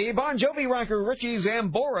 The Bon Jovi rocker Richie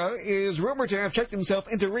Zambora is rumored to have checked himself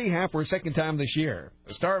into rehab for a second time this year.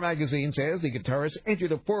 The Star magazine says the guitarist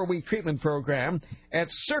entered a 4-week treatment program at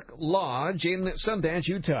Cirque Lodge in Sundance,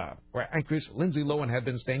 Utah, where actress Lindsay Lohan had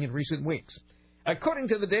been staying in recent weeks. According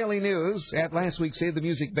to the Daily News, at last week's Save the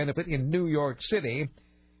Music benefit in New York City,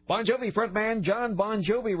 Bon Jovi frontman John Bon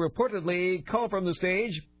Jovi reportedly called from the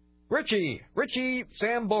stage, Richie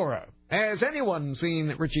Zambora. Has anyone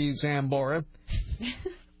seen Richie Zambora?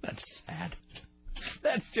 That's sad.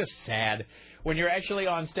 That's just sad. When you're actually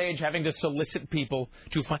on stage having to solicit people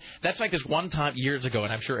to find... That's like this one time years ago,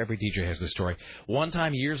 and I'm sure every DJ has this story. One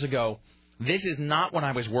time years ago, this is not when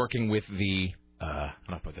I was working with the... how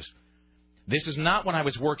do I put this? This is not when I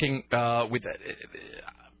was working with...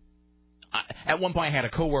 at one point, I had a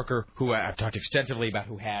coworker who I've talked extensively about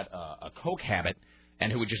who had a coke habit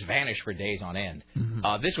and who would just vanish for days on end.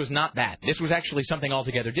 Mm-hmm. This was not that. This was actually something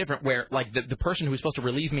altogether different where, like, the person who was supposed to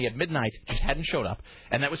relieve me at midnight just hadn't showed up,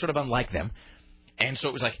 and that was sort of unlike them. And so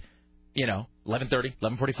it was like, 11:30,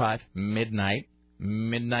 11:45, midnight,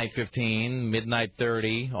 midnight 15, midnight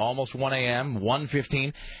 30, almost 1 a.m.,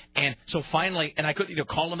 1:15. And so finally, and I couldn't,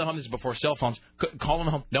 call them home. This is before cell phones. Couldn't call them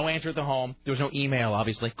home. No answer at the home. There was no email,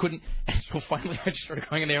 obviously. Couldn't. And so finally I just started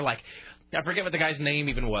going in there like, I forget what the guy's name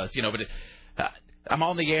even was, but I'm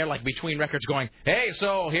on the air, like, between records going, hey,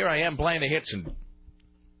 so here I am playing the hits, and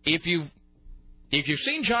if you've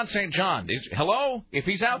seen John St. John, hello? If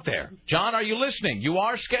he's out there, John, are you listening? You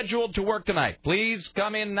are scheduled to work tonight. Please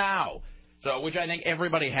come in now. So, which I think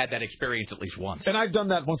everybody had that experience at least once. And I've done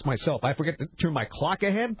that once myself. I forget to turn my clock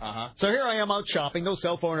ahead. Uh-huh. So here I am out shopping, no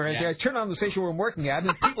cell phone or anything. Yeah. I turn on the station where I'm working at,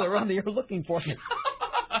 and people are on the air looking for me.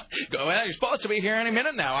 Well, you're supposed to be here any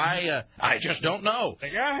minute now. I just don't know.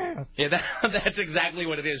 Yeah, that's exactly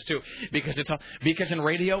what it is too. Because in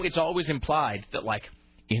radio, it's always implied that, like,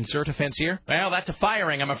 insert offense here. Well, that's a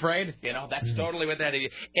firing, I'm afraid. That's totally what that is.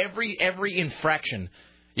 Every infraction.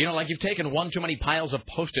 Like you've taken one too many piles of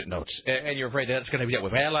Post-it notes, and you're afraid that's going to be dealt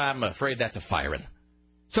with. Well, I'm afraid that's a firing.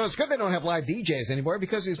 So it's good they don't have live DJs anymore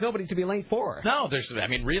because there's nobody to be late for. No,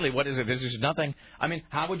 really, what is it? There's nothing. I mean,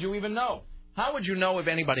 how would you even know? How would you know if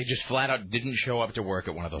anybody just flat out didn't show up to work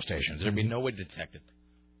at one of those stations? There'd be no way to detect it.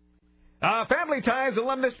 Family Ties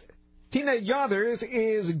alumnus Tina Yothers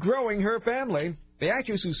is growing her family. The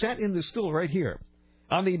actress who sat in the stool right here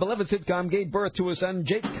on the beloved sitcom gave birth to a son,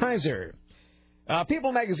 Jake Kaiser.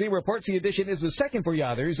 People magazine reports the addition is the second for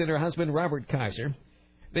Yothers and her husband, Robert Kaiser.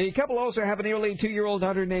 The couple also have a nearly 2-year-old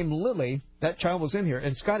daughter named Lily. That child was in here,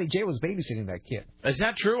 and Scotty J was babysitting that kid. Is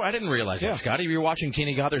that true? I didn't realize that. Scotty, you were watching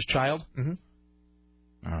Tina Yothers' child?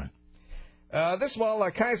 Mm-hmm. All right. This while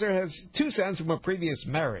Kaiser has 2 sons from a previous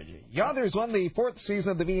marriage. Yothers won the 4th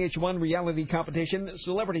season of the VH1 reality competition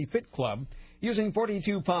Celebrity Fit Club, using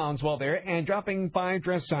 42 pounds while there and dropping 5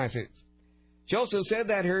 dress sizes. She also said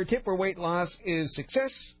that her tip for weight loss is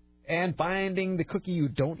success and finding the cookie you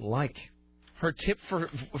don't like. Her tip for...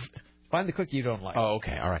 Find the cookie you don't like. Oh,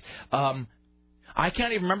 okay, all right. I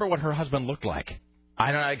can't even remember what her husband looked like.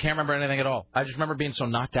 I can't remember anything at all. I just remember being so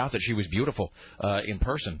knocked out that she was beautiful in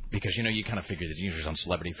person because, you kind of figure that she's on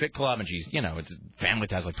Celebrity Fit Club and she's, it's Family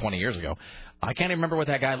Ties like 20 years ago. I can't even remember what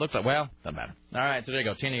that guy looked like. Well, doesn't matter. All right, so there you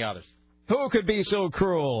go. Tina Yothers. Who could be so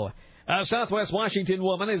cruel? A Southwest Washington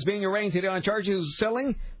woman is being arraigned today on charges of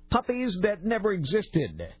selling puppies that never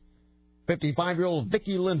existed. 55-year-old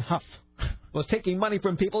Vicki Lynn Huff was taking money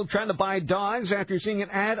from people trying to buy dogs after seeing an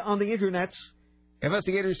ad on the Internet.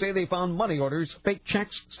 Investigators say they found money orders, fake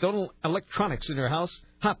checks, stolen electronics in her house.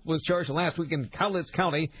 Huff was charged last week in Cowlitz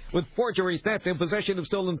County with forgery, theft, and possession of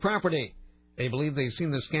stolen property. They believe they've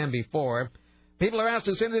seen the scam before. People are asked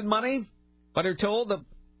to send in money, but are told the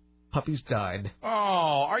puppies died. Oh,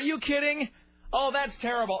 are you kidding? Oh, that's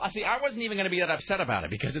terrible. See, I wasn't even going to be that upset about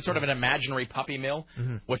it because it's sort of an imaginary puppy mill,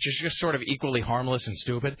 which is just sort of equally harmless and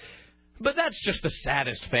stupid. But that's just the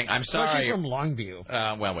saddest thing. I'm sorry. Especially from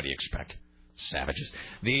Longview. Well, what do you expect? Savages.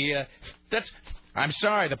 I'm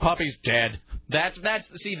sorry, the puppy's dead. That's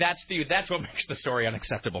what makes the story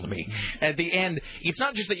unacceptable to me. At the end, it's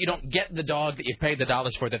not just that you don't get the dog that you paid the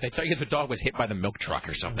dollars for, that they tell you the dog was hit by the milk truck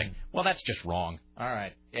or something. Well, that's just wrong. All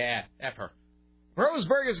right. Yeah, F her.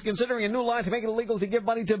 Roseburg is considering a new law to make it illegal to give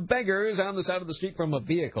money to beggars on the side of the street from a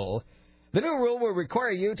vehicle. The new rule will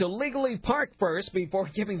require you to legally park first before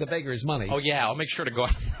giving the beggars money. Oh, yeah, I'll make sure to go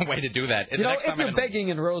out of my way to do that. If you're begging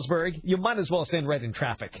in Roseburg, you might as well stand right in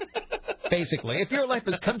traffic. Basically, if your life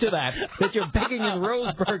has come to that you're begging in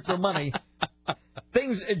Roseburg for money,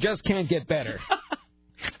 things just can't get better.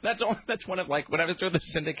 That's one of, like, when I was doing the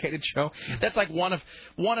syndicated show, that's like one of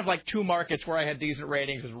like 2 markets where I had decent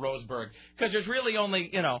ratings was Roseburg. Because there's really only,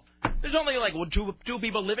 there's only like two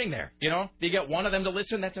people living there, You get one of them to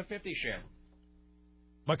listen, that's a 50 share.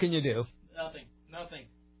 What can you do? Nothing.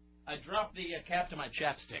 I dropped the cap to my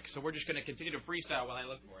chapstick, so we're just going to continue to freestyle while I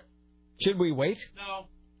look for it. Should we wait? No,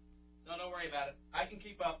 don't worry about it. I can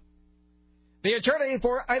keep up. The attorney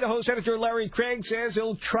for Idaho Senator Larry Craig says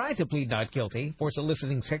he'll try to plead not guilty for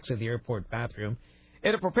soliciting sex in the airport bathroom.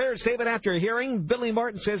 In a prepared statement after a hearing, Billy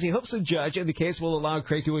Martin says he hopes the judge in the case will allow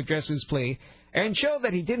Craig to address his plea and show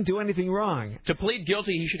that he didn't do anything wrong. To plead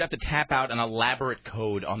guilty, he should have to tap out an elaborate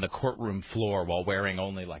code on the courtroom floor while wearing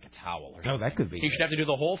only like a towel or something. Oh, that could be. He should have to do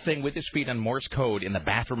the whole thing with his feet on Morse code in the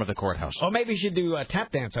bathroom of the courthouse. Or maybe he should do a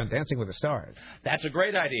tap dance on Dancing with the Stars. That's a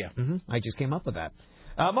great idea. I just came up with that.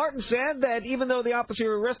 Martin said that even though the officer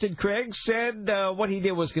who arrested Craig said what he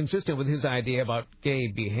did was consistent with his idea about gay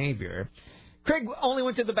behavior, Craig only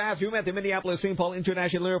went to the bathroom at the Minneapolis-St. Paul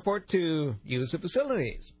International Airport to use the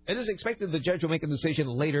facilities. It is expected the judge will make a decision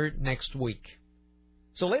later next week.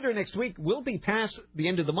 So later next week will be past the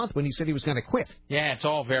end of the month when he said he was going to quit. Yeah, it's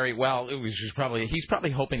all very well. He's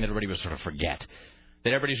probably hoping that everybody would sort of forget.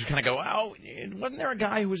 That everybody's just kind of go, oh, wasn't there a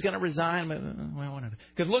guy who was going to resign? Well, whatever.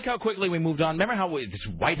 Because look how quickly we moved on. Remember how this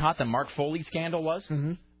white hot the Mark Foley scandal was?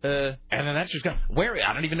 And then that's just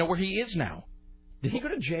I don't even know where he is now. Did he go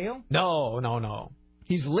to jail? No.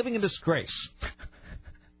 He's living in disgrace.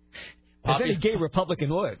 As any gay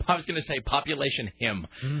Republican would. I was going to say population him.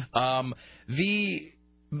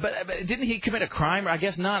 But didn't he commit a crime? I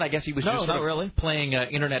guess not. I guess he was just not really playing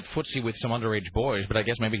internet footsie with some underage boys. But I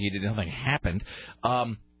guess maybe nothing happened.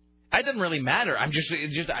 It doesn't really matter.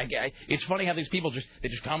 It's funny how these people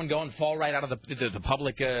just come and go and fall right out of the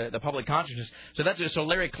public consciousness. So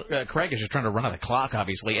Larry Craig is just trying to run out of the clock,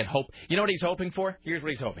 obviously, and hope. You know what he's hoping for? Here's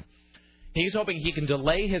what he's hoping. He's hoping he can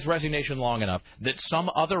delay his resignation long enough that some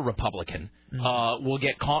other Republican will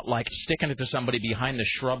get caught, like, sticking it to somebody behind the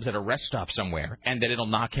shrubs at a rest stop somewhere, and that it'll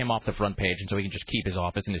knock him off the front page, and so he can just keep his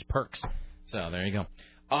office and his perks. So there you go.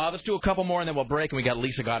 Let's do a couple more, and then we'll break, and we got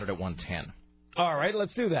Lisa Goddard at 1:10. All right,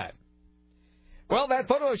 let's do that. Well, that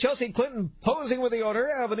photo of Chelsea Clinton posing with the owner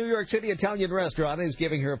of a New York City Italian restaurant is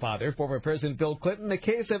giving her father, former President Bill Clinton, a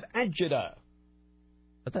case of agita.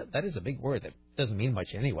 But that is a big word that doesn't mean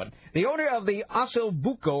much to anyone. The owner of the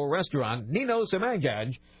Ossobuco restaurant, Nino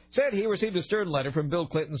Samangaj, said he received a stern letter from Bill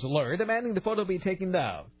Clinton's lawyer demanding the photo be taken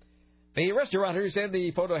down. The restaurateur said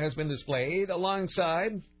the photo has been displayed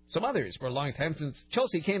alongside some others for a long time since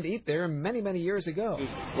Chelsea came to eat there many, many years ago.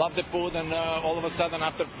 Love the food, and all of a sudden,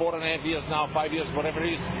 after 4.5 years now, 5 years, whatever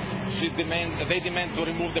it is, they demand to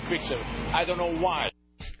remove the picture. I don't know why.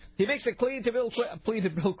 He makes a plea to Bill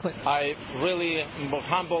Clinton. I really am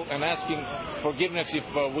humble and asking forgiveness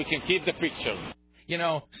if we can keep the picture. You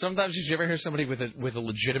know, sometimes you ever hear somebody with a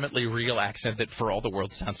legitimately real accent that for all the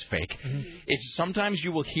world sounds fake. Mm-hmm. It's sometimes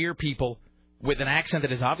you will hear people with an accent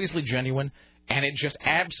that is obviously genuine, and it just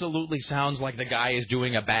absolutely sounds like the guy is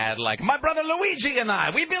doing a bad, like, my brother Luigi and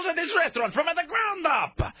I, we built this restaurant from the ground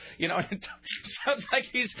up. You know, it sounds like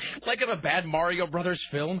he's like in a bad Mario Brothers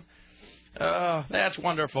film. Oh, that's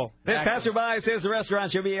wonderful. This passerby says the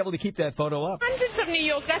restaurant should be able to keep that photo up. Hundreds of New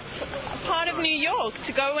York, that's part of New York,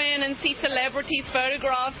 to go in and see celebrities'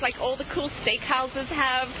 photographs like all the cool steakhouses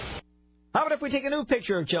have. How about if we take a new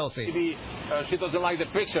picture of Chelsea? Maybe she doesn't like the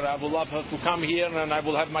picture. I would love her to come here, and I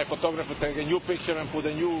will have my photographer take a new picture and put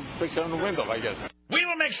a new picture on the window, I guess. We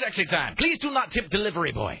will make sexy time. Please do not tip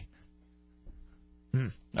delivery boy.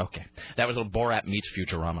 Okay. That was a little Borat meets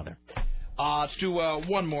Futurama there. Let's do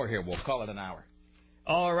one more here. We'll call it an hour.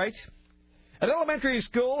 All right. An elementary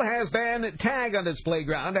school has banned tag on its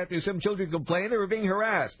playground after some children complained they were being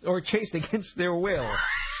harassed or chased against their will.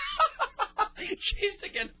 Chased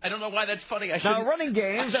again. I don't know why that's funny. Now, running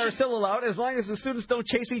games are still allowed as long as the students don't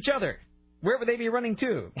chase each other. Where would they be running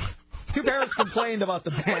to? Two parents complained about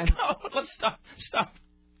the ban. Let's stop.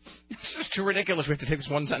 It's just too ridiculous. We have to take this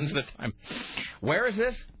one sentence at a time. Where is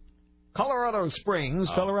this? Colorado Springs,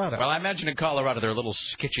 Colorado. Well, I imagine in Colorado they're a little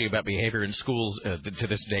sketchy about behavior in schools to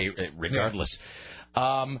this day, regardless.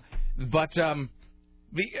 Yeah.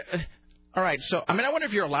 All right, so, I wonder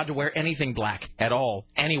if you're allowed to wear anything black at all,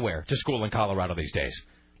 anywhere, to school in Colorado these days.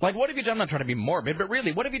 Like, what have you done? I'm not trying to be morbid, but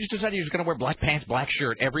really, what if you just decided you're just going to wear black pants, black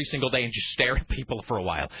shirt every single day and just stare at people for a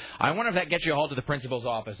while? I wonder if that gets you hauled to the principal's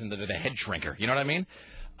office and to the head shrinker. You know what I mean?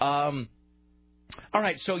 All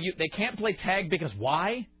right, so they can't play tag because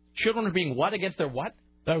why? Children are being what against their what?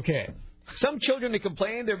 Okay. Some children have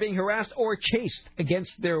complained they're being harassed or chased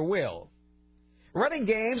against their will. Running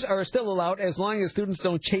games are still allowed as long as students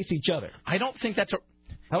don't chase each other. I don't think that's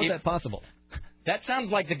How is that possible? That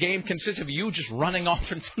sounds like the game consists of you just running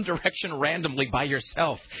off in some direction randomly by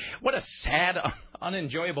yourself. What a sad,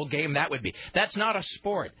 unenjoyable game that would be. That's not a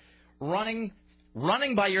sport. Running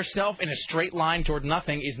by yourself in a straight line toward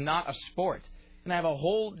nothing is not a sport. And I have a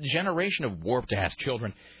whole generation of warped-ass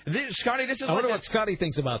children. Scotty, this is... I wonder what Scotty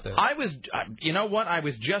thinks about this. You know what? I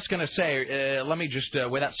was just going to say, let me just,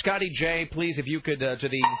 without Scotty J, please, if you could, to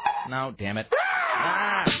the... No, damn it.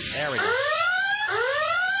 There we go.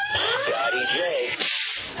 Scotty J.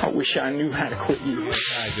 I wish I knew how to quit you.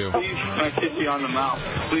 I do. Please, I kiss you on the mouth.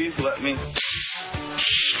 Please let me.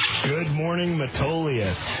 Good morning,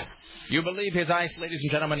 Metolius. You believe his ice, ladies and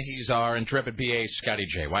gentlemen. He's our intrepid PA, Scotty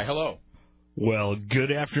J. Why, hello. Well,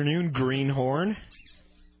 good afternoon, Greenhorn.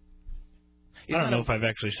 I don't know if I've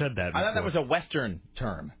actually said that before. I thought that was a Western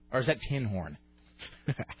term. Or is that tin horn?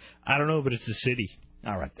 I don't know, but it's a city.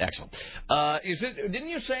 All right, excellent. Didn't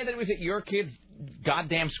you say that it was at your kids'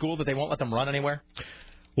 goddamn school that they won't let them run anywhere?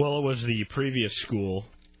 Well, it was the previous school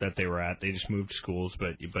that they were at. They just moved schools,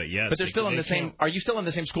 but yes. But they're still in the same... Are you still in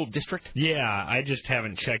the same school district? Yeah, I just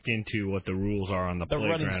haven't checked into what the rules are on the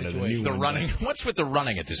playground of the new one. Running. What's with the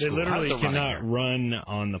running at this school? They literally cannot run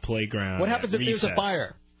on the playground. What happens if there's a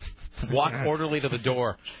fire? Walk orderly to the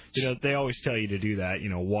door. They always tell you to do that.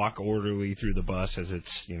 Walk orderly through the bus as it's,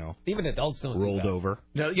 even adults don't rolled over.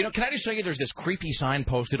 No, can I just tell you, there's this creepy sign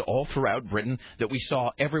posted all throughout Britain that we saw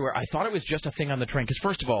everywhere. I thought it was just a thing on the train because,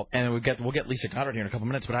 first of all, and we'll get Lisa Goddard here in a couple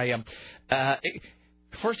minutes, but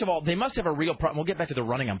first of all, they must have a real problem. We'll get back to the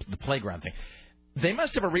running on the playground thing. They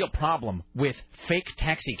must have a real problem with fake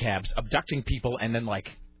taxi cabs abducting people and then,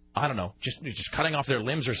 I don't know, just cutting off their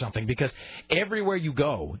limbs or something, because everywhere you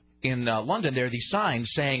go in London, there are these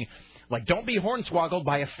signs saying, don't be hornswoggled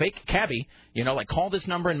by a fake cabbie, call this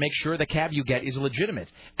number and make sure the cab you get is legitimate.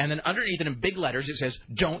 And then underneath it in big letters, it says,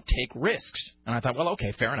 don't take risks. And I thought, well,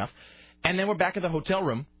 okay, fair enough. And then we're back at the hotel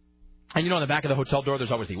room. And, in the back of the hotel door,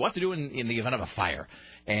 there's always what to do in the event of a fire.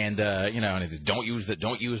 And, and it's don't use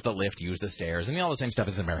the lift, use the stairs, and all the same stuff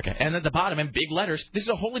as in America. And at the bottom, in big letters, this is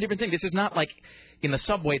a wholly different thing. This is not like in the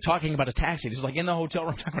subway talking about a taxi. This is like in the hotel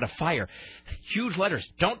room talking about a fire. Huge letters,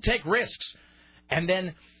 don't take risks. And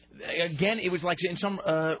then, again, it was like in some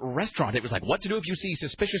restaurant. It was like, what to do if you see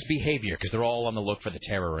suspicious behavior, because they're all on the look for the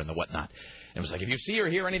terror and the whatnot. And it was like, if you see or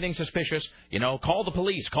hear anything suspicious, call the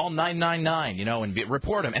police, call 999, and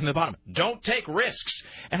report them. And at the bottom, don't take risks.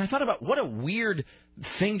 And I thought about what a weird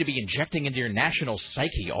thing to be injecting into your national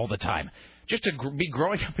psyche all the time. Just to be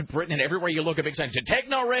growing up in Britain and everywhere you look a big sign, to take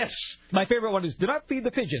no risks. My favorite one is, do not feed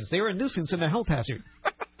the pigeons. They are a nuisance and a health hazard.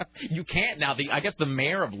 You can't now. I guess the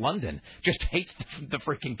mayor of London just hates the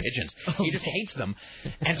freaking pigeons. He just hates them.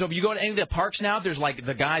 And so if you go to any of the parks now, there's like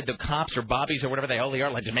the cops or bobbies or whatever they all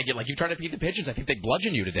are, like to make it like you try to feed the pigeons. I think they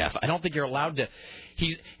bludgeon you to death. I don't think you're allowed to.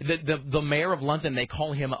 He's the mayor of London. They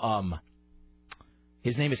call him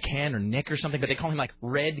his name is Ken or Nick or something, but they call him like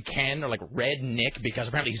Red Ken or like Red Nick because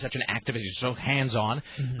apparently he's such an activist. He's so hands-on.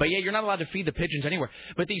 Mm-hmm. But yeah, you're not allowed to feed the pigeons anywhere.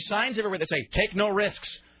 But these signs everywhere that say take no risks.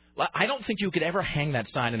 I don't think you could ever hang that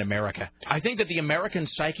sign in America. I think that the American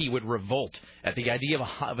psyche would revolt at the idea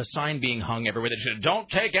of a sign being hung everywhere that said, don't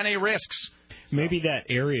take any risks. Maybe that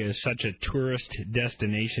area is such a tourist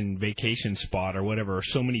destination, vacation spot or whatever, or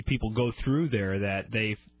so many people go through there that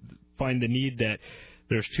they find the need that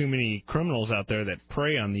there's too many criminals out there that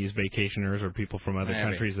prey on these vacationers or people from other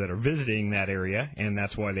countries that are visiting that area, and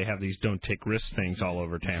that's why they have these don't take risks things all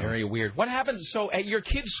over town. Very weird. What happens, so at your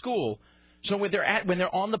kid's school... So when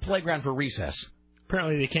they're on the playground for recess,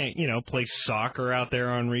 apparently they can't, play soccer out there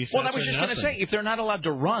on recess. Well, I was just going to say, if they're not allowed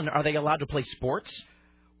to run, are they allowed to play sports?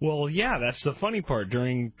 Well, yeah, that's the funny part.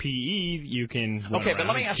 During PE, you can run but let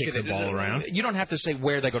me around, ask you kick the ball around. You don't have to say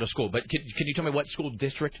where they go to school, but can you tell me what school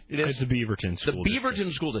district it is? It's the Beaverton School The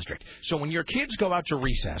Beaverton School District. So when your kids go out to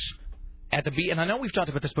recess at the and I know we've talked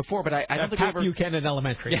about this before, but I don't think Pat Buchanan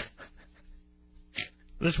Elementary. Yeah.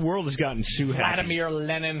 This world has gotten too happy. Vladimir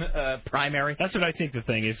Lenin primary. That's what I think the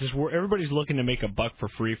thing is. Everybody's looking to make a buck for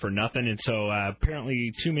free for nothing, and so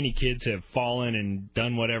apparently too many kids have fallen and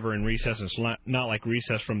done whatever in recess. It's not like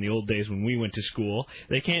recess from the old days when we went to school.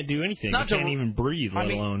 They can't do anything. They can't even breathe, let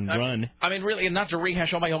alone run. I mean, really, and not to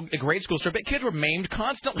rehash all my own grade school story, but kids were maimed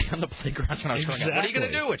constantly on the playgrounds when I was growing up. What are you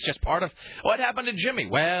going to do? It's just part of what happened to Jimmy.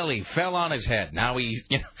 Well, he fell on his head. Now he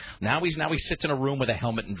sits in a room with a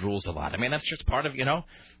helmet and drools a lot. I mean, that's just part of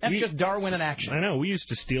That's just Darwin in action. I know. We used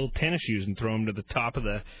to steal tennis shoes and throw them to the top of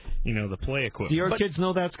the play equipment. Do your kids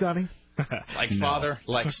know that, Scotty? Like father,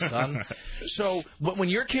 like son. So when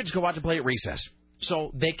your kids go out to play at recess,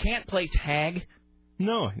 so they can't play tag.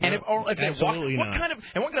 No, and if they walk,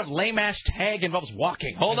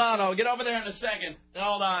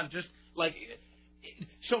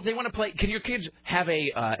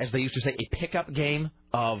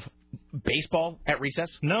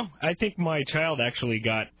 No, I think my child actually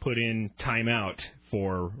got put in timeout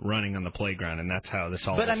for running on the playground, and that's how this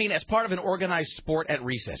all. But I mean, as part of an organized sport at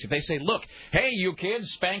recess, if they say, "Look, hey, you kids,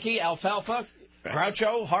 Spanky, Alfalfa,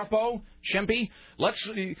 Groucho, Harpo, Chimpy,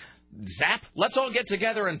 Zap, let's all get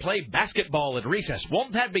together and play basketball at recess.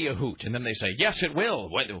 Won't that be a hoot?" And then they say, "Yes, it will.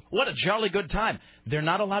 What a jolly good time." They're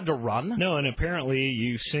not allowed to run? No, and apparently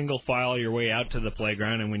you single file your way out to the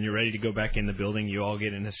playground, and when you're ready to go back in the building, you all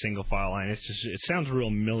get in a single file line. It sounds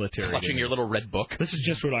real military. Clutching your little red book. This is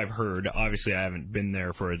just what I've heard. Obviously, I haven't been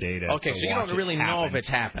there for a day to Okay, so you don't really know if it's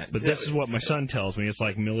happened. But this is what my son tells me. It's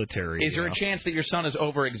like military. Is there a chance that your son is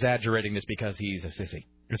over-exaggerating this because he's a sissy?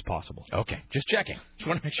 It's possible. Okay, just checking. Just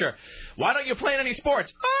want to make sure. Why don't you play any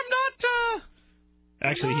sports? I'm not.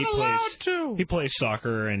 Actually, he plays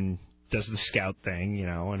soccer and does the scout thing,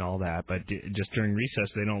 and all that. But just during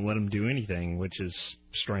recess, they don't let him do anything, which is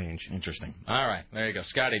strange. Interesting. All right, there you go,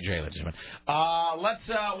 Scotty J. Ladies and gentlemen. Let's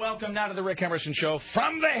welcome now to the Rick Emerson Show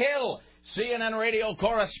from the Hill, CNN radio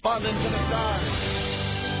correspondent to the stars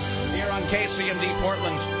here on KCMD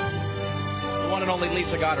Portland. The one and only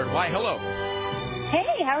Lisa Goddard. Why, hello.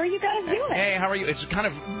 Hey, how are you guys doing? Hey, how are you? It's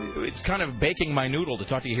kind of baking my noodle to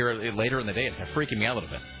talk to you here later in the day. It's kind of freaking me out a little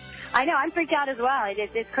bit. I know, I'm freaked out as well.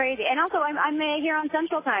 It's crazy. And also, I'm here on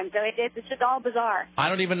Central Time, so it's just all bizarre. I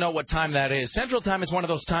don't even know what time that is. Central Time is one of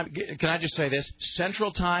those times. Can I just say this?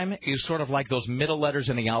 Central Time is sort of like those middle letters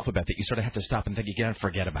in the alphabet that you sort of have to stop and think you can't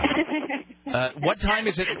forget about. What time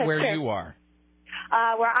is it where you are?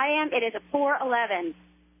 Where I am, it is 4:11.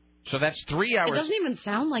 So that's 3 hours. It doesn't even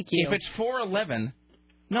sound like you. If it's 4:11,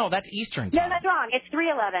 no, that's Eastern time. No, that's wrong. It's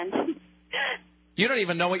 3:11. You don't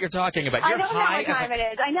even know what you're talking about. You're I don't know high what time it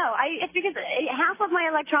is. I know. It's because half of my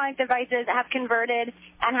electronic devices have converted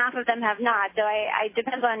and half of them have not. So it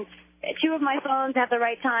depends on. 2 of my phones have the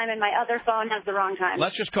right time and my other phone has the wrong time.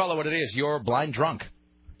 Let's just call it what it is. You're blind drunk.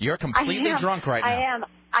 You're completely drunk right now.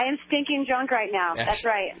 I am stinking drunk right now. Excellent. That's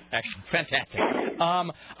right. Excellent. Fantastic.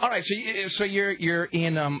 All right. So you're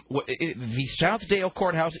in the Southdale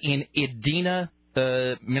Courthouse in Edina,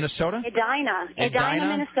 Minnesota? Edina,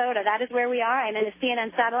 Minnesota. That is where we are. I'm in a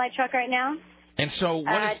CNN satellite truck right now. And so,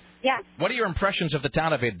 what are your impressions of the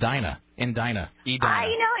town of Edina? Edina.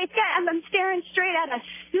 I'm staring straight at a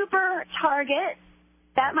super Target.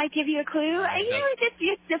 That might give you a clue.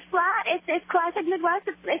 It's flat. It's classic Midwest.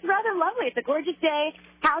 It's rather lovely. It's a gorgeous day.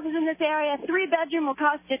 Houses in this area, 3-bedroom will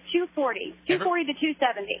cost you $240 to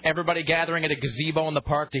 $270. Everybody gathering at a gazebo in the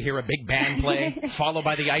park to hear a big band play, followed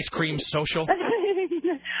by the ice cream social.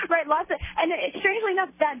 Right, and strangely enough,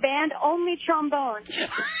 that band only trombones.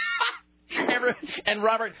 And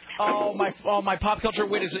Robert, my pop culture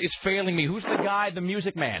wit is failing me. Who's the guy, the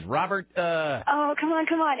music man? Robert. Oh, come on.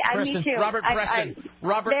 Me too. Robert Preston.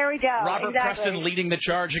 There we go. Robert exactly. Preston leading the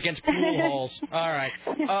charge against pool halls. All right.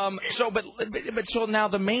 So now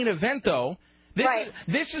the main event though.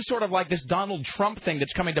 This is sort of like this Donald Trump thing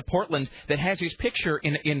that's coming to Portland that has his picture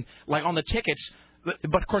in like on the tickets.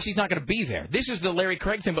 But, of course, he's not going to be there. This is the Larry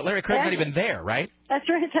Craig thing, but Larry Craig's not even there, right? That's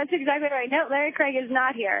right. That's exactly right. No, Larry Craig is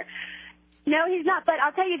not here. No, he's not. But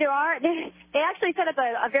I'll tell you, they actually set up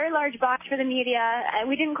a very large box for the media.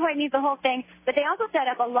 We didn't quite need the whole thing. But they also set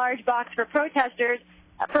up a large box for protesters.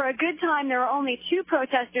 For a good time, there were only 2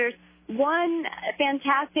 protesters. One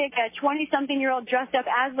fantastic 20-something-year-old dressed up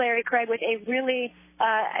as Larry Craig with a really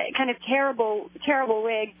kind of terrible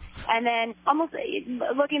wig, and then almost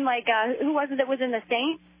looking like who was it that was in The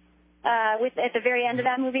Saint at the very end of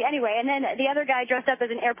that movie? Anyway, and then the other guy dressed up as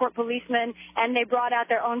an airport policeman, and they brought out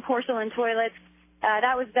their own porcelain toilets.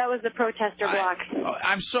 That was the protester block.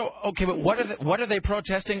 I'm so okay, but what are they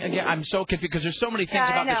protesting again? I'm so confused because there's so many things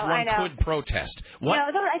about this one could protest. What?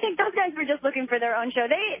 No, I think those guys were just looking for their own show.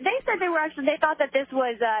 They said they thought that this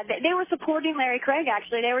was they were supporting Larry Craig.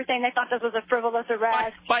 Actually, they were saying they thought this was a frivolous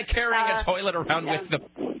arrest by carrying a toilet around with them.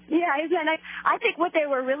 Yeah, and I think what they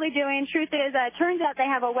were really doing. Truth is, turns out they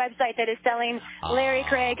have a website that is selling Larry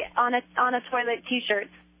Craig on a toilet T-shirt.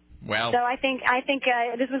 Well, so I think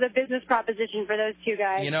this was a business proposition for those 2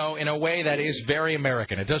 guys. You know, in a way that is very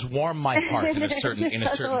American. It does warm my heart in a certain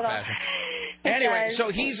fashion. Anyway,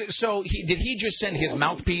 did he just send his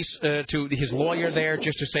mouthpiece to his lawyer there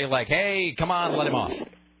just to say like, hey, come on, let him off?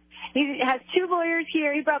 He has 2 lawyers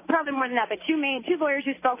here. He brought probably more than that, but 2 lawyers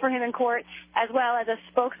who spoke for him in court, as well as a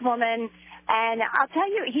spokeswoman. And I'll tell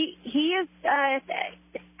you, he is.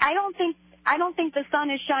 I don't think the sun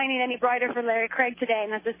is shining any brighter for Larry Craig today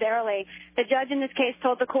necessarily. The judge in this case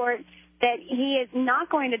told the court that he is not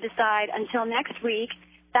going to decide until next week.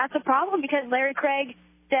 That's a problem because Larry Craig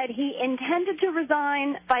said he intended to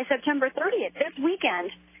resign by September 30th. This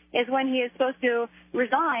weekend is when he is supposed to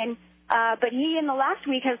resign. But he in the last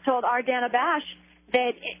week has told our Dana Bash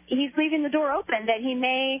that he's leaving the door open, that he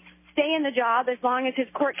may stay in the job as long as his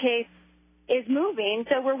court case is moving.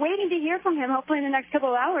 So we're waiting to hear from him, hopefully in the next couple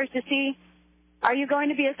of hours, to see, are you going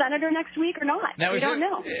to be a senator next week or not? Now, we don't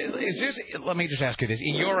know. Let me just ask you this.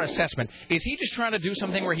 In your assessment, is he just trying to do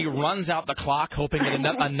something where he runs out the clock, hoping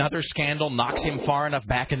that another scandal knocks him far enough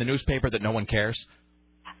back in the newspaper that no one cares?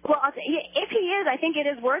 Well, if he is, I think it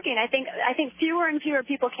is working. I think fewer and fewer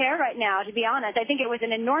people care right now, to be honest. I think it was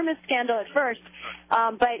an enormous scandal at first,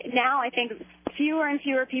 but now I think fewer and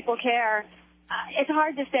fewer people care. It's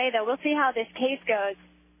hard to say, though. We'll see how this case goes.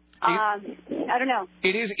 I don't know.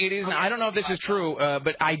 It is. I don't know if this is true,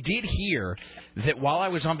 but I did hear that while I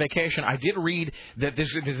was on vacation, I did read that the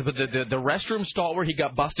restroom stall where he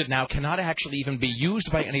got busted now cannot actually even be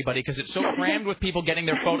used by anybody because it's so crammed with people getting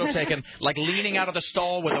their photos taken, like leaning out of the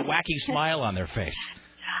stall with a wacky smile on their face.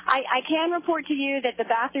 I can report to you that the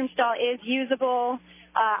bathroom stall is usable.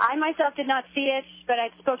 I myself did not see it, but I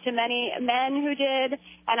spoke to many men who did,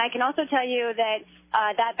 and I can also tell you that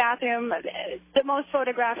that bathroom, the most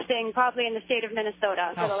photographed thing probably in the state of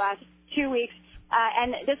Minnesota for the last 2 weeks.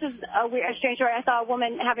 And this is a strange story. I saw a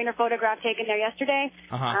woman having her photograph taken there yesterday.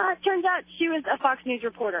 Turns out she was a Fox News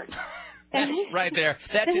reporter. That's right there.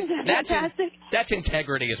 That's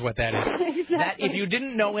integrity is what that is. Exactly. That if you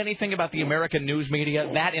didn't know anything about the American news media,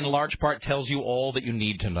 that in large part tells you all that you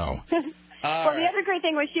need to know. Well, the other great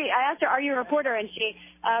thing was I asked her, are you a reporter? And she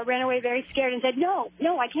ran away very scared and said, no,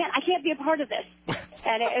 I can't be a part of this.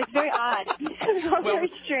 And it was very odd. It was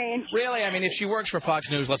very strange. Really? I mean, if she works for Fox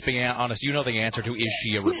News, let's be honest, you know the answer to, is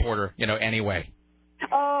she a reporter, anyway?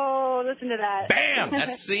 Oh, listen to that. Bam!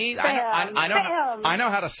 I know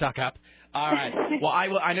how to suck up. All right. Well,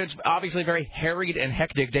 I know it's obviously a very harried and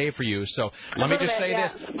hectic day for you, so let me just say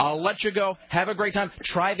this. I'll let you go. Have a great time.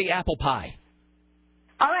 Try the apple pie.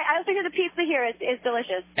 All right, I also hear the pizza here is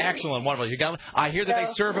delicious. Excellent, wonderful. I hear that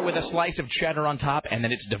they serve it with a slice of cheddar on top, and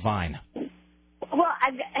then it's divine. Well,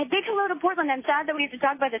 they hello to Portland. I'm sad that we have to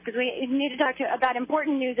talk about this because we need to talk about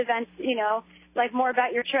important news events, like more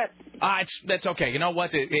about your trip. That's okay. You know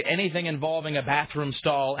what? Anything involving a bathroom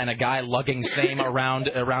stall and a guy lugging same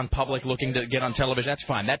around public looking to get on television, that's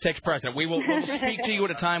fine. That takes precedent. We'll speak to you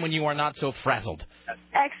at a time when you are not so frazzled.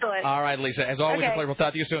 Excellent. All right, Lisa. As always, a pleasure. We'll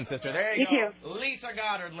talk to you soon, sister. There you go. Too. Lisa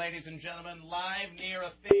Goddard, ladies and gentlemen, live near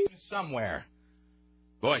a thing somewhere.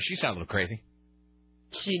 Boy, she sounded a little crazy.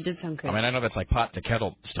 She did sound crazy. I mean, I know that's like pot to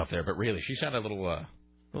kettle stuff there, but really, she sounded a little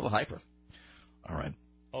hyper. All right.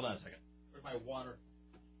 Hold on a second. Where's my water?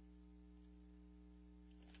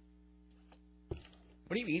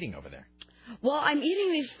 What are you eating over there? Well, I'm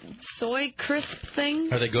eating these soy crisp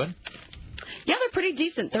things. Are they good? Yeah, they're pretty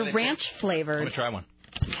decent. They're ranch flavored. Let me try one.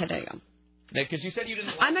 Okay, there you go. Because you said you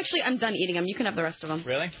didn't. I'm done eating them. You can have the rest of them.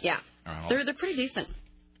 Really? Yeah. All right, they're pretty decent.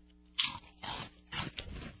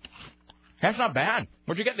 That's not bad.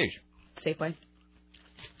 Where'd you get these? Safeway.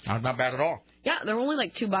 Not bad at all. Yeah, they're only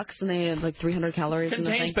like $2, and they have like 300 calories.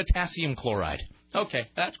 Contains potassium chloride. Okay,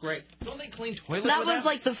 that's great. Don't they clean toilets that with was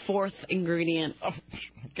like the fourth ingredient. Oh,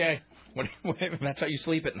 okay. That's how you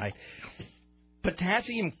sleep at night.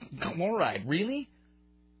 Potassium chloride, really?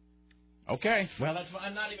 Okay. Well,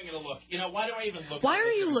 I'm not even going to look. Why do I even look? Why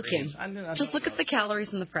are you looking? Just look at at the calories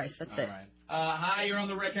and the price. That's it. Right. Hi, you're on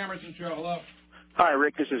the Rick Emerson Show. Hello. Hi,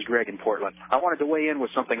 Rick. This is Greg in Portland. I wanted to weigh in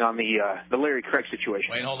with something on the Larry Craig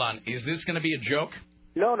situation. Wait, hold on. Is this going to be a joke?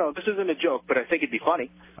 No, this isn't a joke, but I think it'd be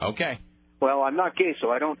funny. Okay. Well, I'm not gay, so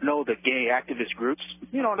I don't know the gay activist groups,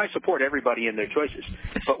 and I support everybody in their choices.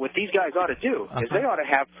 But what these guys ought to do is they ought to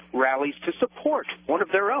have rallies to support one of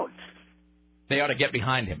their own. They ought to get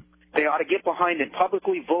behind him. They ought to get behind him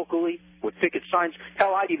publicly, vocally, with picket signs.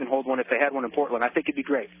 Hell, I'd even hold one if they had one in Portland. I think it'd be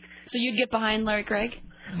great. So you'd get behind Larry Craig?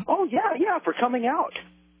 Oh, yeah, for coming out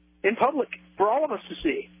in public for all of us to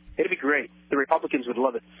see. It'd be great. The Republicans would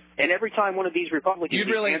love it. And every time one of these Republicans is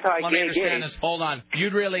anti-gay, let me understand this. Hold on.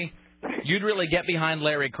 You'd really get behind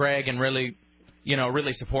Larry Craig and really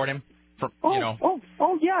support him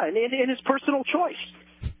Oh, yeah, and in his personal choice.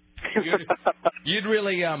 You'd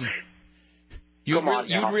really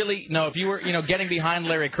if you were getting behind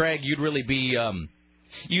Larry Craig, you'd really be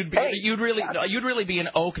you'd really be an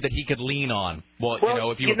oak that he could lean on. Well,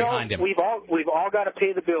 if you were behind him. We've all got to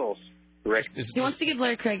pay the bills. Rick. He wants to give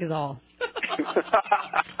Larry Craig his all.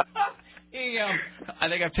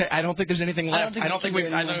 I don't think there's anything left. I don't think we've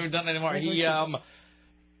done it anymore.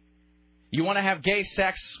 You want to have gay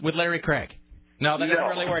sex with Larry Craig? No, that doesn't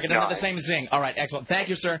really work. It doesn't have the same zing. All right, excellent. Thank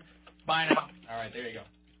you, sir. Bye now. All right, there you go.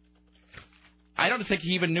 I don't think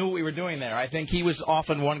he even knew what we were doing there. I think he was off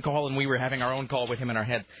on one call and we were having our own call with him in our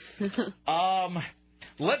head.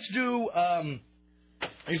 Let's do.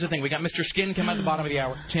 Here's the thing. We got Mr. Skin come at the bottom of the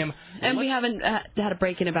hour. Tim. And we haven't had a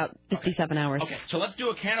break in about 57 hours. Okay, so let's do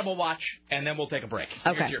a Cannibal Watch, and then we'll take a break.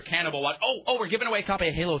 Okay. Here's your Cannibal Watch. Oh, we're giving away a copy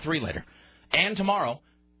of Halo 3 later. And tomorrow.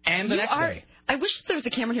 And the next day. I wish there was a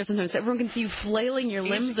camera here sometimes so everyone can see you flailing your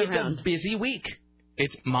limbs around. It's a busy week.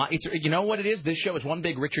 It's you know what it is? This show is one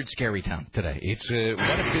big Richard Scary Town today. It's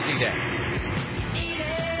what a busy day.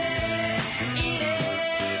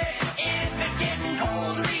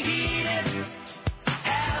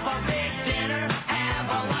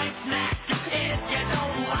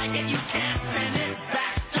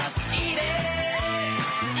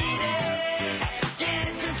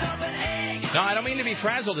 No, I don't mean to be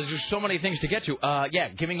frazzled. There's just so many things to get to.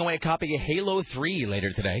 Giving away a copy of Halo 3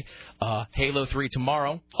 later today. Halo 3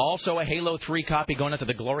 tomorrow. Also a Halo 3 copy going out to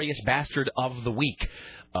the Glorious Bastard of the Week.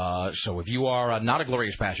 So if you are not a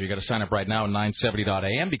Glorious Bastard, you got to sign up right now at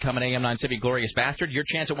 970.am. Become an AM 970 Glorious Bastard. Your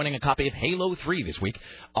chance at winning a copy of Halo 3 this week.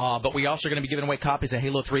 But we also are going to be giving away copies of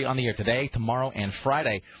Halo 3 on the air today, tomorrow, and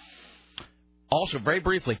Friday. Also, very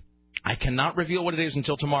briefly, I cannot reveal what it is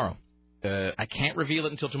until tomorrow. I can't reveal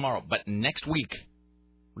it until tomorrow, but next week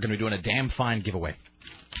we're going to be doing a damn fine giveaway.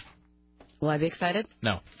 Will I be excited?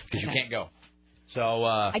 No, because you can't go. So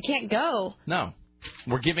I can't go. No,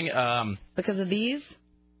 we're giving because of these.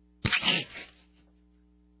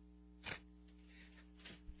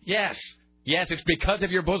 Yes, it's because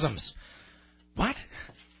of your bosoms. What?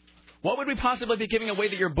 What would we possibly be giving away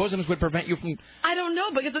that your bosoms would prevent you from... I don't know,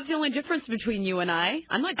 because that's the only difference between you and I.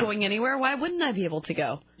 I'm not going anywhere. Why wouldn't I be able to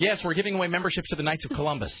go? Yes, we're giving away memberships to the Knights of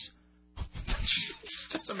Columbus.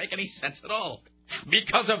 Doesn't make any sense at all.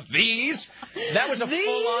 Because of these? That was a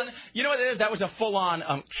full-on... You know what it is? That was a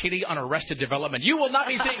full-on kitty on Arrested Development. You will not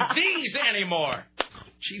be seeing these anymore.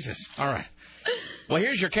 Jesus. All right. Well,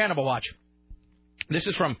 here's your Cannibal Watch. This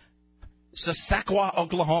is from Saskatchewan,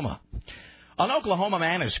 Oklahoma. An Oklahoma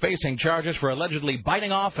man is facing charges for allegedly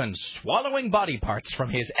biting off and swallowing body parts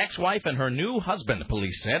from his ex-wife and her new husband,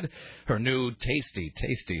 police said. Her new tasty,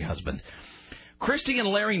 tasty husband. Christy and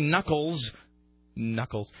Larry Knuckles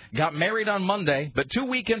got married on Monday, but 2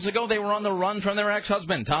 weekends ago they were on the run from their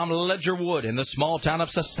ex-husband, Tom Ledgerwood, in the small town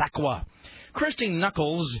of Sasakwa. Christy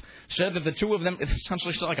Knuckles said that the two of them, it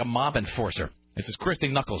essentially sounds like a mob enforcer. This is Christy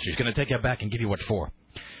Knuckles. She's going to take you back and give you what for.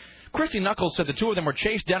 Christy Knuckles said the two of them were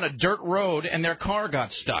chased down a dirt road and their car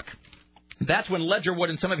got stuck. That's when Ledgerwood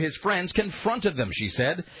and some of his friends confronted them, she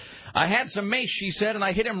said. I had some mace, she said, and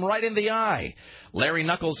I hit him right in the eye. Larry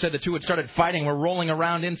Knuckles said the two had started fighting, were rolling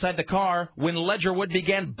around inside the car when Ledgerwood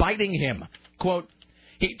began biting him. Quote,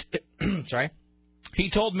 He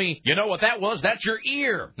told me, you know what that was? That's your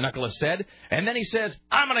ear, Knuckles said. And then he says,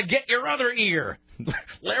 I'm going to get your other ear.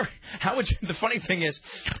 Larry, how would you, the funny thing is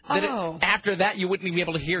that after that you wouldn't be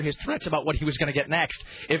able to hear his threats about what he was going to get next.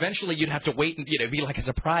 Eventually you'd have to wait and it'd be like a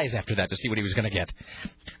surprise after that to see what he was going to get.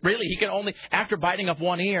 Really, he can only, after biting off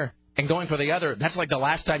one ear and going for the other, that's like the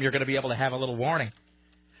last time you're going to be able to have a little warning.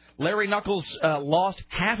 Larry Knuckles lost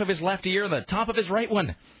half of his left ear and the top of his right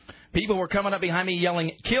one. People were coming up behind me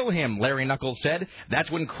yelling, kill him, Larry Knuckles said.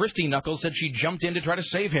 That's when Christy Knuckles said she jumped in to try to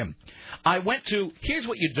save him. Here's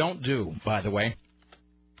what you don't do, by the way.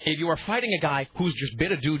 If you are fighting a guy who's just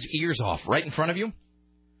bit a dude's ears off right in front of you,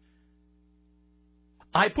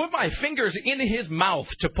 I put my fingers in his mouth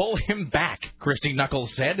to pull him back, Christy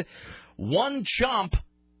Knuckles said. One chomp,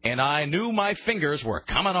 and I knew my fingers were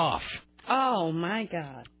coming off. Oh, my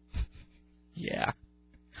God. Yeah.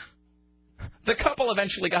 The couple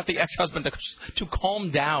eventually got the ex-husband to calm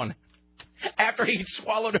down after he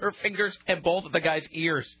swallowed her fingers and both of the guy's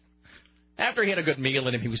ears. After he had a good meal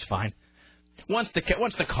in him, he was fine. Once the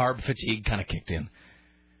carb fatigue kind of kicked in,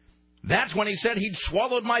 that's when he said he'd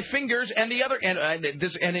swallowed my fingers and the other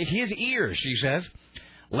and his ears. She says,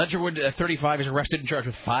 Ledgerwood, 35, is arrested and charged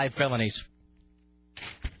with 5 felonies.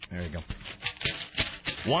 There you go.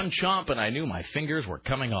 One chomp and I knew my fingers were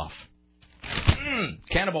coming off.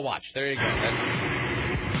 Cannibal Watch. There you go.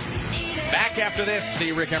 Back after this,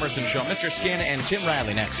 the Rick Emerson Show. Mr. Skin and Tim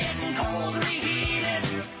Riley next.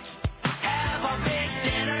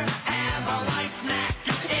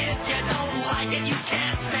 You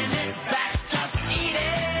can't send it back, just eat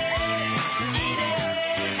it. Eat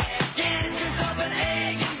it. Get yourself an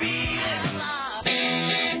egg and beat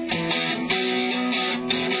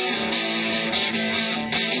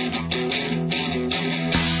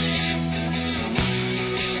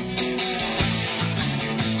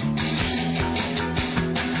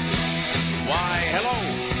Why, hello.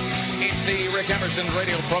 It's the Rick Emerson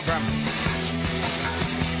radio program.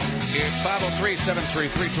 It's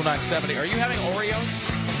 503-733-2970. Are you having Oreos?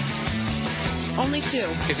 Only 2.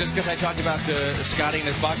 Is this because I talked about Scotty and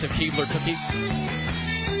his box of Keebler cookies?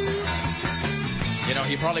 You know,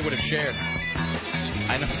 he probably would have shared.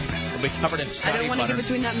 I know. It'll be covered in Scotty butter. I don't want to get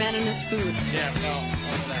between that man and his food. Yeah, no.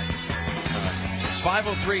 What's that? It's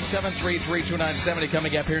 503-733-2970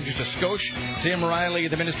 coming up here in just a skosh. Tim Riley,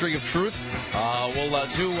 the Ministry of Truth. We'll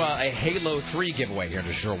do a Halo 3 giveaway here in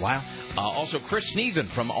just a short while. Also, Chris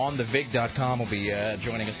Sneeden from OnTheVig.com will be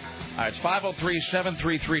joining us. All right, it's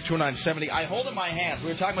 503-733-2970. I hold in my hand. We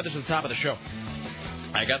were talking about this at the top of the show.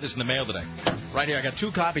 I got this in the mail today. Right here, I got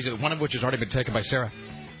 2 copies, one of which has already been taken by Sarah.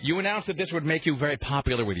 You announced that this would make you very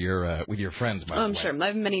popular with your friends, by the way. I'm sure. I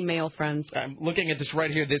have many male friends. I'm looking at this right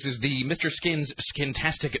here. This is the Mr. Skin's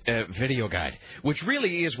Skintastic video guide, which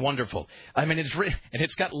really is wonderful. I mean,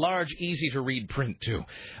 it's got large, easy-to-read print, too.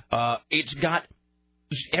 It's got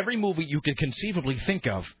every movie you could conceivably think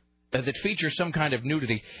of that features some kind of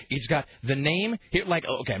nudity. It's got the name. Here,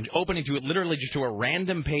 I'm opening to it literally just to a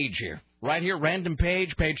random page here. Right here, random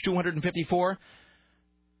page 254.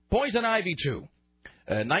 Poison Ivy 2.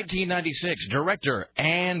 1996, director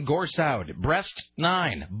Ann Gorsoud, breast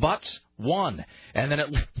 9, butts 1, and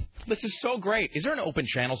then this is so great. Is there an open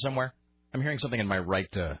channel somewhere? I'm hearing something in my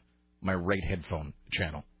right headphone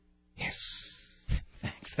channel. Yes.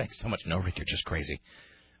 Thanks so much. No, Rick, you're just crazy.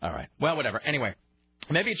 All right. Well, whatever. Anyway,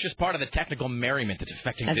 maybe it's just part of the technical merriment that's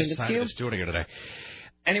affecting this side of the studio today.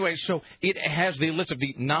 Anyway, so it has the list of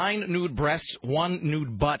the 9 nude breasts, 1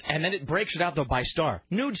 nude butt, and then it breaks it out, though, by star.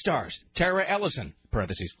 Nude stars. Tara Ellison,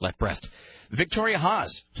 parentheses, left breast. Victoria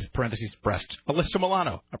Haas, parentheses, breast. Alyssa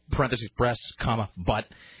Milano, parentheses, breasts, comma, butt.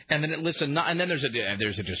 And then it lists and then there's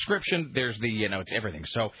a description. There's the, it's everything.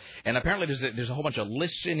 So, and apparently there's a whole bunch of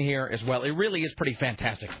lists in here as well. It really is pretty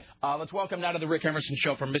fantastic. Let's welcome now to the Rick Emerson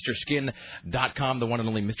Show from MrSkin.com, the one and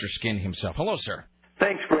only Mr. Skin himself. Hello, sir.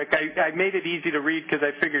 Thanks, Rick. I made it easy to read because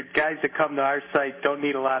I figured guys that come to our site don't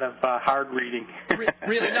need a lot of hard reading.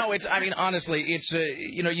 Really, no. It's. I mean, honestly, it's.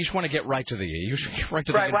 You just want to get right to the. You should get right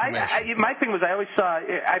to the information. Well, my thing was I always saw.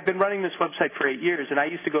 I've been running this website for 8 years, and I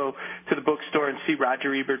used to go to the bookstore and see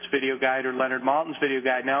Roger Ebert's video guide or Leonard Maltin's video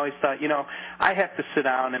guide, and I always thought, I have to sit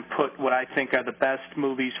down and put what I think are the best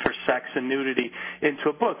movies for sex and nudity into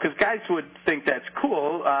a book, because guys would think that's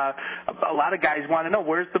cool. A lot of guys want to know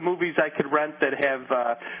where's the movies I could rent that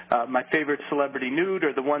have my favorite celebrity nude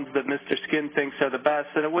or the ones that Mr. Skin thinks are the best.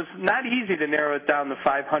 And it was not easy to narrow it down to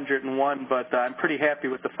 501, but I'm pretty happy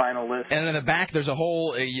with the final list. And in the back, there's a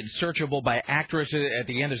whole searchable by actress at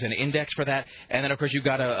the end. There's an index for that. And then, of course, you've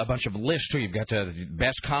got a bunch of lists, too. You've got the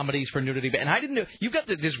best comedies for nudity. And I didn't know. You've got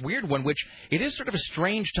this weird one, which it is sort of a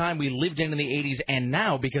strange time we lived in the 80s and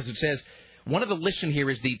now, because it says one of the lists in here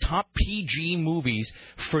is the top PG movies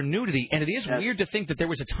for nudity, and it is weird to think that there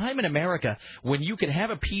was a time in America when you could have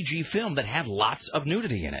a PG film that had lots of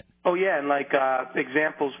nudity in it. Oh, yeah, and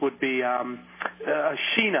examples would be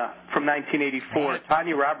Sheena from 1984. Right.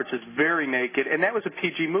 Tanya Roberts is very naked, and that was a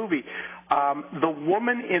PG movie. The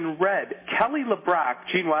Woman in Red, Kelly LeBrock,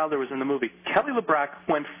 Gene Wilder was in the movie. Kelly LeBrock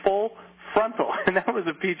went full frontal, and that was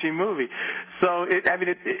a PG movie. So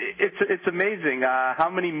it's amazing how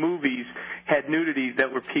many movies had nudity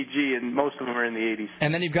that were PG, and most of them are in the 80s.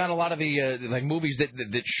 And then you've got a lot of the movies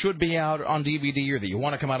that should be out on DVD or that you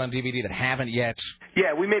want to come out on DVD that haven't yet.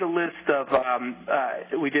 Yeah, we made a list of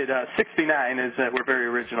we did 69, as we're very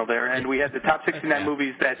original there, and we had the top 69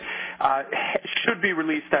 movies that should be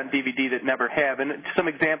released on DVD that never have. And some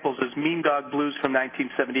examples is Mean Dog Blues from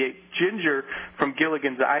 1978, Ginger from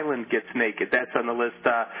Gilligan's Island gets naked. That's on the list.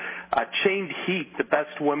 Chained Heat, the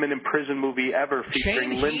best women in prison movie ever,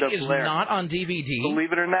 featuring Linda Blair. Chained Heat is not on DVD.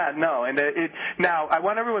 Believe it or not, no. And now I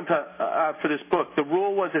want everyone to for this book. The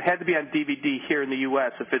rule was it had to be on DVD here in the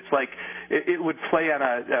U.S. If it's like it would play on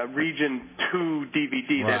a Region 2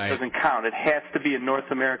 DVD, that doesn't count. It has to be a North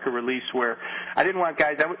America release. Where I didn't want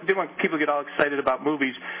people to get all excited about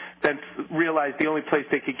movies, then realize the only place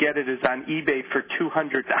they could get it is on eBay for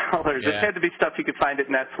 $200. It had to be stuff you could find at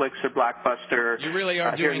Netflix or Blockbuster. You really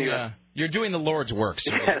are doing. You're doing the Lord's work.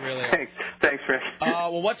 So really thanks, Rick.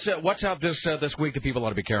 Well, what's out this week that people ought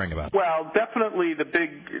to be caring about? Well, definitely the big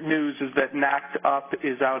news is that Knocked Up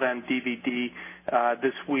is out on DVD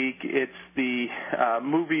this week. It's the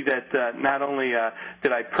movie that not only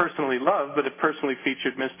did I personally love, but it personally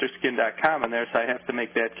featured MrSkin.com in there, so I have to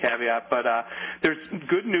make that caveat. But there's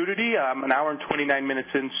good nudity. An hour and 29 minutes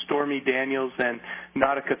in, Stormy Daniels and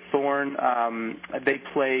Nautica Thorne, they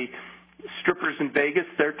play strippers in Vegas.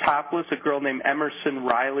 They're topless. A girl named Emerson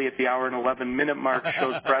Riley at the hour and 11-minute mark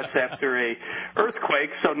shows breasts after a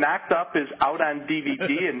earthquake. So Knocked Up is out on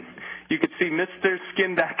DVD, and you could see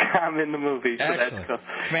MrSkin.com in the movie. So Excellent. That's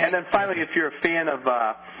cool. And then finally, if you're a fan of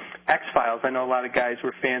X-Files, I know a lot of guys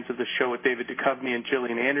were fans of the show with David Duchovny and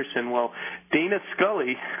Gillian Anderson. Well, Dana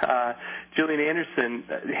Scully, Gillian Anderson,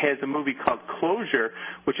 has a movie called Closure,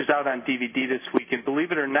 which is out on DVD this week. And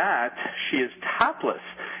believe it or not, she is topless.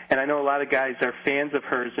 And I know a lot of guys are fans of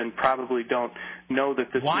hers and probably don't know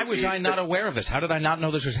that this. Why was I not aware of this? How did I not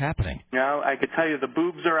know this was happening? No, I could tell you the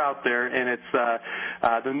boobs are out there, and it's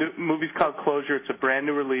the new movie's called Closure. It's a brand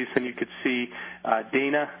new release, and you could see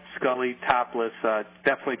Dana Scully topless.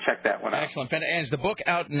 Definitely check that one out. Excellent. And is the book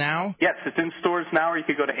out now? Yes, it's in stores now, or you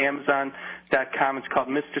could go to Amazon.com. It's called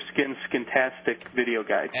Mr. Skin's Skintastic Video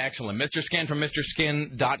Guide. Excellent. Mr. Skin from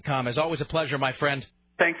MrSkin.com. As always, a pleasure, my friend.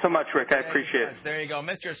 Thanks so much, Rick. I appreciate it. There you go.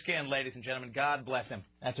 Mr. Skin, ladies and gentlemen. God bless him.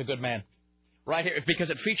 That's a good man. Right here,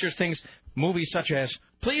 because it features movies such as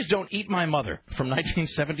Please Don't Eat My Mother from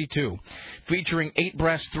 1972, featuring 8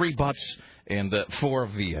 breasts, 3 butts, and 4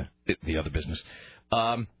 of the other business.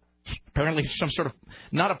 Apparently some sort of,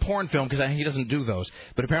 not a porn film, because he doesn't do those,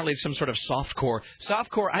 but apparently it's some sort of softcore.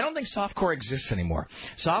 Softcore, I don't think softcore exists anymore.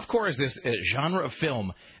 Softcore is this genre of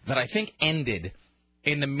film that I think ended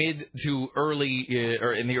in the mid to early,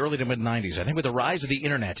 or in the early to mid 90s. I think with the rise of the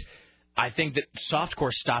internet, I think that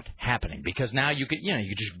softcore stopped happening because now you could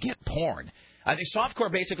just get porn. I think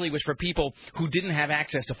softcore basically was for people who didn't have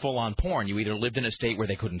access to full-on porn. You either lived in a state where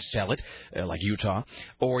they couldn't sell it, like Utah,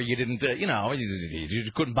 or you didn't,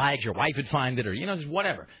 you couldn't buy it. Your wife would find it, or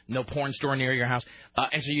whatever. No porn store near your house,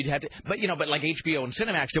 and so you'd have to. But like HBO and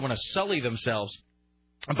Cinemax didn't want to sully themselves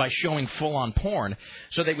by showing full-on porn,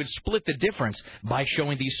 so they would split the difference by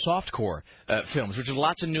showing these softcore films, which is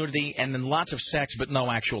lots of nudity and then lots of sex, but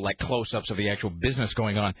no actual close-ups of the actual business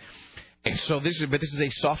going on. And so this is a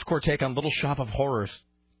softcore take on Little Shop of Horrors.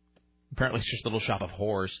 Apparently, it's just Little Shop of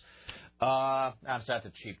Horrors. That's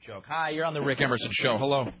a cheap joke. Hi, you're on the Rick Emerson Show.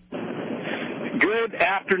 Hello. Good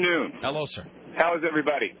afternoon. Hello, sir. How is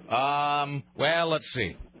everybody? Well, let's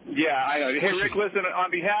see. Yeah, I know. Hey, Rick, listen, on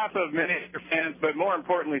behalf of many of your fans, but more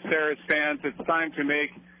importantly, Sarah's fans, it's time to make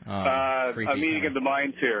a meeting of the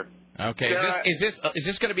minds here. Okay, Sarah, is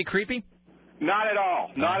this going to be creepy? Not at all.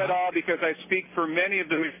 Not at all, because I speak for many of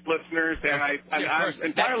the listeners, and I'm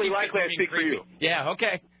entirely likely I speak for you. Yeah,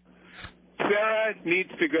 okay. Sarah needs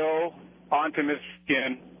to go on to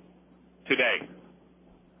Michigan today.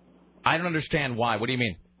 I don't understand why. What do you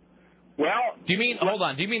mean? Well, do you mean hold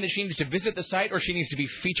on? Do you mean that she needs to visit the site, or she needs to be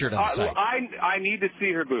featured on the site? I need to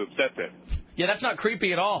see her boobs. That's it. Yeah, that's not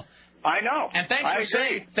creepy at all. I know. And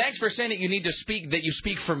thanks for saying that you need to speak, that you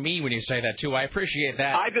speak for me when you say that too. I appreciate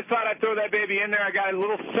that. I just thought I'd throw that baby in there. I got a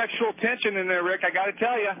little sexual tension in there, Rick. I got to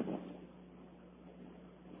tell you.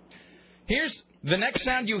 Here's the next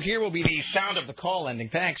sound you hear will be the sound of the call ending.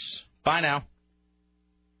 Thanks. Bye now.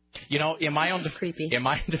 You know, in my own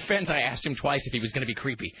defense, I asked him twice if he was going to be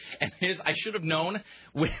creepy, and I should have known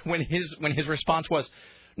when his response was,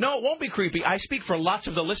 "No, it won't be creepy. I speak for lots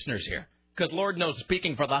of the listeners here." Because Lord knows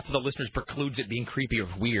speaking for lots of the listeners precludes it being creepy or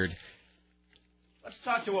weird. Let's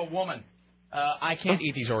talk to a woman. I can't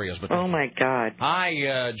eat these Oreos. But oh, my God.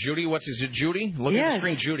 Hi, Judy. Is it Judy? Look at the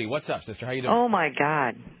screen. Judy, what's up, sister? How you doing? Oh, my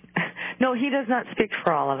God. No, he does not speak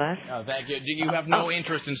for all of us. Oh, thank you. You have no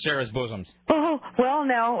interest in Sarah's bosoms. Oh, well,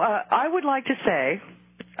 now, I would like to say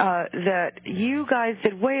that you guys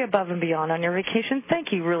did way above and beyond on your vacation.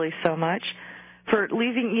 Thank you really so much for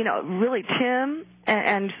leaving, really Tim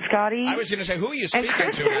and Scotty. I was going to say, who are you speaking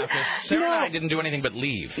to now? Because Sarah and I didn't do anything but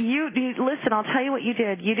leave. You listen, I'll tell you what you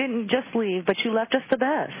did. You didn't just leave, but you left us the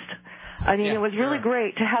best. I mean, it was really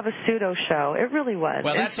great to have a pseudo show. It really was.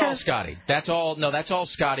 Well, that's all Scotty. That's all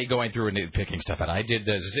Scotty going through and picking stuff out. I did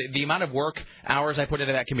the amount of work hours I put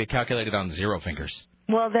into that can be calculated on 0 fingers.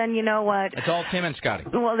 Well, then you know what? It's all Tim and Scotty.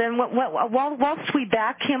 Well, then whilst we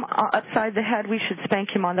back him upside the head, we should spank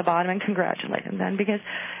him on the bottom and congratulate him then, because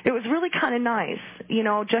it was really kind of nice,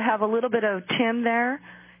 to have a little bit of Tim there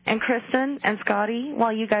and Kristen and Scotty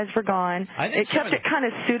while you guys were gone. It kept it kind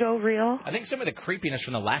of pseudo-real. I think some of the creepiness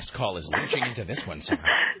from the last call is lynching into this one somehow.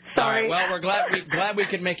 Sorry. All right, well, we're glad we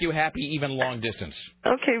could make you happy even long distance.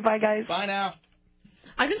 Okay, bye, guys. Bye now.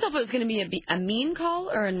 I couldn't tell if it was going to be a mean call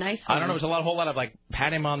or a nice one. I don't know. It was a whole lot of,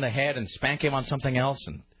 pat him on the head and spank him on something else.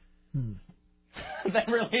 And that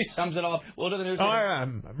really sums it all up. We'll do the news.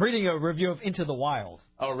 I'm reading a review of Into the Wild.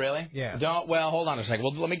 Oh, really? Yeah. Hold on a second.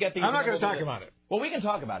 Well, let me get these. I'm not going to talk about it. Well, we can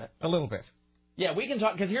talk about it. A little bit. Yeah, we can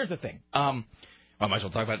talk, because here's the thing. I might as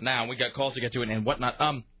well talk about it now. We got calls to get to it and whatnot.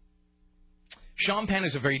 Sean Penn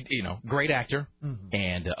is a very, great actor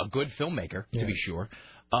and a good filmmaker, to be sure.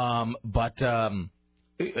 But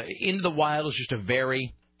Into the Wild is just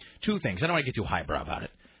two things. I don't want to get too highbrow about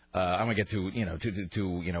it. I want to get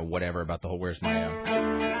to whatever about the whole where's my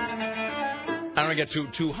I don't want to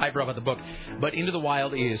get too hyper about the book, but Into the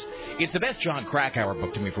Wild it's the best John Krakauer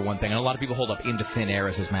book to me, for one thing, and a lot of people hold up Into Thin Air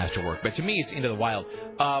as his masterwork, but to me it's Into the Wild.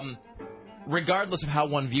 Regardless of how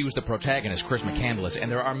one views the protagonist, Chris McCandless, and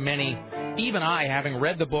there are many, even I, having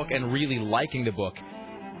read the book and really liking the book,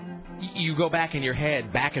 you go back in your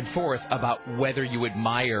head, back and forth, about whether you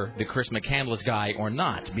admire the Chris McCandless guy or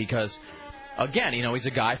not, because again, he's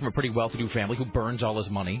a guy from a pretty well-to-do family who burns all his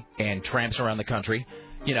money and tramps around the country,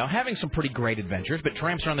 having some pretty great adventures, but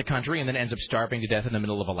tramps around the country and then ends up starving to death in the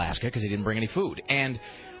middle of Alaska because he didn't bring any food. And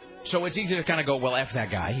so it's easy to kind of go, well, F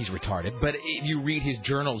that guy, he's retarded. But if you read his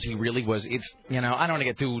journals, he really was, I don't want to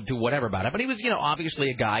get too whatever about it, but he was,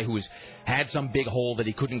 obviously a guy who had some big hole that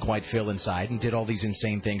he couldn't quite fill inside and did all these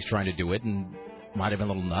insane things trying to do it and might have been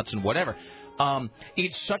a little nuts and whatever.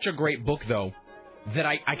 It's such a great book, though, that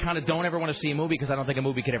I kind of don't ever want to see a movie because I don't think a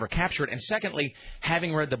movie could ever capture it. And secondly,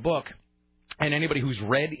 having read the book, and anybody who's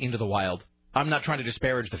read Into the Wild, I'm not trying to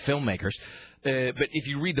disparage the filmmakers, but if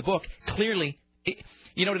you read the book, clearly,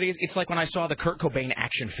 you know what it is? It's like when I saw the Kurt Cobain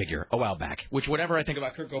action figure a while back, which whatever I think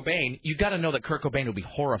about Kurt Cobain, you got to know that Kurt Cobain would be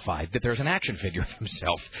horrified that there's an action figure of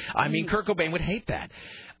himself. I mean, Kurt Cobain would hate that,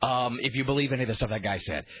 if you believe any of the stuff that guy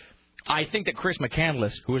said. I think that Chris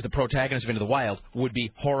McCandless, who is the protagonist of Into the Wild, would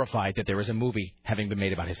be horrified that there is a movie having been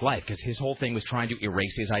made about his life, because his whole thing was trying to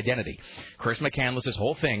erase his identity. Chris McCandless'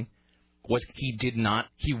 whole thing was he did not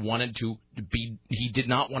want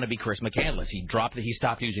to be Chris McCandless. He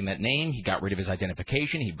stopped using that name. He got rid of his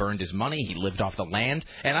identification. He burned his money. He lived off the land.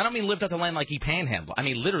 And I don't mean lived off the land like he panhandled. I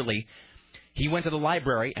mean, literally, he went to the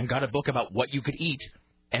library and got a book about what you could eat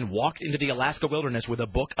and walked into the Alaska wilderness with a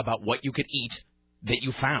book about what you could eat that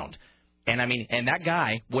you found. And I mean, and that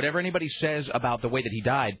guy, whatever anybody says about the way that he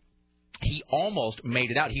died, he almost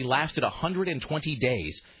made it out. He lasted 120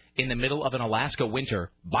 days in the middle of an Alaska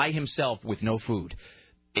winter by himself with no food.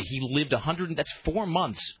 He lived that's 4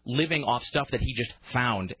 months living off stuff that he just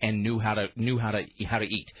found and knew how to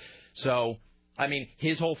eat. So, I mean,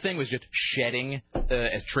 his whole thing was just shedding,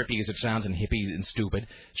 as trippy as it sounds and hippie and stupid,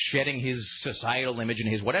 shedding his societal image and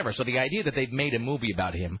his whatever. So the idea that they've made a movie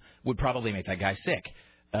about him would probably make that guy sick.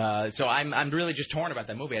 So I'm really just torn about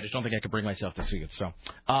that movie. I just don't think I could bring myself to see it. So,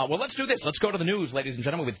 well, let's do this. Let's go to the news, ladies and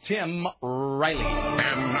gentlemen, with Tim Riley.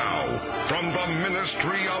 And now, from the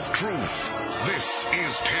Ministry of Truth, this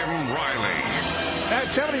is Tim Riley. That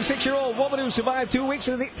 76-year-old woman who survived 2 weeks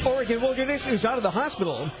in the Oregon wilderness is out of the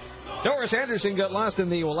hospital. Doris Anderson got lost in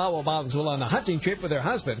the Wallowa Mountains while on a hunting trip with her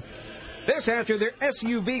husband. This after their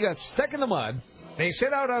SUV got stuck in the mud. They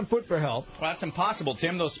set out on foot for help. Well, that's impossible,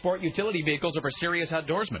 Tim. Those sport utility vehicles are for serious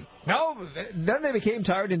outdoorsmen. No, then they became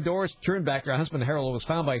tired and Doris turned back. Her husband, Harold, was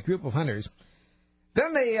found by a group of hunters.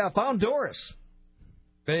 Then they found Doris.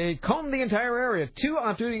 They combed the entire area. 2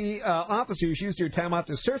 off-duty officers used their time out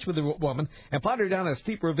to search for the woman and found her down a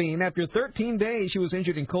steep ravine. After 13 days, she was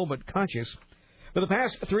injured and cold but conscious. For the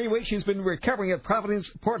past 3 weeks, she's been recovering at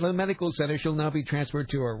Providence Portland Medical Center. She'll now be transferred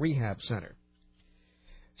to a rehab center.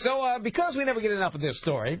 So, because we never get enough of this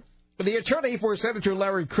story, the attorney for Senator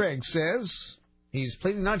Larry Craig says he's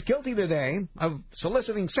pleading not guilty today of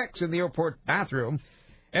soliciting sex in the airport bathroom.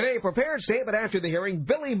 In a prepared statement after the hearing,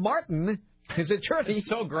 Billy Martin, his attorney,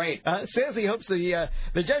 so great, says he hopes the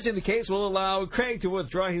judge in the case will allow Craig to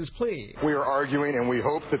withdraw his plea. We are arguing, and we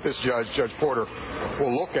hope that this judge, Judge Porter,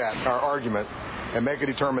 will look at our argument and make a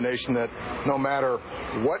determination that no matter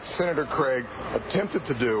what Senator Craig attempted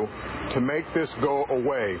to do to make this go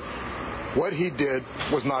away, what he did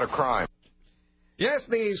was not a crime. Yes,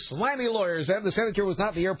 the slimy lawyer said the senator was not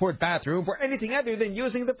in the airport bathroom for anything other than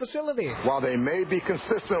using the facility. While they may be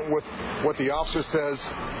consistent with what the officer says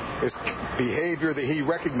is behavior that he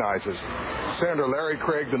recognizes, Senator Larry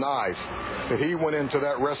Craig denies that he went into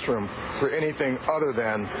that restroom for anything other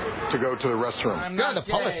than to go to the restroom. God, the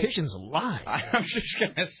politicians lie. I'm just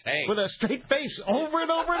going to say. With a straight face over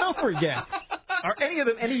and over and over again. Are any of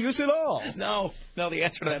them any use at all? No, the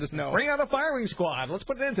answer to that is no. Bring out a firing squad. Let's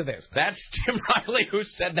put an end to this. That's Tim Riley who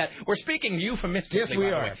said that. We're speaking euphemistically. Yes,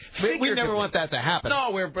 we are. We never want that to happen.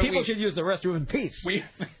 No, people should use the restroom in peace.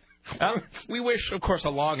 We wish, of course, a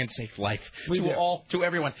long and safe life to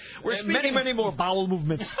everyone. We're speaking many more bowel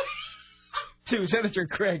movements to Senator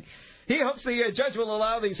Craig. He hopes the judge will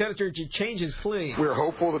allow the senator to change his plea. We're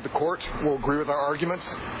hopeful that the court will agree with our arguments.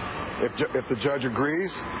 If the judge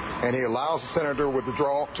agrees and he allows the senator to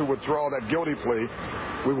withdraw that guilty plea,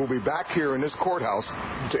 we will be back here in this courthouse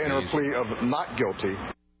to enter a plea of not guilty.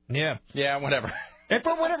 Yeah, whatever. And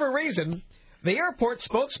for whatever reason, the airport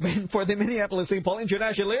spokesman for the Minneapolis-St. Paul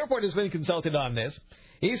International Airport has been consulted on this.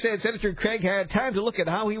 He said Senator Craig had time to look at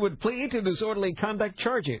how he would plead to disorderly conduct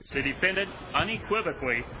charges. The defendant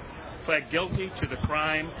unequivocally pled guilty to the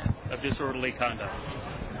crime of disorderly conduct.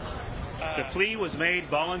 The plea was made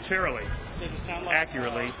voluntarily,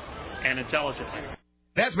 accurately, and intelligently.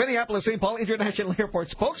 That's Minneapolis-St. Paul International Airport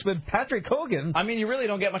spokesman Patrick Hogan. I mean, you really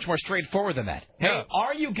don't get much more straightforward than that. No. Hey,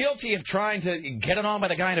 are you guilty of trying to get it on by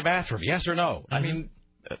the guy in the bathroom? Yes or no? I mean,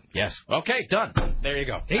 yes. Okay, done. There you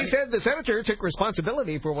go. He said the senator took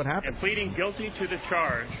responsibility for what happened. In pleading guilty to the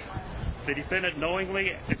charge, the defendant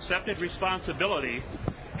knowingly accepted responsibility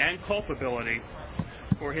and culpability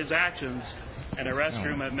for his actions in a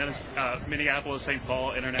restroom at Minneapolis-St.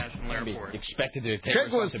 Paul International Airport. Expected to take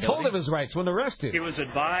Craig was responsibility. told of his rights when arrested. He was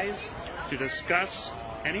advised to discuss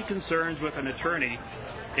any concerns with an attorney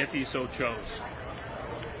if he so chose.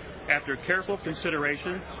 After careful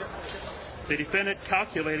consideration, the defendant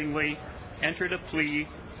calculatingly entered a plea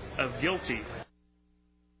of guilty.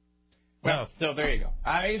 Well, so there you go.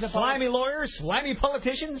 He's a slimy lawyer, slimy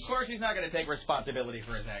politicians. Of course, he's not going to take responsibility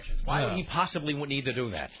for his actions. Why would he possibly need to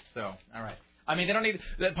do that? So, all right. I mean,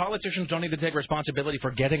 the politicians don't need to take responsibility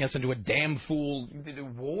for getting us into a damn fool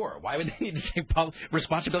war. Why would they need to take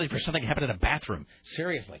responsibility for something that happened in a bathroom?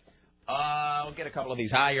 Seriously. We'll get a couple of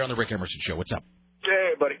these. Hi, you're on the Rick Emerson Show. What's up?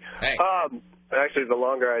 Hey, buddy. Hey. Actually, the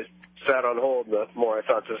longer I sat on hold, the more I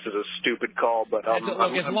thought this is a stupid call. But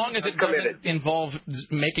as long as it doesn't involve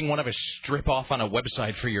making one of us strip off on a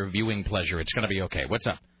website for your viewing pleasure, it's going to be okay. What's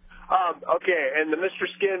up? Okay, in the Mr.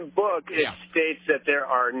 Skin book, it states that there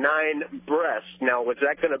are 9 breasts. Now, was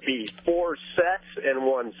that going to be 4 sets and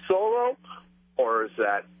 1 solo, or is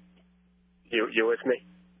that you with me?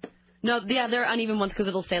 No, they're uneven ones because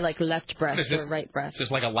it'll say like left breast or right breast. Is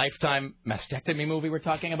this like a Lifetime mastectomy movie we're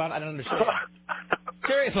talking about? I don't understand.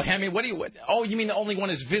 Seriously, I mean, what do you? Oh, you mean the only one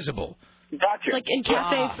is visible? Gotcha. Like in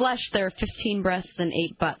Cafe Flesh, there are 15 breasts and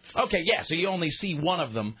 8 butts. Okay, yeah, so you only see one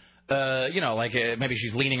of them. Maybe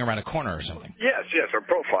she's leaning around a corner or something. Yes, her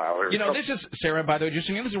profile. This is, Sarah, by the way, this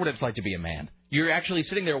is what it's like to be a man. You're actually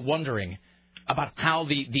sitting there wondering about how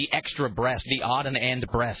the extra breast, the odd and end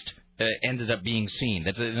breast, ended up being seen.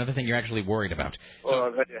 That's another thing you're actually worried about.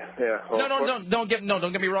 So, don't get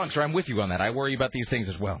me wrong, sir. I'm with you on that. I worry about these things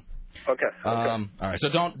as well. Okay. All right. So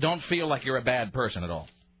don't feel like you're a bad person at all.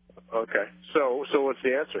 Okay. So what's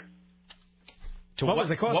the answer? What was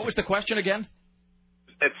the question? What was the question again?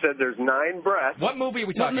 It said there's 9 breasts. What movie are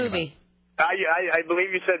we talking about? I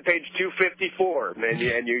believe you said page 254,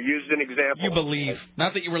 and you used an example. You believe.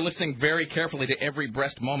 Not that you were listening very carefully to every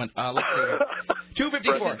breast moment. Let's see.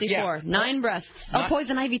 254. 254. Yeah. 9 breasts. Oh,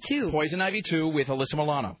 Poison Ivy 2. Poison Ivy 2 with Alyssa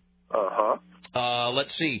Milano.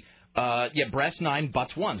 Let's see. Breast 9,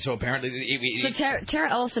 butts 1. So apparently... So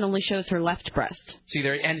Tara Ellison only shows her left breast. See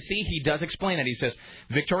there, and he does explain it. He says,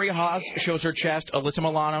 Victoria Haas shows her chest, Alyssa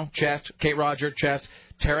Milano, chest, Kate Roger, chest,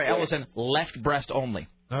 Tara Ellison, left breast only.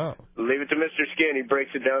 Oh. Leave it to Mr. Skin. He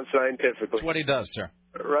breaks it down scientifically. That's what he does, sir.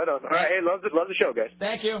 Right on. All right, hey, love the show, guys.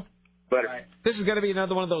 Thank you. Later. Right. This is going to be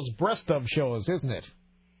another one of those breast dump shows, isn't it?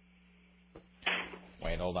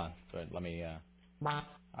 Wait, hold on. Good. Let me...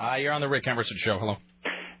 You're on the Rick Emerson Show. Hello.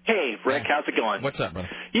 Hey, Rick, how's it going? What's up, brother?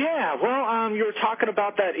 Yeah, well, you were talking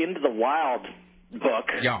about that Into the Wild book.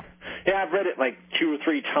 Yeah. Yeah, I've read it like 2 or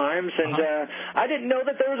 3 times, and I didn't know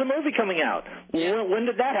that there was a movie coming out. Yeah. When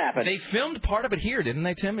did that happen? They filmed part of it here, didn't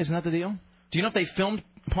they, Tim? Isn't that the deal? Do you know if they filmed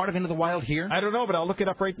part of Into the Wild here? I don't know, but I'll look it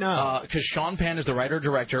up right now. Because Sean Penn is the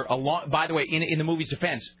writer-director. By the way, in the movie's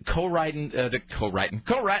defense, co-writing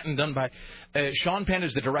done by Sean Penn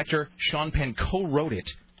is the director. Sean Penn co-wrote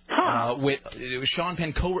it. With Sean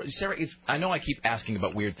Penn Sarah, I know I keep asking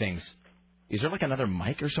about weird things. Is there like another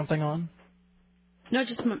mic or something on? No,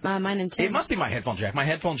 just mine and Tim. It must be my headphone jack. My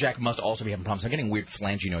headphone jack must also be having problems. I'm getting weird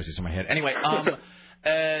flangey noises in my head. Anyway,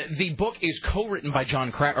 the book is co-written by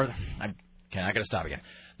John Krakauer. I got to stop again.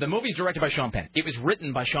 The movie's directed by Sean Penn. It was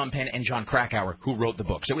written by Sean Penn and John Krakauer, who wrote the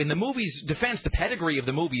book. So in the movie's defense, the pedigree of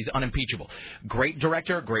the movie is unimpeachable. Great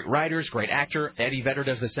director, great writers, great actor. Eddie Vedder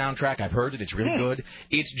does the soundtrack. I've heard it. It's really good.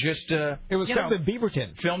 It's just... it was filmed in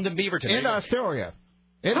Beaverton. Filmed in Beaverton. In Australia.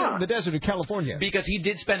 In the desert of California. Because he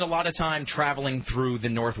did spend a lot of time traveling through the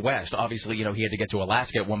Northwest. Obviously, he had to get to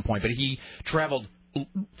Alaska at one point, but he traveled...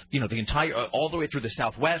 the entire, all the way through the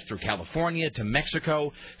Southwest, through California, to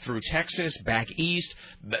Mexico, through Texas, back east,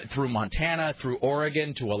 through Montana, through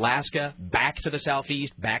Oregon, to Alaska, back to the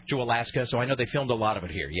Southeast, back to Alaska. So I know they filmed a lot of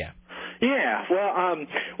it here, yeah. Yeah, well,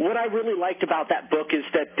 what I really liked about that book is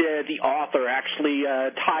that the author actually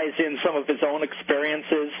ties in some of his own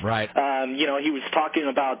experiences. Right. He was talking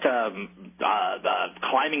about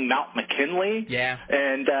climbing Mount McKinley. Yeah.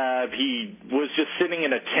 And he was just sitting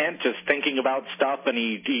in a tent just thinking about stuff, and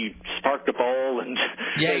he sparked a bowl and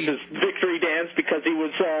his victory dance because he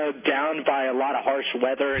was down by a lot of harsh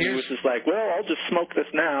weather, and he was just like, well, I'll just smoke this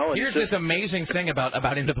now. Here's this amazing thing about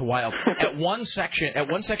Into the Wild. At one section of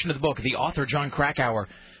the book, the author, John Krakauer,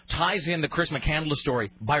 ties in the Chris McCandless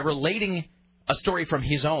story by relating a story from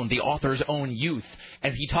his own, the author's own youth.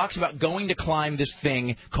 And he talks about going to climb this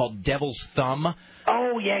thing called Devil's Thumb.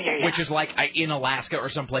 Oh, yeah. Which is like in Alaska or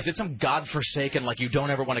someplace. It's some godforsaken, like you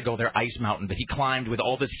don't ever want to go there, ice mountain. But he climbed with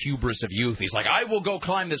all this hubris of youth. He's like, I will go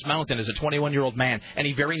climb this mountain as a 21-year-old man. And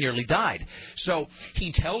he very nearly died. So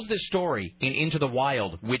he tells this story in Into the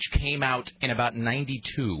Wild, which came out in about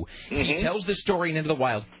 92. Mm-hmm. He tells this story in Into the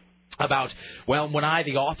Wild about, well, when I,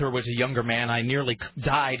 the author, was a younger man, I nearly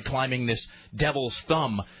died climbing this Devil's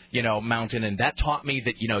Thumb, mountain, and that taught me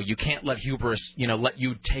that, you can't let hubris, let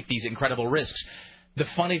you take these incredible risks. The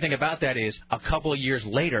funny thing about that is, a couple of years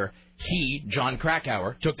later, he, John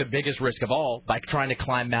Krakauer, took the biggest risk of all by trying to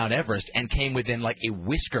climb Mount Everest and came within like a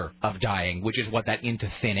whisker of dying, which is what that Into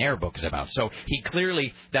Thin Air book is about. So he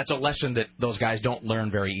clearly, that's a lesson that those guys don't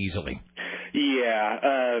learn very easily.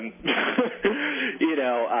 Yeah,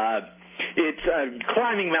 it's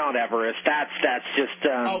climbing Mount Everest. That's just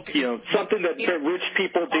something that rich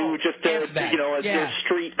people do just to as their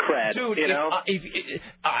street cred. Dude,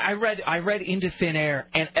 I read Into Thin Air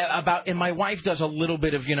and my wife does a little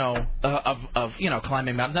bit of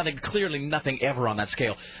climbing mountains. Nothing ever on that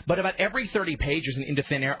scale. But about every 30 pages in Into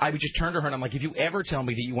Thin Air, I would just turn to her and I'm like, if you ever tell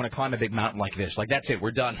me that you want to climb a big mountain like this, like that's it,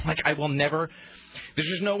 we're done. Like I will never. There's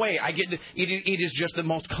just no way. It is just the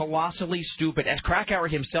most colossally stupid. As Krakauer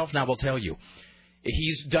himself now will tell you,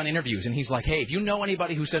 he's done interviews, and he's like, hey, if you know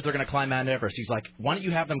anybody who says they're going to climb Mount Everest, he's like, why don't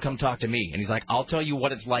you have them come talk to me? And he's like, I'll tell you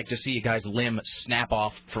what it's like to see a guy's limb snap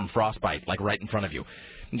off from frostbite, like right in front of you.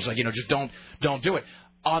 And he's like, just don't do it.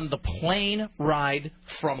 On the plane ride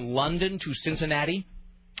from London to Cincinnati,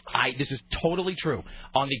 this is totally true.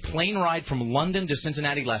 On the plane ride from London to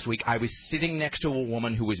Cincinnati last week, I was sitting next to a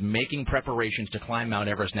woman who was making preparations to climb Mount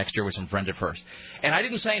Everest next year with some friends of hers. And I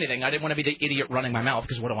didn't say anything. I didn't want to be the idiot running my mouth,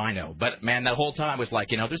 because what do I know? But, man, that whole time I was like,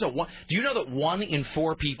 do you know that 1 in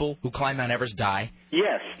 4 people who climb Mount Everest die?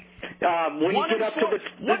 Yes. When you get up to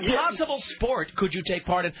what possible sport could you take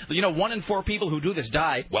part in? 1 in 4 people who do this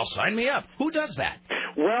die. Well, sign me up. Who does that?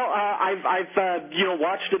 Well, I've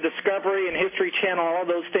watched the Discovery and History Channel, all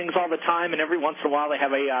those things all the time, and every once in a while they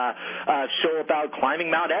have a show about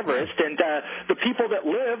climbing Mount Everest, and the people that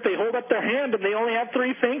live, they hold up their hand and they only have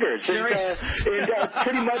 3 fingers. And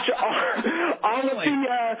pretty much all of the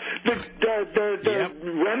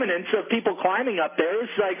remnants of people climbing up there is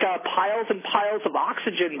like piles and piles of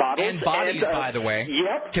oxygen bottles. And bodies, by the way.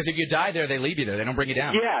 Yep. Because if you die there, they leave you there. They don't bring you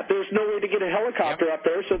down. Yeah, there's no way to get a helicopter up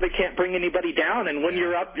there, so they can't bring anybody down. And when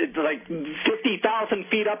you're up like 50,000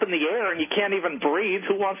 feet up in the air and you can't even breathe,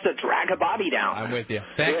 who wants to drag a body down? I'm with you.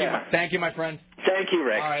 Thank you, my friend. Thank you,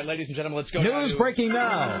 Rick. All right, ladies and gentlemen, let's go. News breaking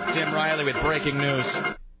now. Tim Riley with breaking news.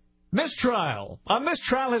 Mistrial. A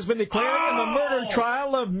mistrial has been declared in the murder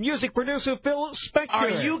trial of music producer Phil Spector.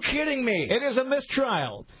 Are you kidding me? It is a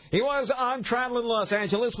mistrial. He was on trial in Los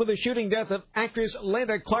Angeles for the shooting death of actress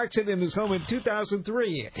Lena Clarkson in his home in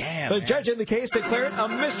 2003. The judge in the case declared a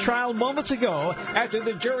mistrial moments ago after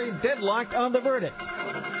the jury deadlocked on the verdict.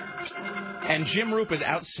 And Jim Roop is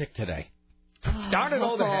out sick today. Darn it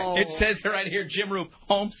all to heck. It says right here, Jim Roop,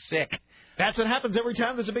 homesick. That's what happens every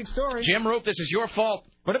time there's a big story. Jim Roop, this is your fault.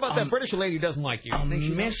 What about that British lady who doesn't like you? A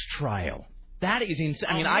mistrial. That is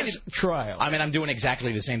insane. I'm doing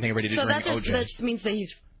exactly the same thing everybody did during OJ. That just means that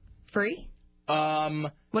he's free? What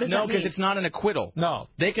does no, that mean? because it's not an acquittal. No.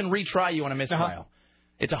 They can retry you on a mistrial.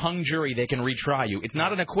 It's a hung jury. They can retry you. It's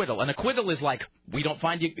not an acquittal. An acquittal is like, we don't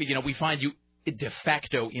find you, we find you de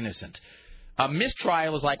facto innocent. A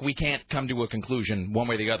mistrial is like, we can't come to a conclusion one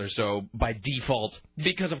way or the other. So by default,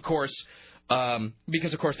 because of course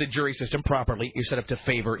the jury system properly is set up to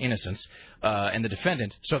favor innocence and the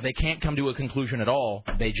defendant. So if they can't come to a conclusion at all,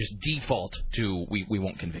 they just default to we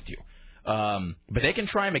won't convict you. But they can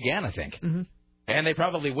try him again, I think, and they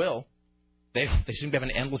probably will. They seem to have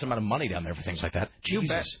an endless amount of money down there for things like that.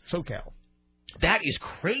 Jesus, SoCal. That is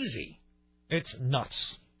crazy. It's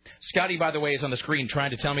nuts. Scotty, by the way, is on the screen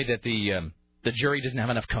trying to tell me that the jury doesn't have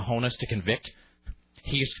enough cojones to convict.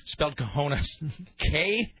 He's spelled cojones.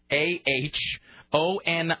 K-A-H-O-N-I-E-S.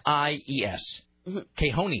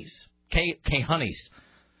 Cajones. Cajones.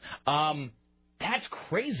 That's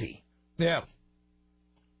crazy. Yeah.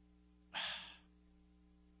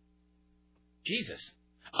 Jesus.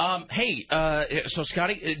 Hey, so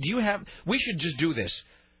Scotty, do you have... We should just do this.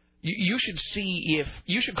 You should see if...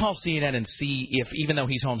 You should call CNN and see if, even though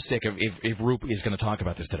he's homesick, if Roop is going to talk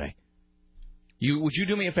about this today. Would you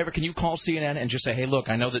do me a favor? Can you call CNN and just say, hey, look,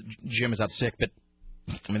 I know that Jim is out sick, but,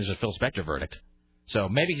 there's a Phil Spector verdict. So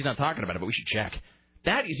maybe he's not talking about it, but we should check.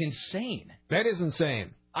 That is insane. That is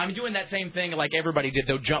insane. I'm doing that same thing like everybody did,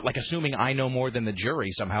 though, like assuming I know more than the jury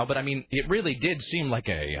somehow. But, it really did seem like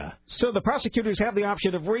a... So the prosecutors have the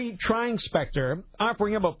option of retrying Spector,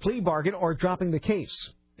 offering him a plea bargain, or dropping the case.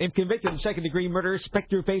 If convicted of second-degree murder,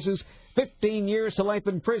 Spector faces 15 years to life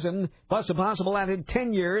in prison, plus a possible added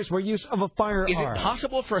 10 years for use of a firearm. Is it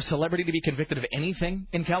possible for a celebrity to be convicted of anything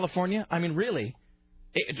in California? Really?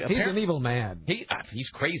 He's an evil man. He's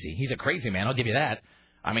crazy. He's a crazy man, I'll give you that.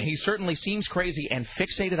 He certainly seems crazy and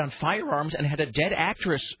fixated on firearms and had a dead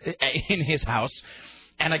actress in his house.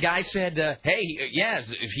 And a guy said, hey, yes,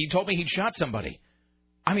 he told me he'd shot somebody.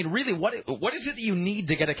 Really, what is it that you need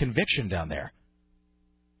to get a conviction down there?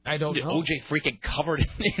 I don't know. OJ freaking covered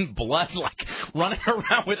in blood, like running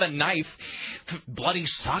around with a knife, bloody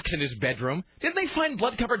socks in his bedroom. Didn't they find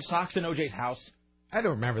blood-covered socks in OJ's house? I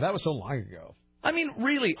don't remember. That was so long ago.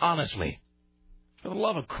 Really, honestly. For the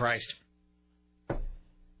love of Christ.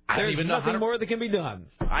 There's nothing more that can be done.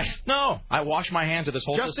 I wash my hands of this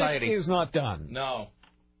whole society. Justice is not done. No.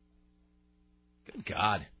 Good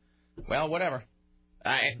God. Well, whatever.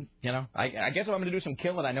 I guess if I'm going to do some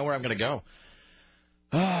killing, I know where I'm going to go.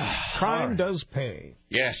 Crime does pay.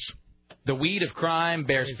 Yes. The weed of crime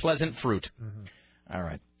bears pleasant fruit. All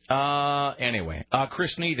right. Anyway,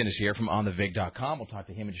 Chris Needham is here from OnTheVig.com. We'll talk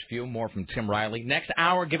to him in just a few. More from Tim Riley. Next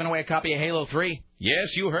hour, giving away a copy of Halo 3.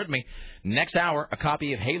 Yes, you heard me. Next hour, a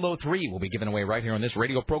copy of Halo 3 will be given away right here on this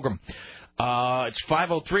radio program. It's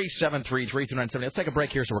 503-733-2970. Let's take a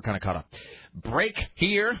break here so we're kind of caught up. Break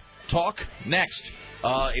here. Talk next.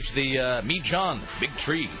 It's the Meet John, Big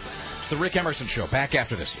Tree. It's the Rick Emerson Show. Back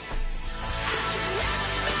after this.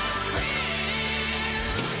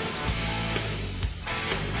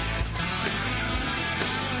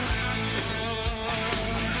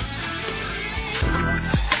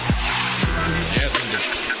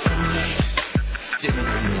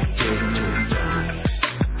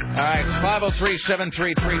 All right,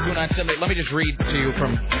 503-733-2978. Let me just read to you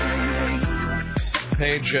from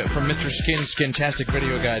page from Mr. Skintastic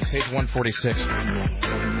Video Guide, page 146.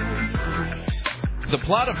 The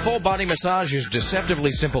plot of Full Body Massage is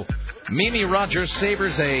deceptively simple. Mimi Rogers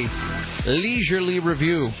savors a leisurely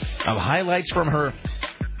review of highlights from her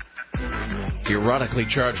erotically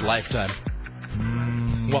charged lifetime.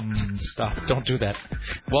 Well, stop. Don't do that.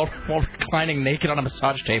 While reclining naked on a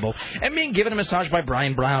massage table and being given a massage by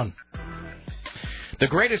Brian Brown. The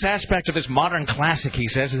greatest aspect of this modern classic, he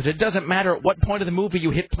says, is that it doesn't matter at what point of the movie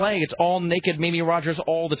you hit play. It's all naked Mimi Rogers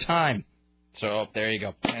all the time. So, there you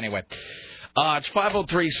go. Anyway. It's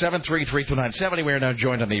 503-733-2970. We are now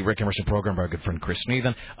joined on the Rick Emerson program by our good friend Chris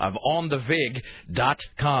Sneathan of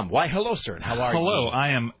OnTheVig.com. Why, hello, sir. How are you? Hello. I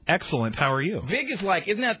am excellent. How are you? Vig is like,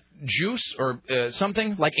 isn't that juice or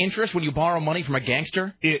something? Like interest when you borrow money from a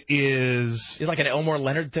gangster? It is. It's like an Elmore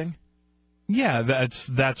Leonard thing? Yeah,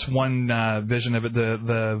 that's one vision of it.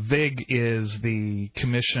 The VIG is the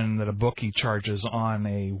commission that a bookie charges on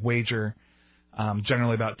a wager,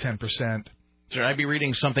 generally about 10%. Should I be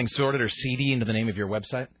reading something sorted or seedy into the name of your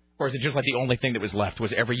website? Or is it just like the only thing that was left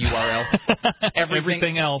was every URL?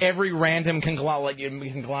 Everything else. Every random conglomerate,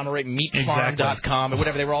 meatfarm.com or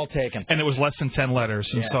whatever, they were all taken. And it was less than 10 letters.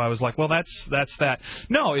 And so I was like, well, that's that.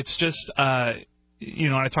 No, it's just, I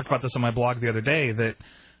talked about this on my blog the other day that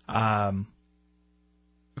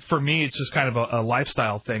for me, it's just kind of a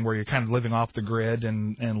lifestyle thing where you're kind of living off the grid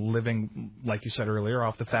and living, like you said earlier,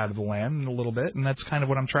 off the fat of the land a little bit, and that's kind of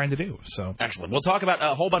what I'm trying to do. So excellent. We'll talk about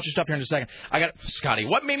a whole bunch of stuff here in a second. I got Scotty.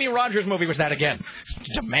 What Mimi Rogers movie was that again?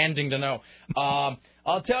 Demanding to know. I'll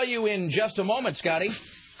tell you in just a moment, Scotty.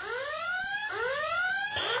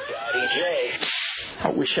 Scotty J. I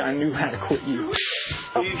wish I knew how to quit you.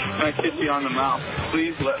 Please, can I kiss you on the mouth?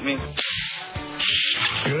 Please let me.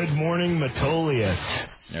 Good morning, Metolius.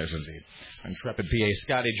 Yes, indeed. Intrepid PA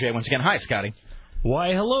Scotty J. Once again, hi, Scotty.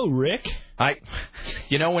 Why, hello, Rick.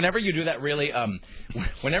 Whenever you do that really,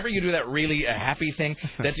 happy thing,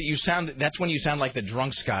 that's when you sound like the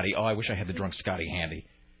drunk Scotty. Oh, I wish I had the drunk Scotty handy.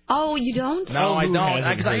 Oh, you don't? No, I don't.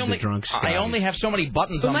 Because I only have so many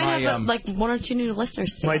buttons on my. We might have one or two new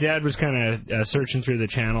listeners. My dad was kind of searching through the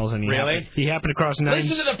channels, and he happened across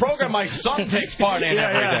Listen to the program my son takes part in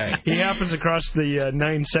every day. He happens across the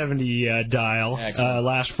 970 dial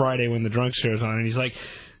last Friday when the drunk show was on, and he's like,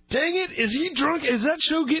 "Dang it! Is he drunk? Is that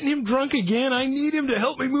show getting him drunk again? I need him to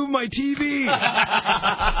help me move my TV."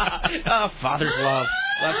 Father's love.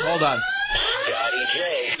 Hold on. Scotty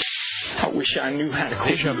J. I wish I knew how to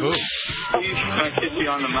quit you. Please, can I kiss you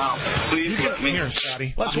on the mouth? Please let me. Here,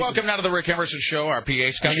 Scotty. Let's welcome now to the Rick Emerson Show our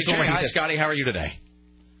PA, Scotty J. Hi, Scotty. How are you today?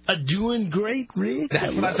 Doing great, Rick.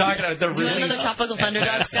 That's what I'm talking about. Do you want another tropical thunder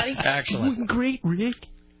dog, Scotty? Excellent. Doing great, Rick.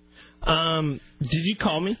 Did you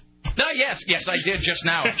call me? No, yes, I did just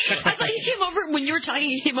now. I thought you came over when you were talking.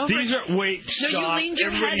 You came over. Stop. No, you leaned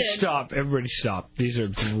your head in. Everybody stop. These are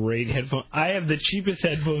great headphones. I have the cheapest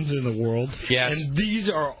headphones in the world. Yes. And these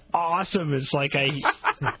are awesome. It's like I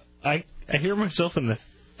hear myself in the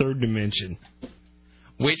third dimension.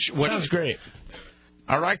 Sounds great.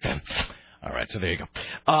 All right, then. All right, so there you go.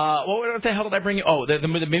 What the hell did I bring you? Oh, the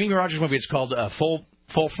Mimi Rogers movie. It's called Full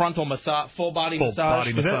Frontal Massage, Full Body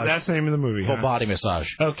Massage. That's the name of the movie. Full Body Massage.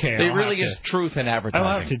 Okay. There really is truth in advertising.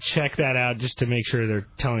 I'll have to check that out just to make sure they're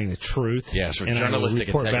telling the truth. Yes, and journalistic I'll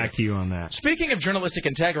report integrity. back to you on that. Speaking of journalistic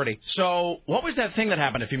integrity, so what was that thing that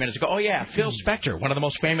happened a few minutes ago? Oh, yeah, Phil Spector, one of the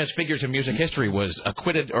most famous figures in music history, was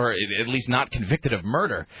acquitted or at least not convicted of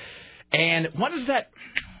murder. And what is that?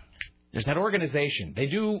 There's that organization. They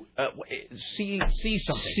do C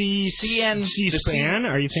something. CN. C-SPAN?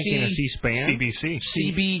 Are you thinking of C-SPAN? CBC.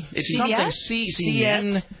 CB. It's CBS? something.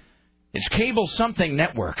 CN. It's Cable Something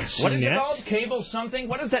Network. What is it CNET? called? Cable Something?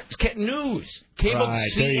 What is that? News. Cable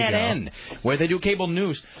Right, there you CNN, where they do cable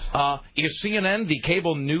news. Is CNN, the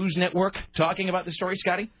cable news network, talking about the story,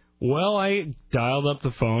 Scotty? Well, I dialed up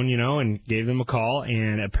the phone, and gave them a call,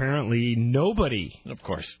 and apparently nobody, of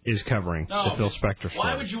course, is covering the Phil Spector story.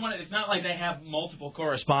 Why would you want it? It's not like they have multiple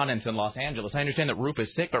correspondents in Los Angeles. I understand that Roop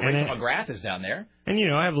is sick, but Rachel McGrath is down there. And,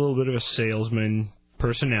 I have a little bit of a salesman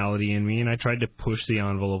personality in me, and I tried to push the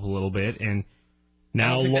envelope a little bit, and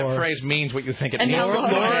now I don't think Laura... that phrase means what you think it and means.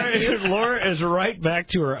 Laura is right back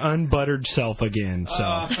to her unbuttered self again,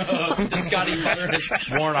 so... Scotty butter is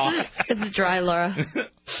worn off. It's dry, Laura.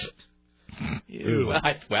 Ew.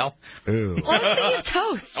 Well. Ew. Well, let's think of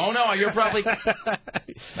toast. Oh, no, you're probably...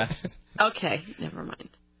 Okay, never mind.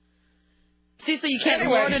 See, so you can't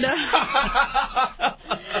lord it over.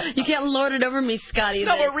 You can't lord it over me, Scotty.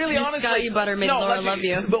 No, but really, honestly, Scotty Butter made Laura love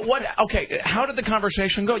you. But what? Okay, how did the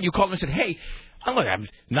conversation go? You called him and said, "Hey, look, I'm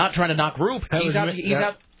not trying to knock Roop. He's out.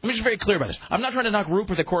 Let me just be very clear about this. I'm not trying to knock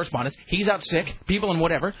Rupert, the correspondent. He's out sick, people and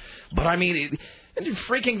whatever. But I mean,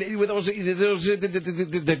 freaking with those the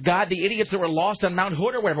idiots that were lost on Mount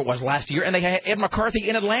Hood or whatever it was last year, and they had Ed McCarthy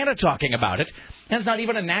in Atlanta talking about it. And it's not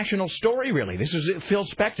even a national story, really. This is Phil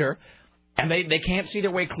Spector, and they can't see their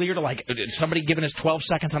way clear to like somebody giving us 12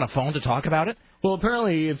 seconds on a phone to talk about it. Well,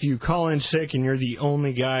 apparently, if you call in sick and you're the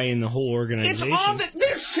only guy in the whole organization, it's on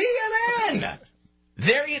there's CNN.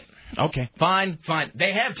 There you. Okay, fine.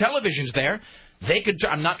 They have televisions there. They could.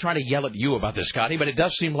 I'm not trying to yell at you about this, Scotty, but it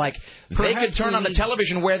does seem like they could turn on the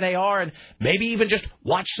television where they are and maybe even just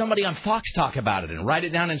watch somebody on Fox talk about it and write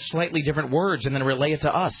it down in slightly different words and then relay it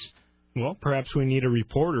to us. Well, perhaps we need a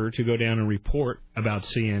reporter to go down and report about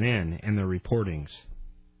CNN and their reportings.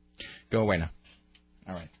 Go away now.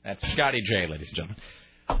 All right, that's Scotty J, ladies and gentlemen.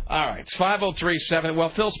 All right, it's 5:03:07. Well,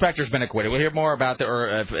 Phil Spector's been acquitted. We'll hear more about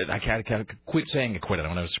I can't quit saying acquitted. I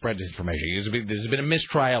want to spread disinformation. There's been a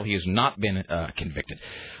mistrial. He has not been convicted.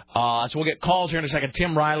 So we'll get calls here in a second.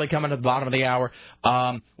 Tim Riley coming at the bottom of the hour.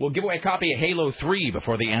 We'll give away a copy of Halo 3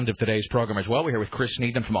 before the end of today's program as well. We're here with Chris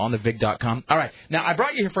Needham from OnTheVig.com. All right, now I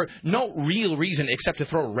brought you here for no real reason except to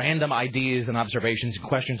throw random ideas and observations and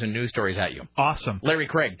questions and news stories at you. Awesome. Larry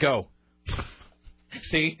Craig, go.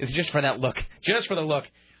 See, it's just for that look. Just for the look.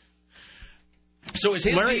 So is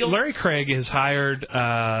Larry Craig has hired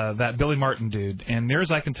that Billy Martin dude, and near as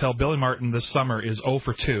I can tell, Billy Martin this summer is 0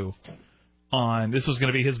 for 2. This was going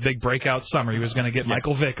to be his big breakout summer. He was going to get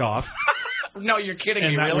Michael Vick off. No, you're kidding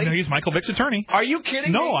me, really? No, he's Michael Vick's attorney. Are you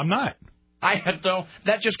kidding me? No, I'm not.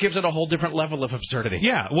 That just gives it a whole different level of absurdity.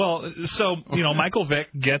 Yeah, well, so, Michael Vick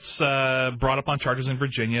gets brought up on charges in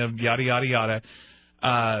Virginia, yada, yada,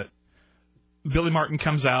 yada. Billy Martin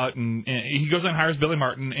comes out, and he goes and hires Billy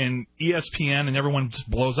Martin, and ESPN and everyone just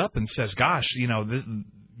blows up and says, gosh,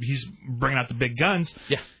 he's bringing out the big guns.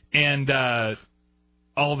 Yeah. And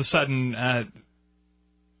all of a sudden,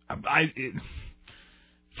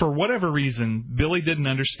 for whatever reason, Billy didn't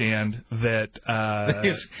understand that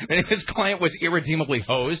his client was irredeemably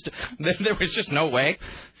hosed. There was just no way.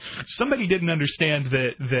 Somebody didn't understand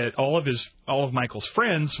that all of Michael's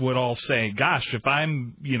friends would all say, "Gosh, if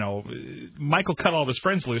I'm, Michael cut all of his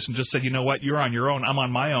friends loose and just said, you know what, you're on your own, I'm on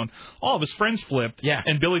my own." All of his friends flipped. Yeah.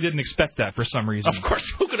 And Billy didn't expect that for some reason. Of course,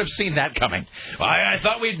 who could have seen that coming? I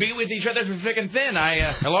thought we'd be with each other through thick and thin.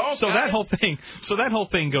 Hello. So that whole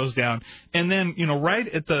thing goes down, and then right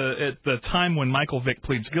at the time when Michael Vick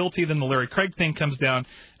pleads guilty, then the Larry Craig thing comes down,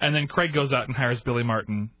 and then Craig goes out and hires Billy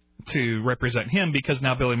Martin to represent him because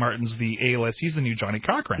now Billy Martin's the A-list. He's the new Johnny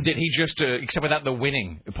Cochran. Did he just, except without the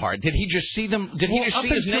winning part, did he just see them? Did he just see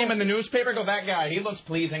his name in the newspaper? Go, that guy. He looks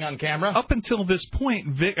pleasing on camera. Up until this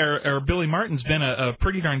point, Billy Martin's been a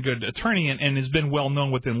pretty darn good attorney and has been well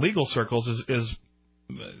known within legal circles as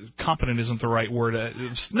competent isn't the right word.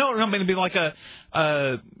 No, I mean, it'd be like a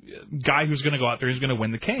guy who's going to go out there, who's going to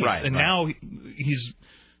win the case. Right, and now he's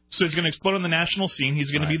going to explode on the national scene.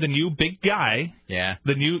 He's going to be the new big guy. Yeah.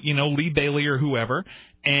 The new, Lee Bailey or whoever.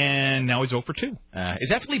 And now he's 0 for 2. Is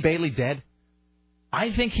that Lee Bailey dead?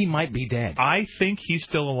 I think he might be dead. I think he's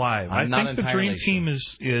still alive. I think the Dream Team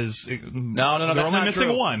is No, they're only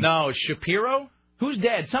missing one. No, Shapiro? Who's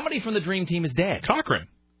dead? Somebody from the Dream Team is dead. Cochran.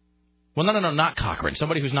 Well, no, not Cochran.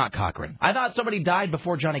 Somebody who's not Cochran. I thought somebody died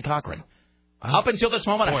before Johnny Cochran. Up until this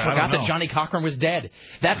moment, I forgot that Johnny Cochran was dead.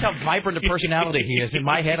 That's how vibrant a personality he is. In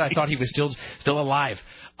my head, I thought he was still alive.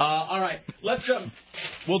 All right,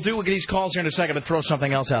 we'll do these calls here in a second to throw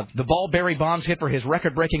something else out. The ball Barry Bonds hit for his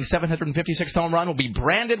record-breaking 756th home run will be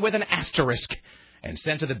branded with an asterisk and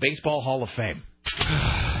sent to the Baseball Hall of Fame.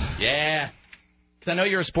 Yeah. Because I know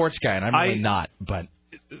you're a sports guy, and I'm really not, but...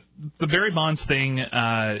 The Barry Bonds thing...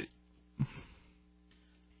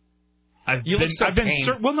 I've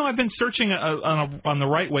been searching on the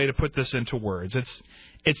right way to put this into words.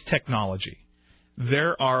 It's technology.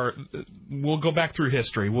 We'll go back through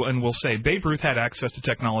history and we'll say Babe Ruth had access to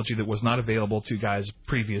technology that was not available to guys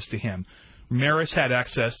previous to him. Maris had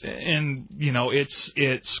access, and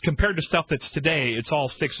it's compared to stuff that's today. It's all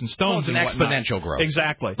sticks and stones. Well, it's an exponential growth.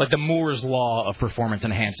 Exactly, like the Moore's law of performance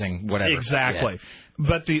enhancing whatever. Exactly, yeah.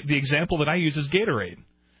 But the example that I use is Gatorade.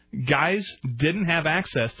 Guys didn't have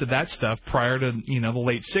access to that stuff prior to the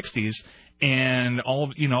late '60s, and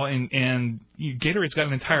and Gatorade's got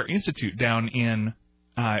an entire institute down in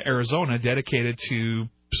Arizona dedicated to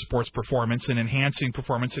sports performance and enhancing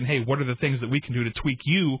performance. And hey, what are the things that we can do to tweak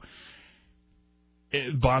you?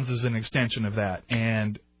 Bonds is an extension of that,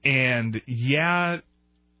 and And it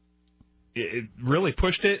really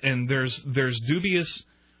pushed it. And there's dubious.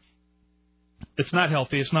 It's not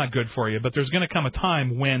healthy. It's not good for you. But there's going to come a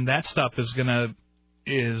time when that stuff is going to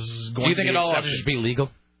Do you think it all ought to just be legal?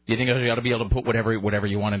 Do you think you ought to be able to put whatever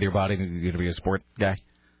you want into your body? You're going to be a sport guy.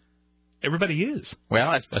 Everybody is. Well,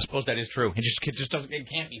 I suppose that is true. It just doesn't. It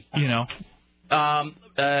can't be. You know.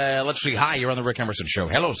 Let's see. Hi, you're on the Rick Emerson Show.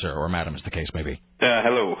 Hello, sir, or madam, as the case may be.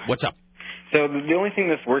 Hello. What's up? So the only thing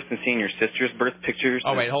that's worse than seeing your sister's birth pictures...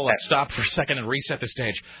 Oh, wait, hold on. Stop for a second and reset the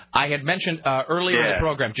stage. I had mentioned earlier in the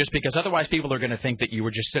program, just because otherwise people are going to think that you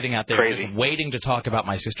were just sitting out there just waiting to talk about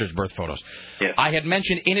my sister's birth photos. Yes. I had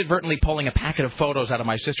mentioned inadvertently pulling a packet of photos out of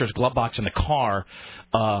my sister's glove box in the car,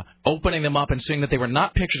 opening them up and seeing that they were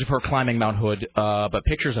not pictures of her climbing Mount Hood, but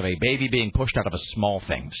pictures of a baby being pushed out of a small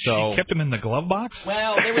thing. So she kept them in the glove box?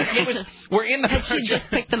 Well, we're in the... Had she just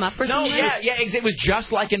picked them up or something? No, yeah, it was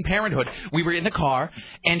just like in Parenthood. We were in the car,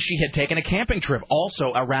 and she had taken a camping trip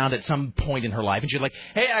also around at some point in her life, and she's like,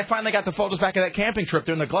 hey, I finally got the photos back of that camping trip.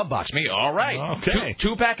 They're in the glove box. Me, all right. Okay.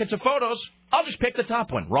 Two packets of photos. I'll just pick the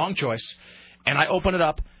top one. Wrong choice. And I open it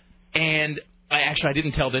up, and I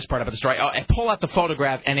didn't tell this part about the story. I pull out the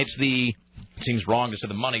photograph, and it's it seems wrong to say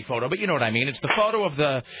the money photo, but you know what I mean. It's the photo of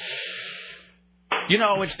the...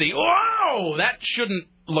 it's the, whoa, that shouldn't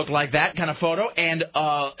look like that kind of photo. And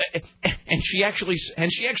she actually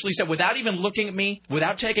said, without even looking at me,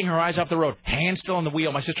 without taking her eyes off the road, hand still on the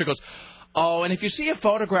wheel, my sister goes, oh, and if you see a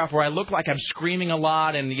photograph where I look like I'm screaming a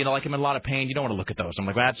lot and, like I'm in a lot of pain, you don't want to look at those. I'm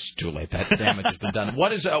like, that's too late. That damage has been done.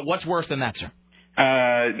 What's worse than that, sir?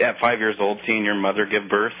 At 5 years old, seeing your mother give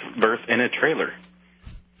birth in a trailer.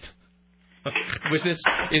 Is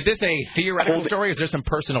this a theoretical story, or is there some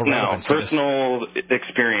personal relevance? No, personal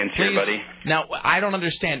experience here, buddy. Now, I don't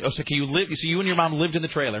understand. So you and your mom lived in the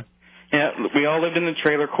trailer? Yeah, we all lived in the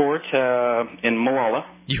trailer court in Moala.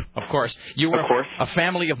 Of course. You were a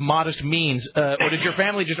family of modest means. Or did your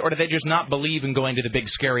family did they just not believe in going to the big,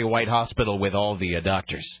 scary white hospital with all the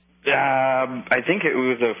doctors? I think it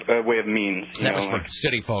was a way of means. That was for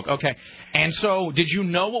city folk. Okay. And so, did you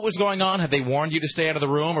know what was going on? Had they warned you to stay out of the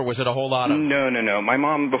room, or was it a whole lot of... No. My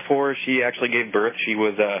mom, before she actually gave birth, she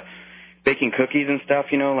was baking cookies and stuff,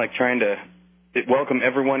 like trying to welcome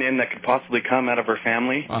everyone in that could possibly come out of her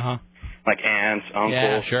family. Uh-huh. Like aunts, uncles.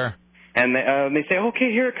 Yeah, sure. And they say,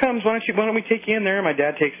 okay, here it comes. Why don't we take you in there? My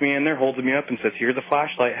dad takes me in there, holds me up, and says, here's a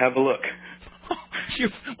flashlight. Have a look.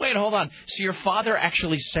 Wait, hold on. So your father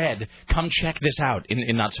actually said, come check this out,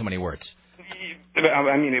 in not so many words.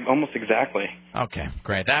 I mean, almost exactly. Okay,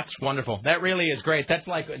 great. That's wonderful. That really is great. That's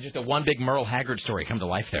like just a one big Merle Haggard story come to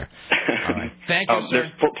life there. All right. Thank you,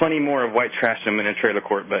 sir. There's plenty more of white trashdom in a trailer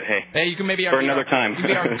court, but hey. Hey, you can maybe for another time. You can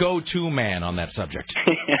be our go-to man on that subject.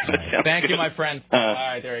 Thank you, my friend. All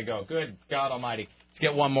right, there you go. Good God Almighty. Let's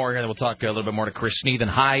get one more here, then we'll talk a little bit more to Chris Sneathan.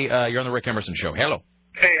 Hi, you're on the Rick Emerson Show. Hello.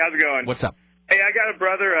 Hey, how's it going? What's up? Hey, I got a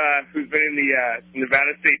brother who's been in the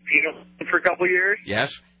Nevada State Penal for a couple years.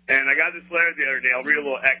 Yes. And I got this letter the other day. I'll read a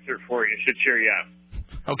little excerpt for you. It should cheer you up.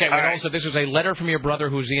 Okay, but also this is a letter from your brother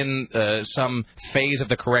who's in some phase of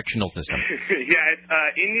the correctional system. Yeah, it's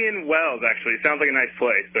Indian Wells, actually. It sounds like a nice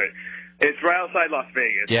place, but it's right outside Las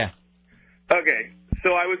Vegas. Yeah. Okay,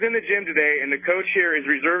 so I was in the gym today, and the coach here is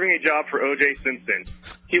reserving a job for O.J. Simpson.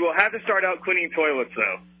 He will have to start out cleaning toilets,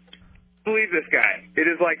 though. Believe this guy. It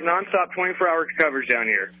is like nonstop 24-hour coverage down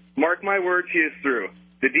here. Mark my words, he is through.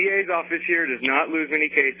 The DA's office here does not lose many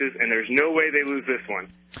cases, and there's no way they lose this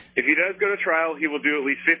one. If he does go to trial, he will do at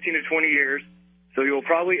least 15 to 20 years, so he will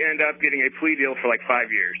probably end up getting a plea deal for like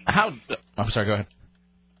 5 years. I'm sorry, go ahead.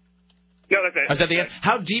 No, that's it. Is that the end?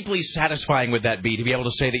 How deeply satisfying would that be to be able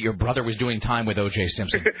to say that your brother was doing time with O.J.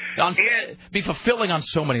 Simpson? Be fulfilling on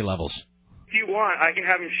so many levels. If you want, I can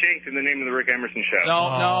have him shanked in the name of the Rick Emerson Show.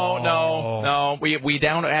 No. We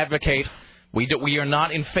don't advocate. We are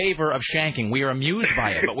not in favor of shanking. We are amused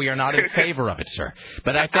by it, but we are not in favor of it, sir.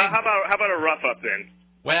 But I think. How about a rough up then?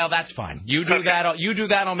 Well, that's fine. You do that. You do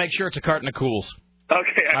that. I'll make sure it's a carton of Cools. Okay.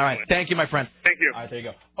 Excellent. All right. Thank you, my friend. Thank you. All right, there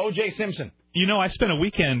you go. O.J. Simpson. I spent a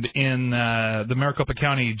weekend in the Maricopa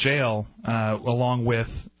County Jail along with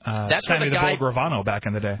Sammy the Bull Gravano back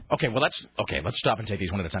in the day. Okay, well let's stop and take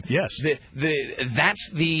these one at a time. Yes.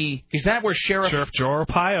 Is that where Sheriff Joe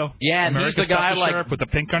Arpaio? Yeah, and he's the guy sheriff with the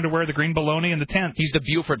pink underwear, the green baloney, and the tent. He's the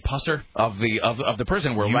Buford Pusser of the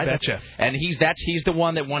prison world, right? Betcha. And he's the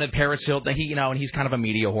one that wanted Paris Hilton. And he's kind of a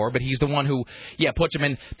media whore, but he's the one who puts him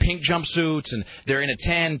in pink jumpsuits and they're in a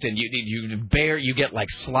tent and you get like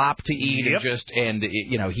slop to eat. Yep.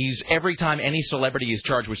 He's every time any celebrity is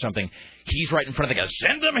charged with something, he's right in front of the guy.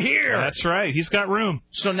 Send him here. That's right. He's got room.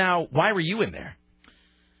 So now, why were you in there?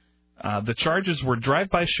 The charges were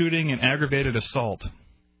drive-by shooting and aggravated assault.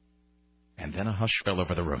 And then a hush fell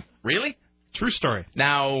over the room. Really? True story.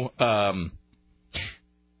 Now,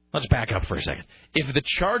 let's back up for a second. If the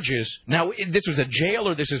charges... Now, this was a jail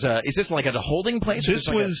or this is this like at a holding place? This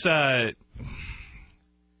was...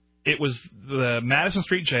 It was the Madison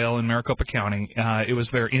Street Jail in Maricopa County. It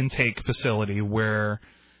was their intake facility where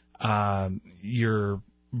you're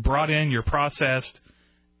brought in, you're processed,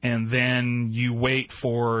 and then you wait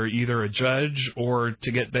for either a judge or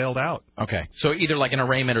to get bailed out. Okay. So either like an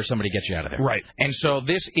arraignment or somebody gets you out of there. Right. And so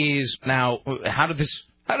this is now, how did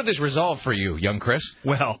this resolve for you, young Chris?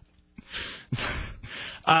 Well,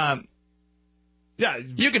 yeah.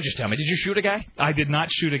 You can just tell me. Did you shoot a guy? I did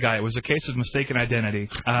not shoot a guy. It was a case of mistaken identity.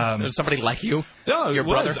 Was somebody like you? No, your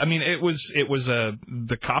brother. brother? I mean, it was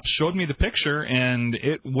the cops showed me the picture, and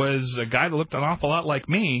it was a guy that looked an awful lot like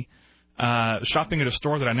me, shopping at a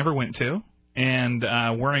store that I never went to, and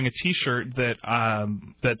wearing a T-shirt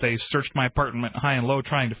that they searched my apartment high and low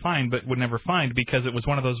trying to find, but would never find because it was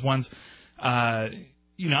one of those ones. I'm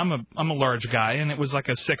a large guy, and it was like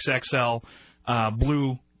a 6XL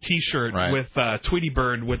blue T-shirt with Tweety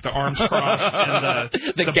Bird with the arms crossed and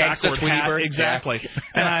the backward Tweety hat. Bird. Exactly.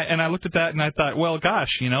 Yeah. And I looked at that and I thought, well, gosh,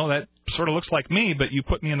 that sort of looks like me, but you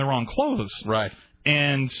put me in the wrong clothes. Right.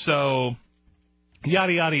 And so,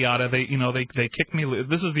 yada yada yada. They kicked me loose.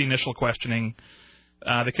 This is the initial questioning.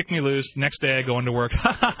 They kicked me loose. Next day I go into work.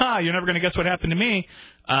 Ha ha ha! You're never going to guess what happened to me.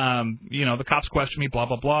 The cops questioned me. Blah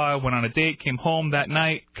blah blah. Went on a date. Came home that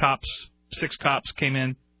night. 6 cops came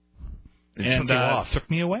in. And took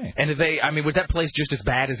me away. And was that place just as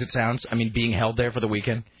bad as it sounds? I mean, being held there for the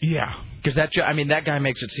weekend? Yeah. Because that guy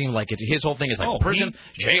makes it seem like his whole thing is like prison,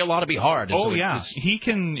 jail ought to be hard.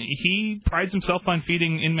 And he prides himself on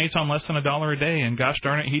feeding inmates on less than $1 a day, and gosh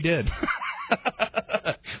darn it, he did.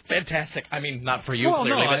 Fantastic. I mean, not for you, well,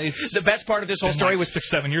 clearly. No, but the best part of this whole story was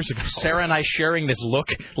 6-7 years ago. Sarah and I sharing this look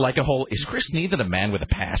like a whole, is Chris Neither a man with a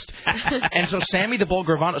past? And so Sammy the Bull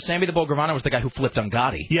Gravano was the guy who flipped on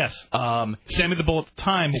Gotti. Yes. Sammy the Bull at the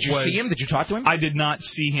time. Did you see him? Did you talk to him? I did not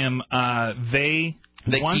see him. They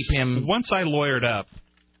keep him. Once I lawyered up,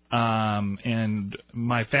 and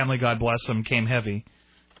my family, God bless them, came heavy.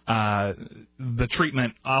 The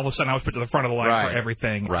treatment, all of a sudden I was put to the front of the line for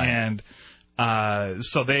everything. Right. And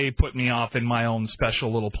so they put me off in my own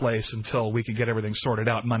special little place until we could get everything sorted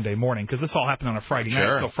out Monday morning, because this all happened on a Friday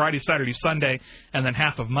night. So Friday, Saturday, Sunday, and then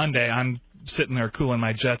half of Monday, I'm sitting there cooling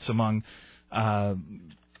my jets among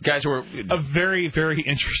guys who were a very, very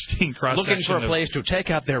interesting cross-section. Looking for a place to take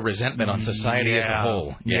out their resentment on society as a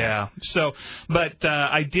whole. Yeah. So, but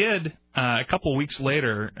I did a couple of weeks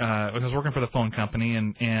later. I was working for the phone company,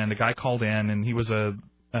 and a guy called in, and he was a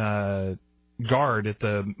guard at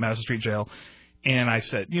the Madison Street Jail, and I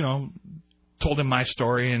said, told him my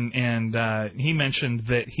story, and he mentioned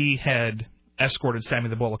that he had escorted Sammy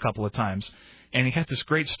the Bull a couple of times, and he had this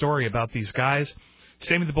great story about these guys.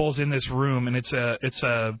 Sammy the Bull's in this room, and it's a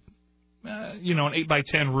an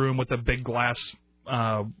 8x10 room with a big glass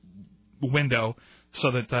window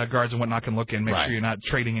so that guards and whatnot can look in, make sure you're not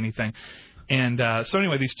trading anything. And so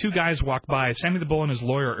anyway, these two guys walk by. Sammy the Bull and his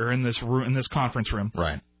lawyer are in this room, in this conference room.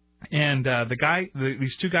 Right. And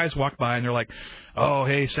these two guys walk by, and they're like, "Oh,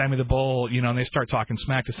 hey, Sammy the Bull," and they start talking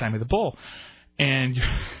smack to Sammy the Bull, and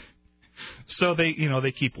so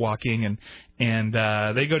they keep walking, and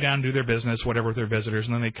they go down and do their business, whatever, with their visitors,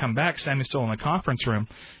 and then they come back. Sammy's still in the conference room,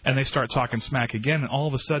 and they start talking smack again, and all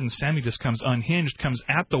of a sudden, Sammy just comes unhinged, comes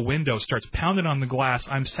at the window, starts pounding on the glass.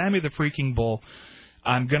 "I'm Sammy the freaking Bull.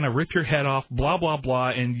 I'm gonna rip your head off." Blah blah blah,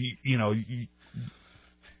 and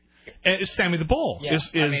And Sammy the Bull is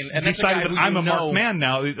decided that I'm a marked man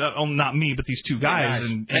now. Not me, but these two guys.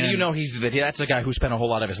 And that's a guy who spent a whole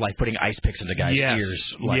lot of his life putting ice picks into guys'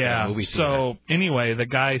 ears. Like in a movie theater. So anyway, the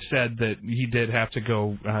guy said that he did have to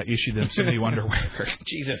go issue them some new underwear.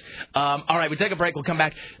 Jesus. All right, we take a break. We'll come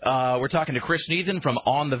back. We're talking to Chris Neithan from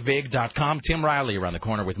OnTheVig.com. Tim Riley around the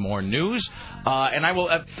corner with more news. And I will.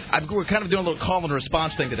 We're kind of doing a little call and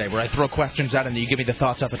response thing today, where I throw questions out and you give me the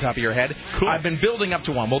thoughts off the top of your head. Cool. I've been building up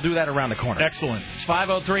to one. We'll do that around the corner. Excellent. It's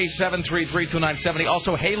 503-733-2970.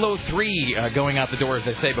 Also, Halo 3 going out the door, as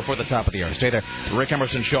they say, before the top of the hour. Stay there. Rick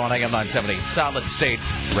Emerson Show on AM 970. Solid State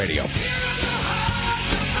Radio.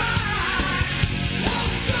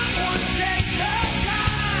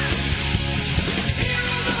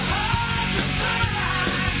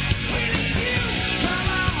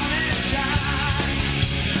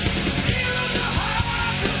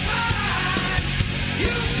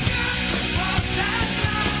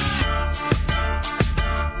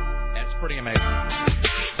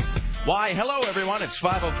 Why Hello, everyone. It's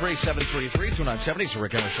 503-733-2970. It's the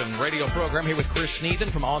Rick Emerson radio program here with Chris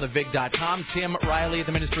Sneeden from OnTheVig.com. Tim Riley at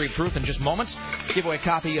the Ministry of Truth in just moments. Give away a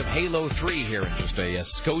copy of Halo 3 here in just a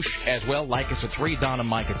skosh as well. Like us at 3, Don and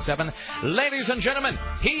Mike at 7. Ladies and gentlemen,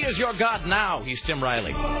 he is your God now. He's Tim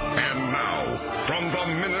Riley. And now, from the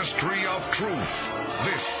Ministry of Truth,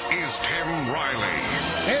 this is Tim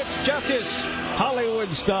Riley. It's justice,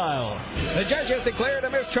 Hollywood style. The judge has declared a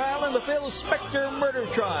mistrial in the Phil Spector murder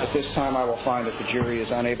trial. At this time, I will find that the jury is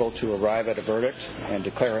unable to arrive at a verdict and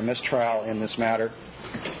declare a mistrial in this matter.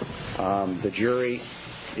 The jury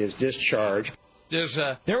is discharged.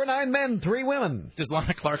 There were 9 men, 3 women. Does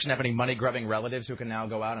Lana Clarkson have any money-grubbing relatives who can now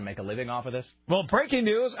go out and make a living off of this? Well, breaking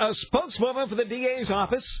news, a spokeswoman for the DA's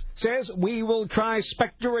office says we will try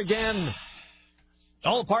Spector again.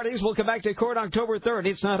 All parties will come back to court October 3rd.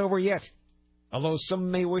 It's not over yet, although some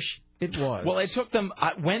may wish it was. Well, it took them...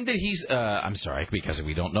 when did he... I'm sorry, because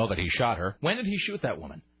we don't know that he shot her. When did he shoot that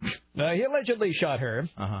woman? He allegedly shot her.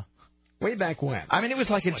 Uh-huh. Way back when? I mean, it was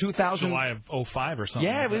like in 2000... July of 2005 or something.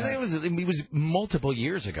 Yeah, like it was multiple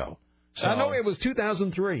years ago. So, no, it was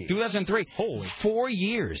 2003. 2003. Holy. 4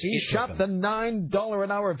 years. He shot the $9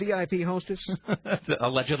 an hour VIP hostess.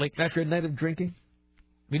 Allegedly. After a night of drinking.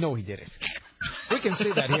 We know he did it. We can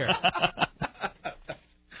see that here.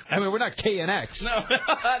 I mean, we're not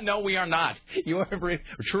KNX. No, we are not.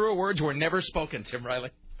 Truer words were never spoken, Tim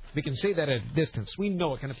Riley. We can see that at a distance. We know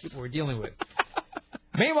what kind of people we're dealing with.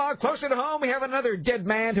 Meanwhile, closer to home, we have another dead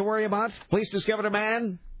man to worry about. Police discovered a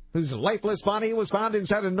man whose lifeless body was found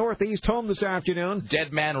inside a northeast home this afternoon.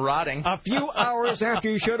 Dead man rotting. A few hours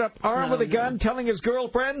after he showed up armed with a gun, telling his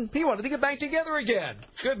girlfriend he wanted to get back together again.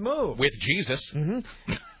 Good move. With Jesus.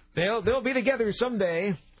 Mm-hmm. They'll be together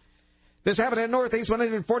someday. This happened at Northeast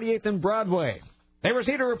 148th and Broadway. They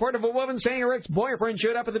received a report of a woman saying her ex-boyfriend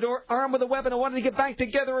showed up at the door armed with a weapon and wanted to get back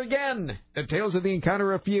together again. Details of the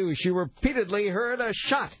encounter are few. She repeatedly heard a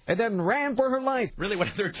shot and then ran for her life. Really? What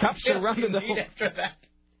other cops surrounded the home? After that?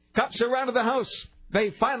 Cops surrounded the house.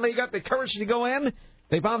 They finally got the courage to go in.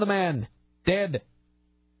 They found the man dead.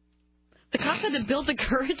 The cops had to build the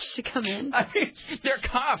courage to come in. I mean, they're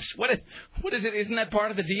cops. What is it? Isn't that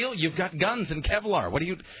part of the deal? You've got guns and Kevlar.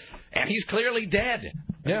 And he's clearly dead.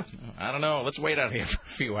 Yeah. I don't know. Let's wait out here for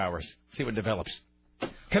a few hours. See what develops.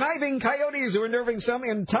 Conniving coyotes are unnerving some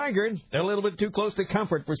in Tigard. They're a little bit too close to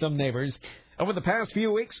comfort for some neighbors. Over the past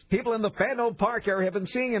few weeks, people in the Fano Park area have been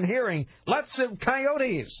seeing and hearing lots of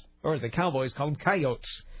coyotes. Or the cowboys call them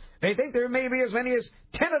coyotes. They think there may be as many as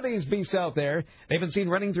 10 of these beasts out there. They've been seen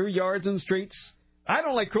running through yards and streets. I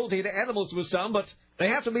don't like cruelty to animals with some, but they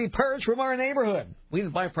have to be purged from our neighborhood. We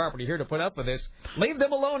didn't buy property here to put up with this. Leave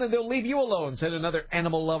them alone and they'll leave you alone, said another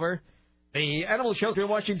animal lover. The animal shelter in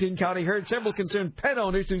Washington County heard several concerned pet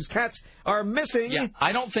owners whose cats are missing. Yeah,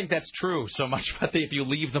 I don't think that's true so much, but if you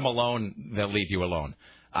leave them alone, they'll leave you alone.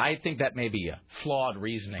 I think that may be a flawed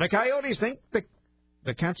reasoning. The coyotes think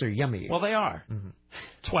the cats are yummy. Well, they are. Mm-hmm.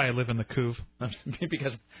 That's why I live in the coop.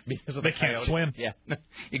 because of they the can't coyote. swim. Yeah,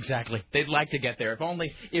 exactly. They'd like to get there. If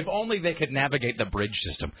only they could navigate the bridge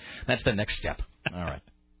system. That's the next step. All right.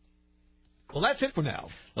 Well, that's it for now.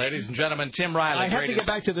 Ladies and gentlemen, Tim Riley. I have to get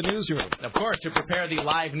back to the newsroom. Of course, to prepare the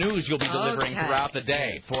live news you'll be delivering throughout the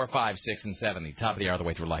day. 4, 5, 6, and 7. The top of the hour, the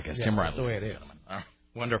way through like us. Yeah, Tim Riley. That's the way it is. All right.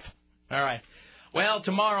 Wonderful. All right. Well,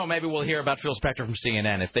 tomorrow maybe we'll hear about Phil Spector from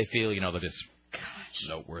CNN if they feel, that it's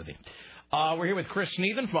noteworthy. We're here with Chris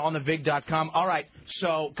Sneeden from OnTheVig.com. All right.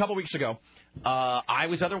 So a couple weeks ago, I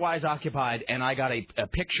was otherwise occupied, and I got a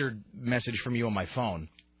picture message from you on my phone.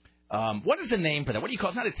 What is the name for that? What do you call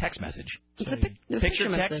it? It's not a text message. It's a picture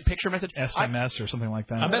text? Picture message? SMS or something like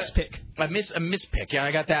that. A mispick. A mispick. Yeah,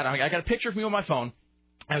 I got that. I got a picture from you on my phone.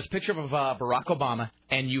 It was a picture of Barack Obama,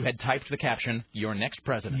 and you had typed the caption, "Your next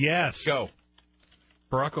president." Yes. Go.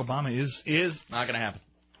 Barack Obama is not going to happen.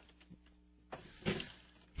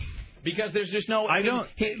 Because there's just no...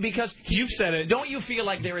 Because you've said it. Don't you feel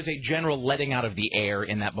like there is a general letting out of the air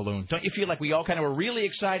in that balloon? Don't you feel like we all kind of were really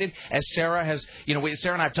excited as Sarah has...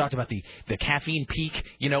 Sarah and I have talked about the caffeine peak,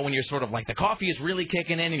 when you're sort of like the coffee is really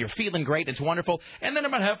kicking in and you're feeling great. It's wonderful. And then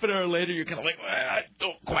about half an hour later, you're kind of like, I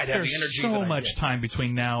don't quite have the energy. There's so much time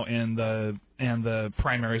between now and the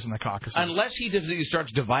primaries and the caucuses. Unless he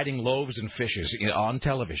starts dividing loaves and fishes on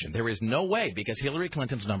television, there is no way, because Hillary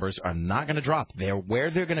Clinton's numbers are not going to drop. They're where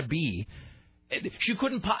they're going to be. She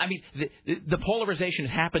couldn't. The polarization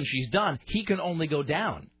happened. She's done. He can only go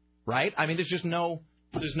down, right? I mean, there's no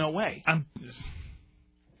way. I'm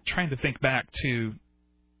trying to think back to.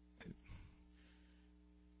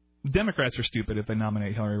 Democrats are stupid if they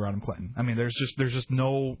nominate Hillary Rodham Clinton. I mean, there's just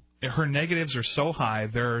no. Her negatives are so high.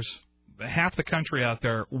 half the country out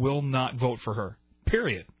there will not vote for her,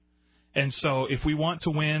 period. And so if we want to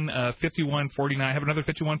win 51-49, have another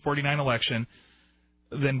 51-49 election,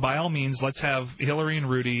 then by all means, let's have Hillary and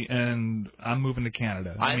Rudy, and I'm moving to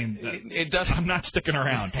Canada. I'm not sticking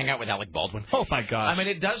around. Hang out with Alec Baldwin. Oh, my gosh. I mean,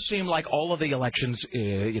 it does seem like all of the elections,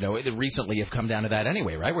 recently have come down to that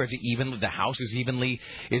anyway, right? Where the House is evenly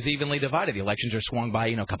divided. The elections are swung by,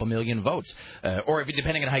 a couple million votes. Or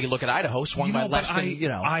depending on how you look at Idaho, swung by less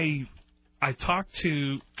than, I talked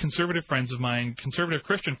to conservative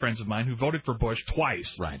Christian friends of mine who voted for Bush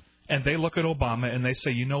twice. Right. And they look at Obama and they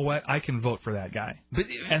say, you know what, I can vote for that guy.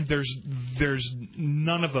 And there's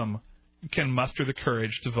none of them can muster the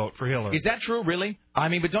courage to vote for Hillary. Is that true, really? I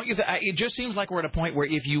mean, but don't you it just seems like we're at a point where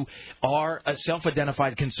if you are a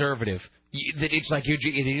self-identified conservative, that it's like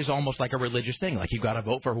it is almost like a religious thing. Like you've got to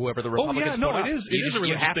vote for whoever the Republicans put up. It is a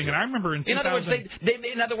religious thing. And I remember in 2000...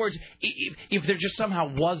 In other words, if there just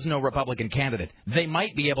somehow was no Republican candidate, they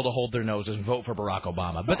might be able to hold their noses and vote for Barack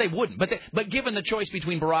Obama. But they wouldn't. But given the choice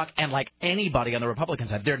between Barack and like anybody on the Republican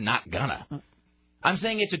side, they're not gonna. I'm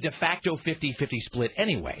saying it's a de facto 50-50 split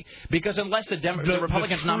anyway, because unless the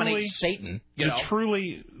Republicans nominate Satan, the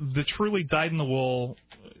truly dyed-in-the-wool,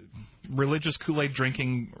 religious Kool-Aid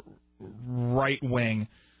drinking right wing.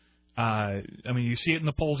 I mean, you see it in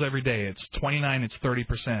the polls every day. It's 29, it's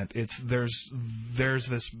 30%. There's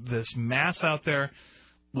this mass out there,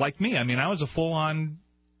 like me. I mean, I was a full-on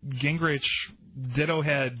Gingrich ditto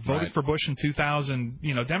head, voted for Bush in 2000,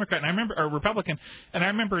 Democrat, and I remember, or Republican, and I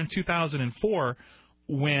remember in 2004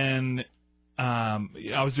 when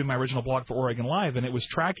I was doing my original blog for Oregon Live, and it was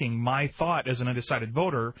tracking my thought as an undecided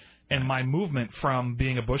voter and my movement from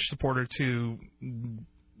being a Bush supporter to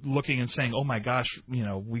looking and saying, oh my gosh,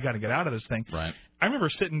 we got to get out of this thing. Right. I remember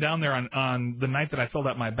sitting down there on the night that I filled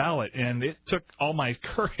out my ballot, and it took all my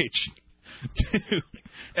courage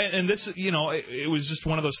and this, it was just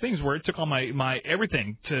one of those things where it took all my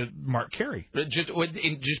everything to mark Kerry. Just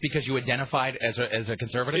because you identified as a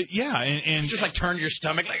conservative? Yeah, and just like turned your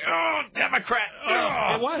stomach like, oh, Democrat.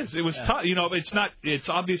 Oh. It was tough.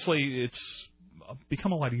 It's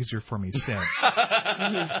become a lot easier for me since.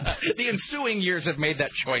 The ensuing years have made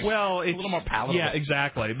that choice a little more palatable. Yeah,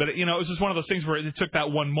 exactly. But, it was just one of those things where it took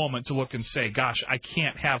that one moment to look and say, gosh, I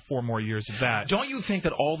can't have 4 more years of that. Don't you think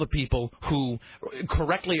that all the people who,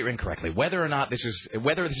 correctly or incorrectly, whether this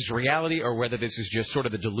is reality or whether this is just sort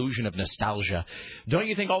of the delusion of nostalgia, don't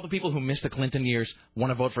you think all the people who missed the Clinton years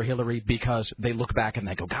want to vote for Hillary because they look back and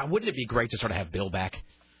they go, God, wouldn't it be great to sort of have Bill back?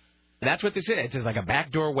 That's what this is. It's like a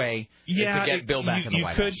backdoor way to get Bill back in the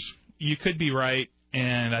White House. You could be right,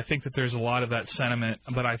 and I think that there's a lot of that sentiment,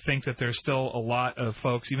 but I think that there's still a lot of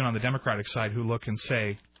folks, even on the Democratic side, who look and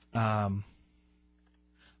say, the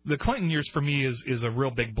Clinton years for me is a real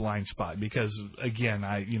big blind spot because, again,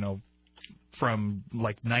 from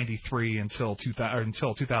like 93 until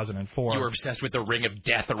 2004. You were obsessed with the ring of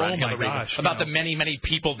death around Hillary. Gosh, about the many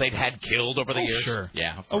people they'd had killed over the years. Sure.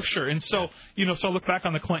 Yeah. Oh, sure. And so, so I look back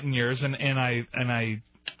on the Clinton years, and I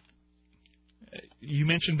you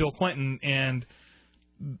mentioned Bill Clinton, and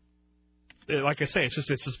like I say, it's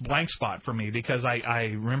this blank spot for me because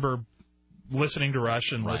I remember listening to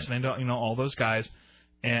Rush and listening to all those guys,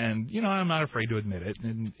 and I'm not afraid to admit it,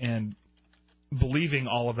 and believing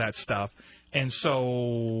all of that stuff. And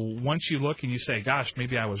so once you look and you say, gosh,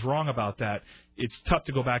 maybe I was wrong about that, it's tough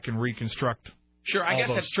to go back and reconstruct. Sure, I guess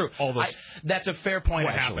that's true. That's a fair point,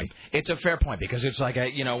 what actually. Happened. It's a fair point because it's like,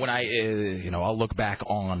 when I'll look back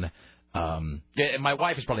on... my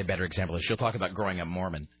wife is probably a better example. She'll talk about growing up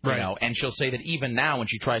Mormon, and she'll say that even now when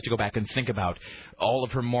she tries to go back and think about all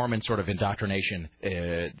of her Mormon sort of indoctrination,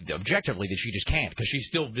 objectively, that she just can't because she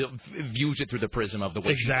still views it through the prism of the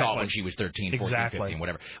way she thought when she was 13, 14, 15,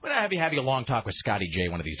 whatever. We're going to have you a long talk with Scotty J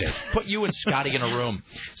one of these days. Put you and Scotty in a room.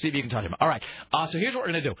 See if you can talk to him. All right. So here's what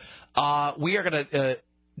we're going to do. We are going to...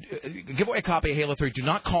 give away a copy of Halo 3. Do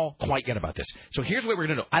not call quite yet about this. So here's what we're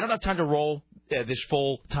going to do. I don't have time to roll this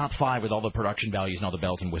full top 5 with all the production values and all the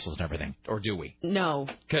bells and whistles and everything. Or do we? No.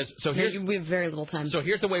 We have very little time. So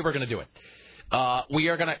here's the way we're going to do it. We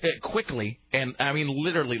are going to quickly, and I mean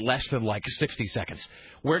literally less than like 60 seconds,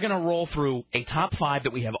 we're going to roll through a top 5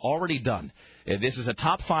 that we have already done. This is a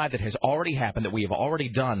top 5 that has already happened, that we have already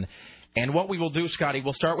done. And what we will do, Scotty,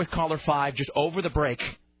 we'll start with caller 5 just over the break.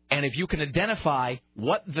 And if you can identify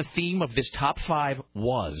what the theme of this top 5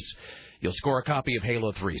 was, you'll score a copy of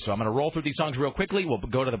Halo 3. So I'm going to roll through these songs real quickly. We'll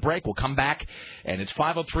go to the break. We'll come back. And it's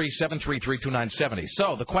 503-733-2970.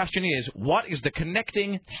 So the question is, what is the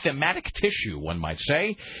connecting thematic tissue, one might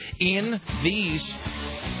say, in these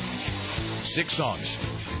 6 songs?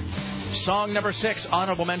 Song number 6,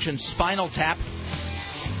 honorable mention, Spinal Tap.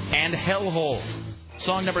 and Hellhole.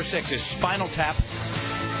 Song number 6 is Spinal Tap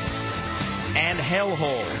and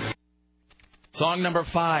Hellhole. Song number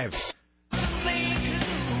 5,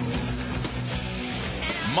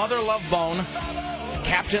 Mother Love Bone,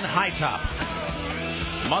 Captain High Top.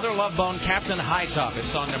 Mother Love Bone, Captain High Top is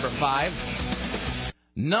song number 5.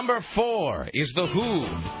 Number 4 is The Who.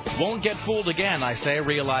 Won't Get Fooled Again, I say,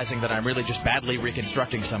 realizing that I'm really just badly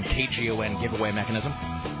reconstructing some KGON giveaway mechanism.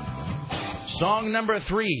 Song number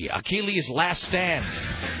 3, Achilles' Last Stand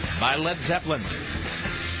by Led Zeppelin.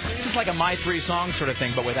 This is like a My Three Songs sort of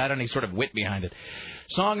thing, but without any sort of wit behind it.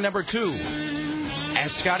 Song number 2,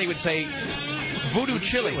 as Scotty would say, Voodoo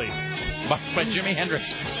Chili by Jimi Hendrix.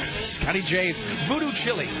 Scotty J's Voodoo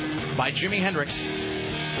Chili by Jimi Hendrix.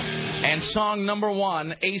 And song number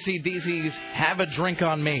 1, AC/DC's Have a Drink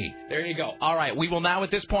on Me. There you go. All right, we will now at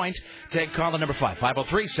this point take caller number 5,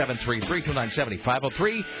 503-733-2970.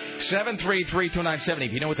 503-733-2970.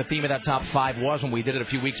 If you know what the theme of that top 5 was when we did it a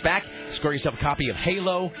few weeks back, score yourself a copy of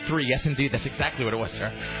Halo 3. Yes, indeed, that's exactly what it was,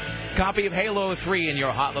 sir. Copy of Halo 3 in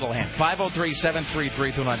your hot little hand.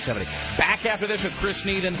 503-733-2970. Back after this with Chris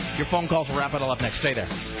Needham. Your phone calls will wrap it all up next. Stay there.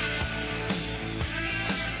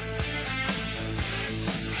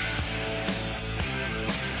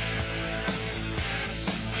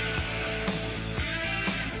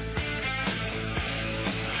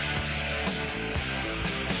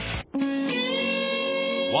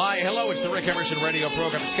 Why, hello, it's the Rick Emerson radio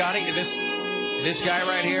program. Scotty, is this guy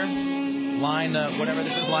right here? Line, whatever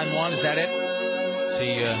this is, line 1, is that it? Is he,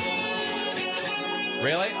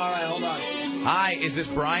 really? All right, hold on. Hi, is this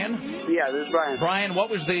Brian? Yeah, this is Brian. Brian, what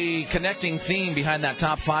was the connecting theme behind that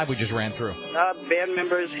top 5 we just ran through? Band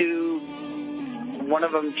members who, one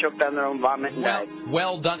of them choked on their own vomit and died.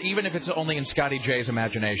 Well done, even if it's only in Scotty J's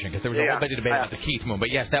imagination, because there was a whole bit of debate about the Keith Moon. But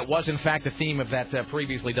yes, that was in fact the theme of that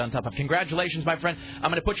previously done top 5. Congratulations, my friend. I'm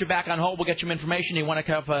going to put you back on hold. We'll get you some information. You want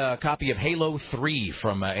to have a copy of Halo 3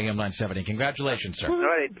 from AM 970. Congratulations, sir. All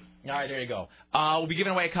right. All right, there you go. We'll be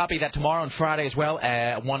giving away a copy of that tomorrow and Friday as well.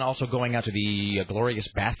 One also going out to the Glorious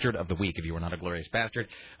Bastard of the Week. If you were not a Glorious Bastard,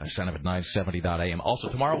 sign up at 970.am. Also,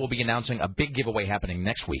 tomorrow we'll be announcing a big giveaway happening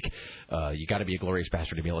next week. You got to be a Glorious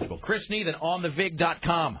Bastard to be eligible. Chris Needham on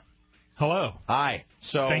thevig.com. Hello. Hi.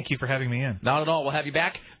 So thank you for having me in. Not at all. We'll have you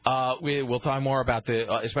back. We'll talk more about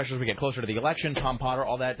especially as we get closer to the election, Tom Potter,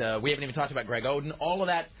 all that. We haven't even talked about Greg Oden. All of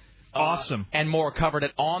that. Awesome. And more covered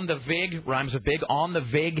at On The Vig, rhymes with big,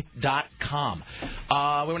 onthevig.com. We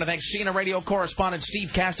want to thank CNN radio correspondent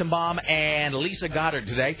Steve Kastenbaum and Lisa Goddard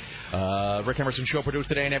today. Rick Emerson show produced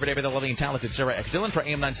today and every day by the lovely and talented Sarah X. Dillon for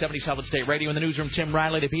AM 970 Solid State Radio. In the newsroom, Tim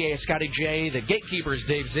Riley. The PA is Scotty J. The gatekeepers,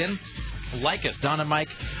 Dave Zinn. Like us, Don and Mike,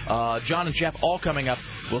 John and Jeff, all coming up.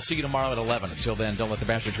 We'll see you tomorrow at 11. Until then, don't let the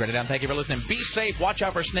bastards write it down. Thank you for listening. Be safe. Watch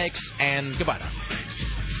out for snakes. And goodbye now.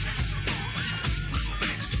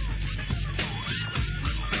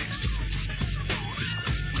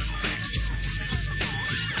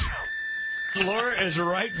 Laura is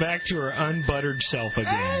right back to her unbuttered self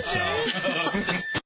again. So.